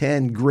top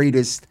 10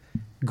 greatest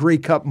Grey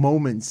Cup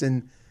moments,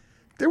 and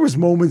there was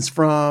moments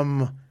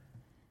from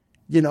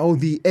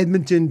the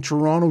Edmonton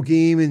Toronto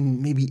game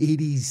in maybe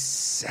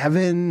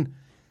 '87.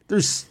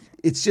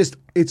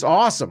 It's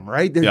awesome,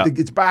 right? Yeah.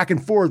 It's back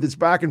and forth.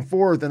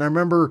 And I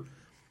remember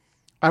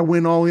I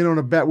went all in on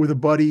a bet with a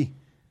buddy.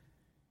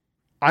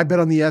 I bet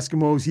on the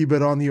Eskimos. He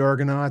bet on the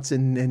Argonauts,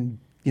 and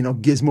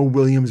Gizmo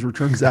Williams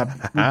returns that,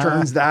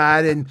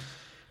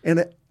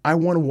 and I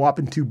won a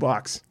whopping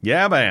 $2.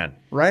 Yeah, man.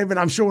 Right? But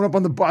I'm showing up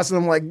on the bus, and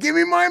I'm like, give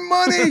me my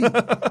money.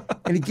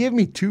 And he gave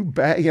me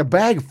a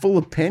bag full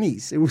of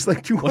pennies. It was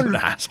like 200,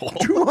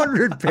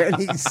 200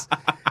 pennies.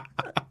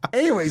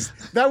 Anyways,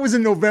 that was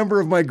in November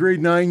of my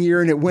grade 9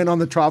 year, and it went on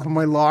the top of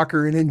my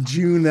locker. And in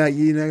June that,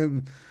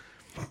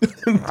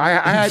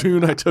 I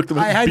took them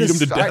and beat him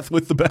to death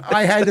with the bag.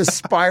 I had to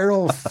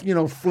spiral,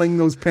 fling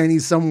those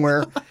pennies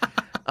somewhere.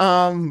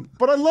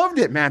 But I loved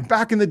it, man.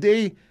 Back in the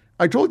day,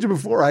 I told you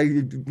before,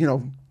 I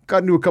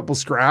got into a couple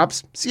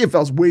scraps.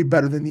 CFL's way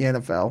better than the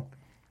NFL.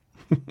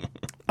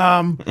 But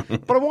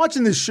I'm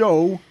watching this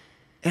show,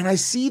 and I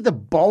see the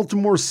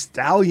Baltimore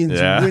Stallions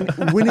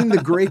winning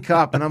the Grey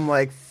Cup, and I'm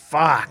like,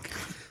 fuck.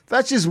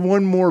 That's just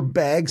one more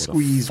bag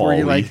squeeze where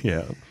you're like,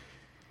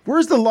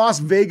 where's the Las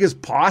Vegas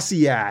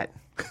Posse at?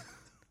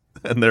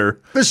 And they're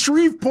the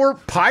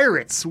Shreveport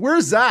Pirates.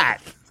 Where's that?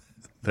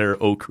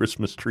 Their "Oh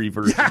Christmas Tree"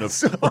 version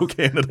of "Oh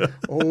Canada."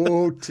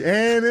 Oh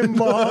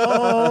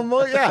Tannenbaum.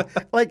 Oh yeah,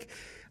 like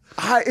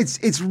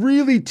it's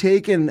really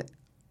taken.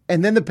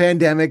 And then the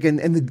pandemic and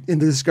the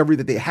discovery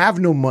that they have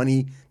no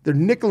money. They're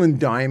nickel and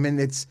dime, and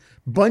it's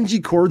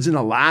bungee cords and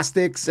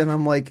elastics. And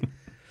I'm like,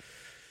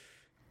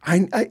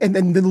 and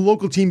then the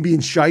local team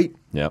being shite.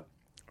 Yep.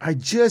 I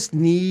just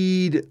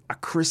need a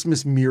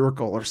Christmas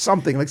miracle or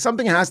something. Like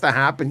something has to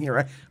happen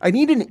here. I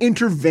need an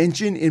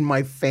intervention in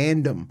my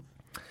fandom.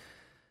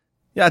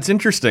 Yeah, it's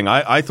interesting.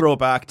 I throw it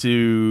back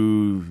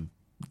to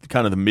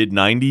kind of the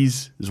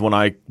mid-'90s is when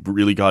I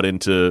really got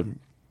into,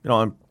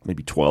 I'm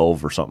maybe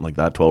 12 or something like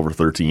that, 12 or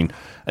 13.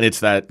 And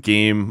it's that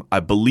game, I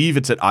believe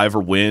it's at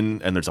Ivor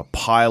Wynne, and there's a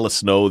pile of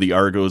snow the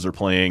Argos are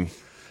playing.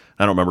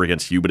 I don't remember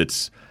against you, but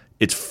it's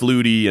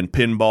Flutie and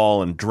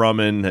pinball and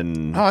drumming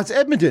and... Oh, it's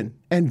Edmonton.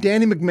 And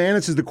Danny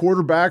McManus is the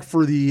quarterback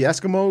for the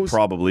Eskimos.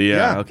 Probably,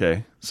 yeah.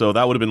 Okay. So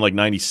that would have been like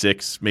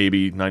 96,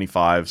 maybe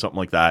 95, something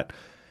like that.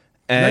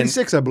 And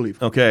 96, I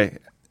believe. Okay.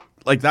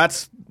 Like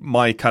that's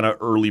my kind of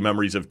early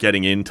memories of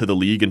getting into the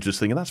league and just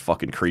thinking that's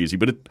fucking crazy.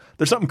 But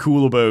there's something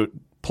cool about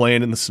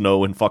playing in the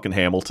snow in fucking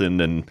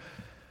Hamilton. And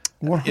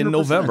 100%. In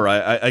November,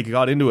 I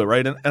got into it,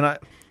 right? And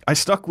I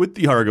stuck with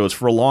the Argos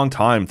for a long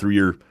time through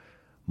your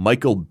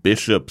Michael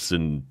Bishops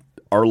and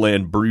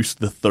Arland Bruce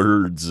the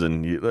Thirds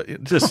and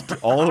just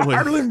all the way.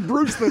 Arland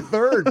Bruce the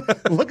Third.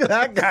 Look at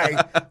that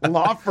guy.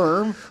 Law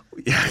firm.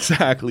 Yeah,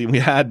 exactly. We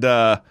had...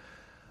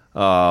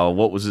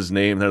 what was his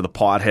name there? The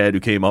pothead who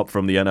came up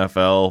from the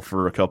NFL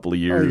for a couple of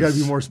years. Oh, you got to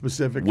be more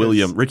specific.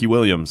 Ricky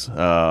Williams.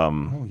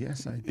 Oh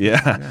yes, I did.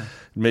 Yeah,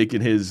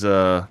 making his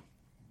Mike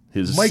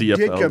CFL.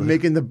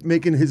 Ditka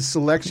making his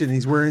selection.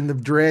 He's wearing the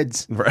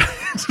dreads. Right.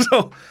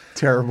 So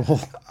terrible.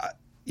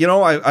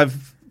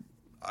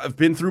 I've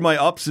been through my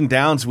ups and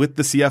downs with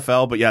the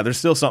CFL, but yeah, there's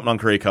still something on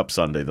Grey Cup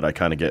Sunday that I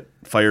kind of get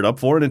fired up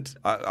for, and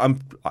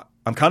I'm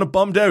kind of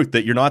bummed out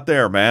that you're not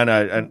there,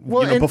 man.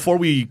 Before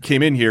we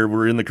came in here, we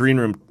were in the green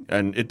room,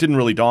 and it didn't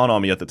really dawn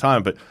on me at the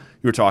time, but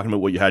you were talking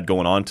about what you had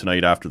going on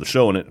tonight after the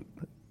show, and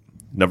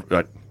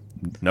I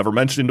never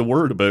mentioned a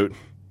word about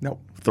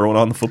throwing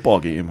on the football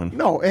game.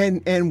 No,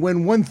 and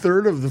when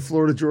 1/3 of the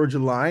Florida Georgia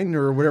line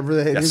or whatever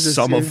the heck is,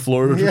 some of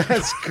Florida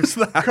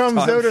comes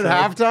out at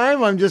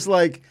halftime, I'm just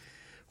like,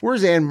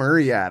 where's Anne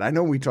Murray at? I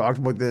know we talked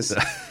about this.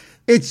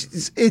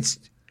 It's.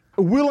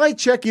 Will I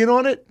check in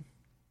on it?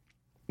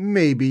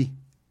 Maybe.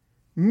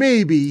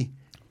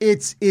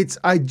 It's.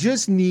 I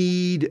just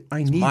need.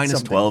 I need minus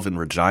something. 12 in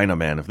Regina,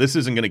 man. If this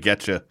isn't going to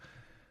get you.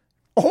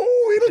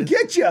 Oh, it'll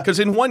get you. Because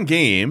in one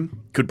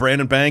game, could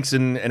Brandon Banks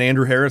and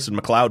Andrew Harris and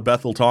McLeod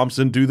Bethel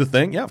Thompson do the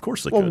thing? Yeah, of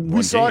course they could.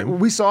 We saw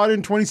it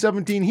in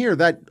 2017 here.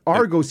 That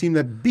Argos team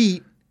that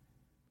beat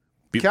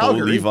Calgary.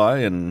 Bo Levi,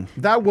 and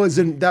that was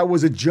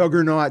a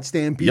juggernaut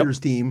Stampeders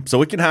team.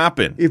 So it can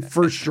happen.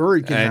 For sure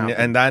it can happen.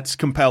 And that's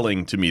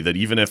compelling to me that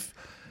even if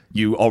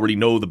you already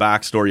know the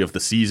backstory of the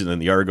season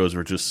and the Argos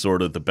were just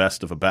sort of the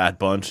best of a bad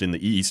bunch in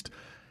the East,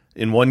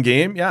 in one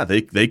game, yeah,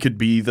 they could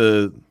be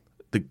the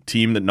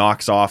team that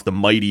knocks off the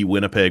mighty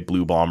Winnipeg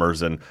Blue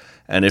Bombers. And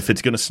if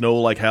it's going to snow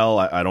like hell,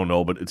 I don't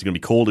know, but it's going to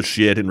be cold as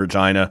shit in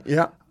Regina.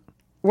 Yeah.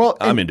 Well,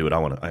 I'm into it. I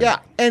want to. Yeah,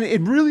 and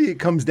it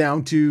comes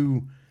down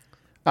to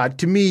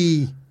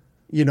me,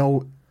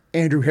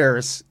 Andrew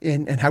Harris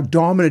and how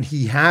dominant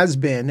he has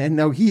been. And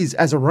now he's,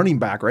 as a running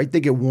back, right?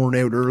 They get worn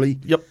out early.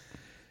 Yep.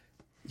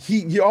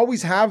 You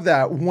always have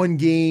that one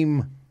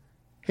game.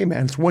 Hey,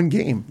 man, it's one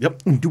game.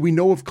 Yep. Do we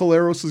know if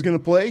Collaros is going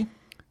to play?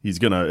 He's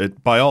going to,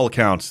 by all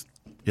accounts,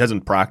 he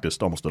hasn't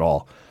practiced almost at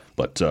all.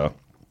 But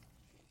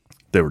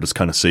they were just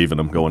kind of saving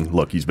him, going,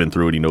 look, he's been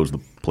through it. He knows the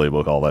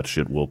playbook, all that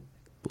shit. We'll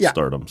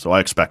start him. So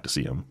I expect to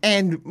see him.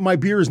 And my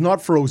beer is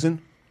not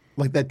frozen,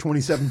 like that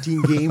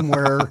 2017 game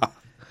where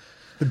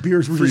the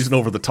beers were freezing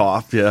over the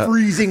top,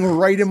 freezing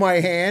right in my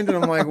hand, and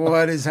I'm like,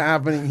 what is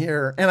happening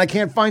here? And I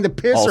can't find a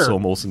pisser. Also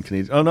Molson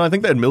Canadian. Oh no, I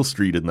think they had Mill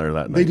Street in there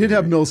that night. They did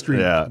have Mill Street.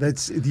 Yeah,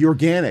 that's the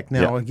organic.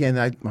 Now again,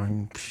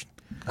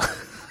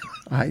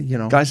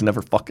 guys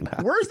never fucking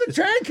have. Where's the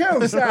tank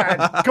house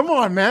at? Come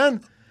on,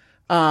 man.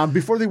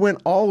 Before they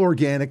went all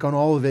organic on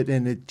all of it,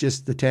 and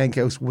the tank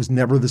house was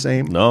never the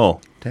same.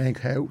 No. Tank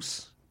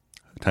house.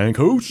 Tank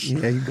house.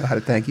 Yeah, you got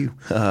it. Thank you.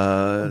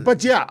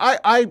 But yeah,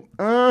 I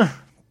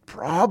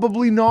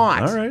probably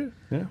not. All right.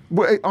 Yeah.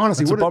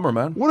 Honestly, what a bummer,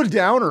 man. What a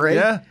downer, eh?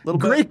 Yeah, a little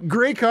bit.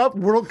 Grey Cup,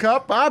 World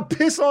Cup.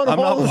 Piss on I'm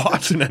all. not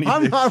watching anything.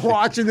 I'm not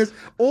watching this.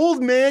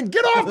 Old man,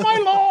 get off my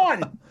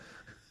lawn.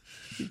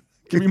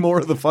 Give me more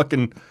of the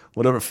fucking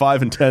whatever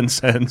 5 and 10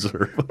 cents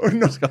or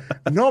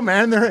no,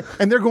 man.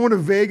 They're going to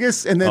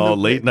Vegas and then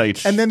late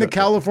night and then the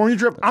California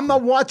trip. I'm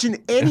not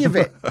watching any of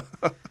it.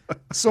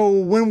 So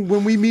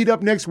when we meet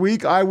up next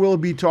week, I will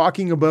be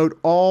talking about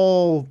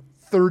all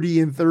 30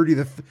 and 30,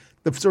 the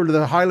sort of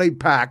the highlight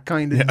pack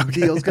kind of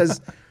deals, because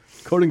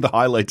According to the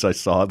highlights I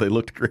saw, they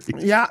looked great.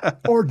 Yeah,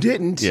 or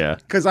didn't. Yeah.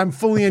 Because I'm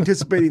fully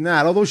anticipating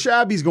that. Although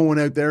Shabby's going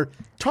out there,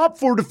 top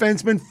 4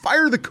 defenseman,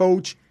 fire the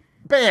coach,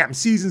 bam,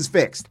 season's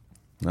fixed.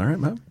 All right,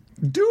 man.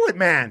 Do it,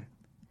 man.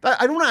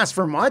 I don't ask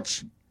for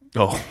much.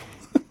 Oh.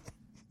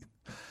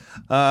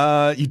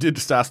 You did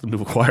just ask them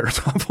to acquire a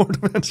top 4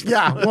 defenseman.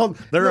 Yeah, well,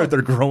 They're out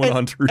there growing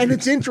on trees. And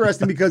it's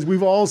interesting because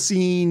we've all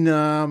seen,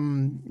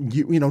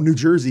 New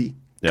Jersey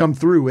come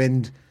through,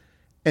 and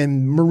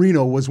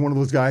Marino was one of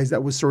those guys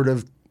that was sort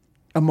of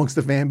amongst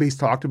the fan base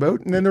talked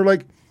about. And then they're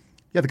like,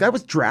 yeah, the guy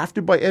was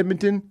drafted by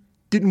Edmonton,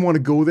 didn't want to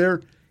go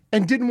there,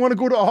 and didn't want to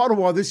go to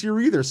Ottawa this year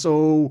either.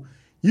 So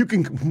we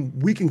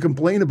can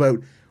complain about,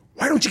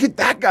 why don't you get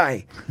that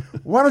guy?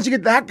 Why don't you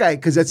get that guy?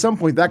 Because at some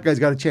point, that guy's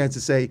got a chance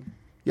to say,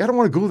 yeah, I don't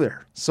want to go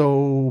there.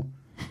 So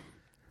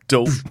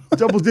Dope.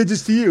 double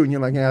digits to you. And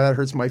you're like, yeah, that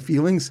hurts my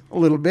feelings a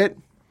little bit.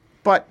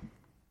 But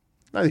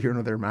neither here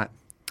nor there, Matt.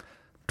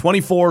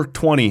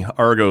 24-20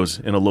 Argos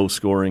in a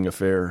low-scoring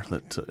affair.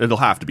 That it'll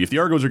have to be. If the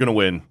Argos are going to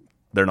win,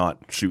 they're not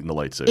shooting the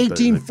lights out.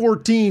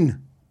 18-14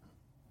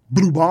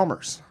 Blue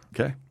Bombers.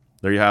 Okay,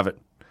 there you have it.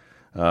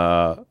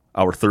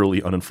 Our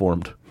thoroughly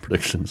uninformed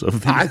predictions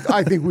of the.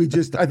 I think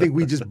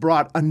we just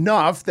brought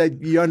enough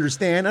that you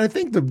understand. And I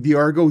think the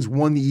Argos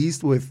won the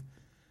East with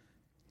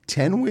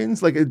 10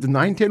 wins, like the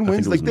 9-10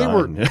 wins. Like they 9,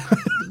 were, yeah.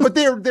 but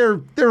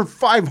they're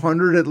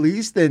 500 at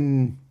least,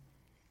 and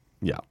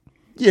Yeah.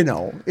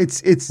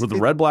 it's Were the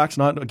Red Blacks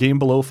not a game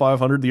below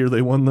 500 the year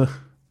they won the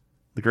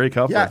Grey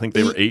Cup? yeah, I think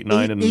they were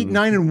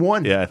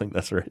 8-9-1. Yeah, I think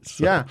that's right.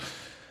 So, Yeah.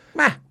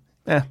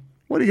 Yeah.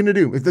 What are you going to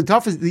do? If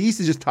the East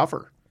is just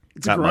tougher.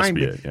 It's a That must grind.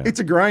 be it, yeah.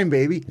 It's a grind,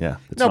 baby. Yeah,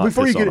 it's Now not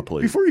before you fish on a get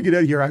plate. out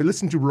of here, I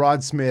listened to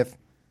Rod Smith.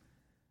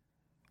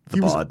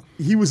 Bod.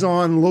 He was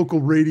on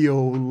local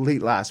radio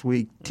late last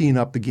week, teeing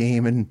up the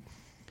game, and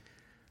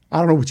I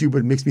don't know about you, but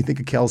it makes me think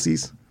of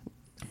Kelsey's.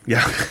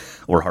 Yeah.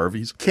 Or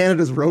Harvey's.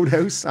 Canada's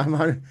Roadhouse. I'm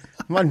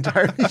not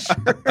entirely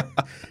sure.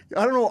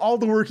 I don't know all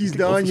the work he's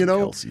done.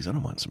 Kelsey's. I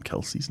don't want some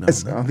Kelsey's now.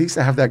 They used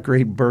to have that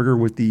great burger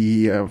with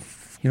the,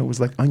 it was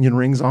like onion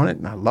rings on it,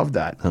 and I love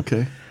that.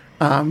 Okay.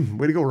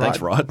 Way to go, Rod. Thanks,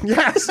 Rod.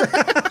 Yes.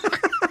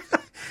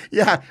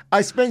 Yeah,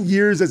 I spent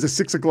years as a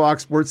 6 o'clock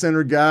Sports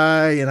Center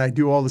guy, and I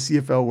do all the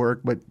CFL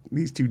work, but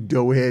these two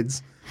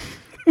doughheads,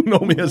 know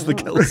me as the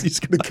Kelsey's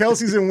guy. the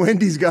Kelsey's and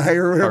Wendy's guy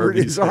or whatever it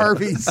is,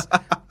 Harvey's.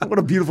 Harvey's. What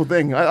a beautiful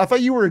thing. I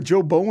thought you were a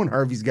Joe Bowen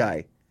Harvey's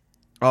guy.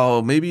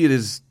 Oh, maybe it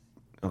is.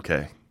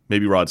 Okay.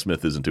 Maybe Rod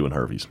Smith isn't doing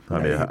Harvey's.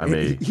 I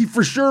may. He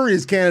for sure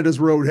is Canada's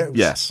Roadhouse.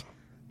 Yes,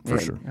 for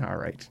And- sure. All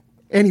right.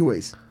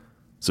 Anyways,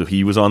 So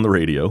he was on the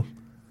radio.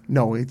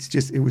 no, it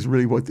was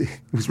really what the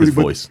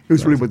voice. It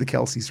was really what the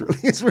Kelseys really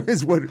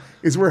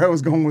is where I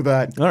was going with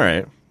that. All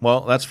right.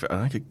 Well, that's fair.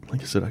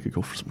 Like I said, I could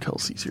go for some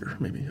Kelsey's here.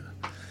 Maybe.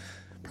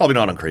 Probably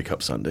not on Grey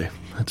Cup Sunday.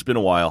 It's been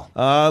a while.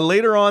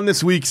 Later on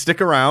this week, stick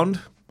around.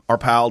 Our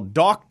pal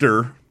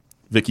Dr.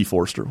 Vicky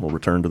Forster will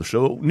return to the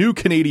show. New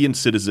Canadian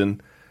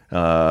citizen.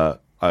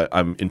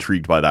 I'm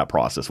intrigued by that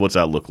process. What's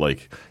that look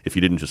like if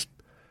you didn't just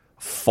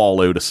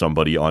fall out of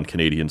somebody on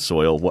Canadian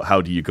soil?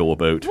 How do you go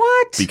about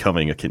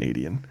becoming a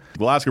Canadian?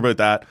 We'll ask her about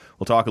that.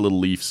 We'll talk a little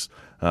Leafs.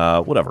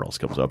 Whatever else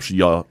comes up.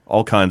 She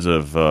all kinds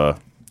of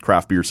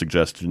craft beer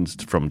suggestions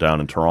from down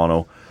in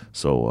Toronto.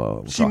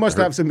 So She must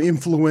have some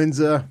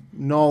influenza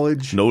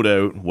knowledge. no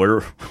doubt. Where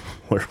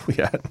are we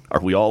at?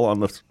 Are we all on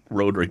the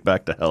road right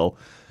back to hell?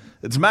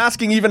 It's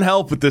masking even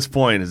help at this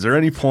point. Is there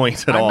any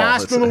point at all? I'm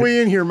masked on the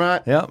way in here,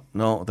 Matt. Yeah.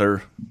 No.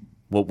 They're.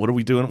 What are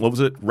we doing? What was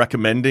it?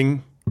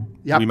 Recommending.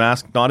 Yep. We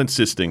mask, not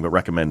insisting, but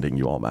recommending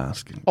you all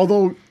mask.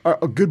 Although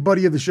a good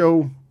buddy of the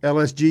show,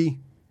 LSG,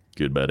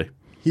 Good, Betty.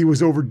 he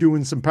was over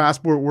doing some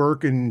passport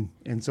work, and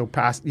so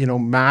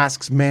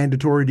masks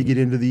mandatory to get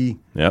into the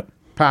Yep.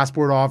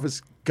 passport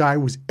office. Guy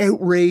was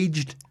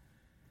outraged.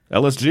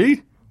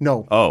 LSG?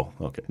 No, Oh,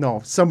 okay.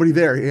 no, somebody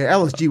there.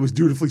 LSG was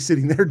dutifully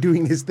sitting there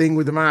doing his thing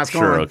with the mask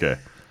on. Sure, okay.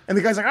 And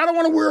the guy's like, I don't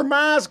want to wear a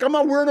mask. I'm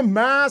not wearing a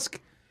mask.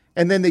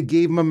 And then they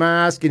gave him a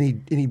mask, and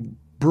he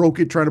broke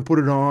it trying to put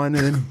it on,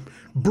 and then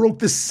broke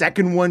the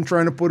second one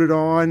trying to put it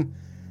on.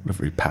 What a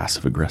very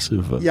passive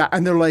aggressive. Yeah,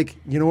 and they're like,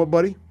 you know what,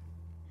 buddy?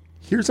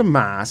 Here's a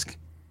mask.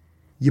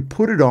 You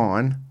put it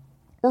on,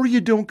 or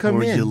you don't come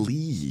Or in. you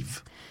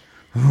leave.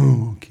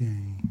 Okay.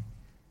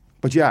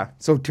 But yeah,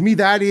 so to me,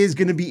 that is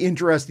going to be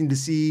interesting to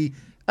see,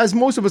 as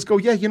most of us go,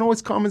 yeah,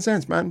 it's common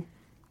sense, man.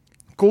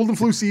 Cold and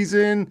flu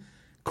season,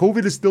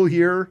 COVID is still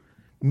here.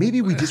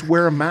 Maybe we just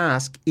wear a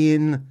mask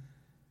in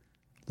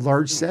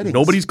large settings.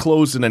 Nobody's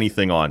closing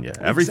anything on you.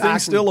 Everything's Exactly.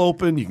 still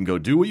open. You can go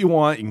do what you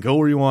want. You can go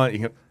where you want.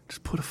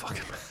 Just put a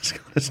fucking mask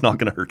on. It's not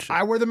going to hurt you.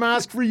 I wear the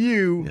mask for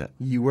you. Yeah.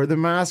 You wear the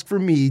mask for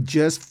me.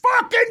 Just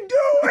fucking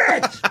do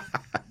it.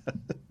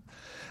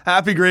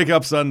 Happy Grey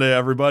Cup Sunday,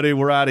 everybody.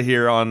 We're out of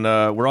here.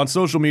 We're on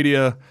social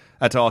media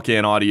at Talk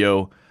Can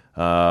Audio.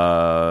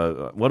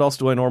 What else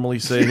do I normally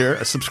say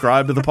here?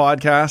 Subscribe to the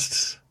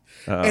podcast.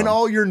 In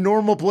all your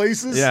normal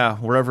places. Yeah,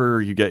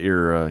 wherever you get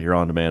your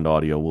on-demand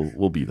audio,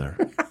 we'll be there.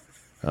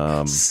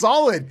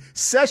 Solid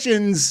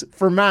sessions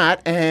for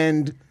Matt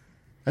and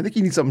I think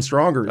you need something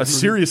stronger.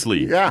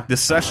 Seriously. Yeah.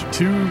 This session,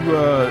 two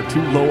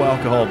low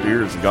alcohol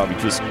beers got me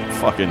just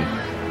fucking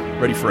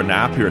ready for a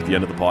nap here at the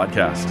end of the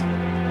podcast.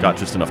 Got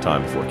just enough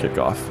time before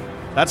kickoff.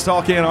 That's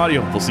Tall Can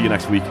Audio. We'll see you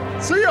next week.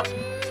 See ya.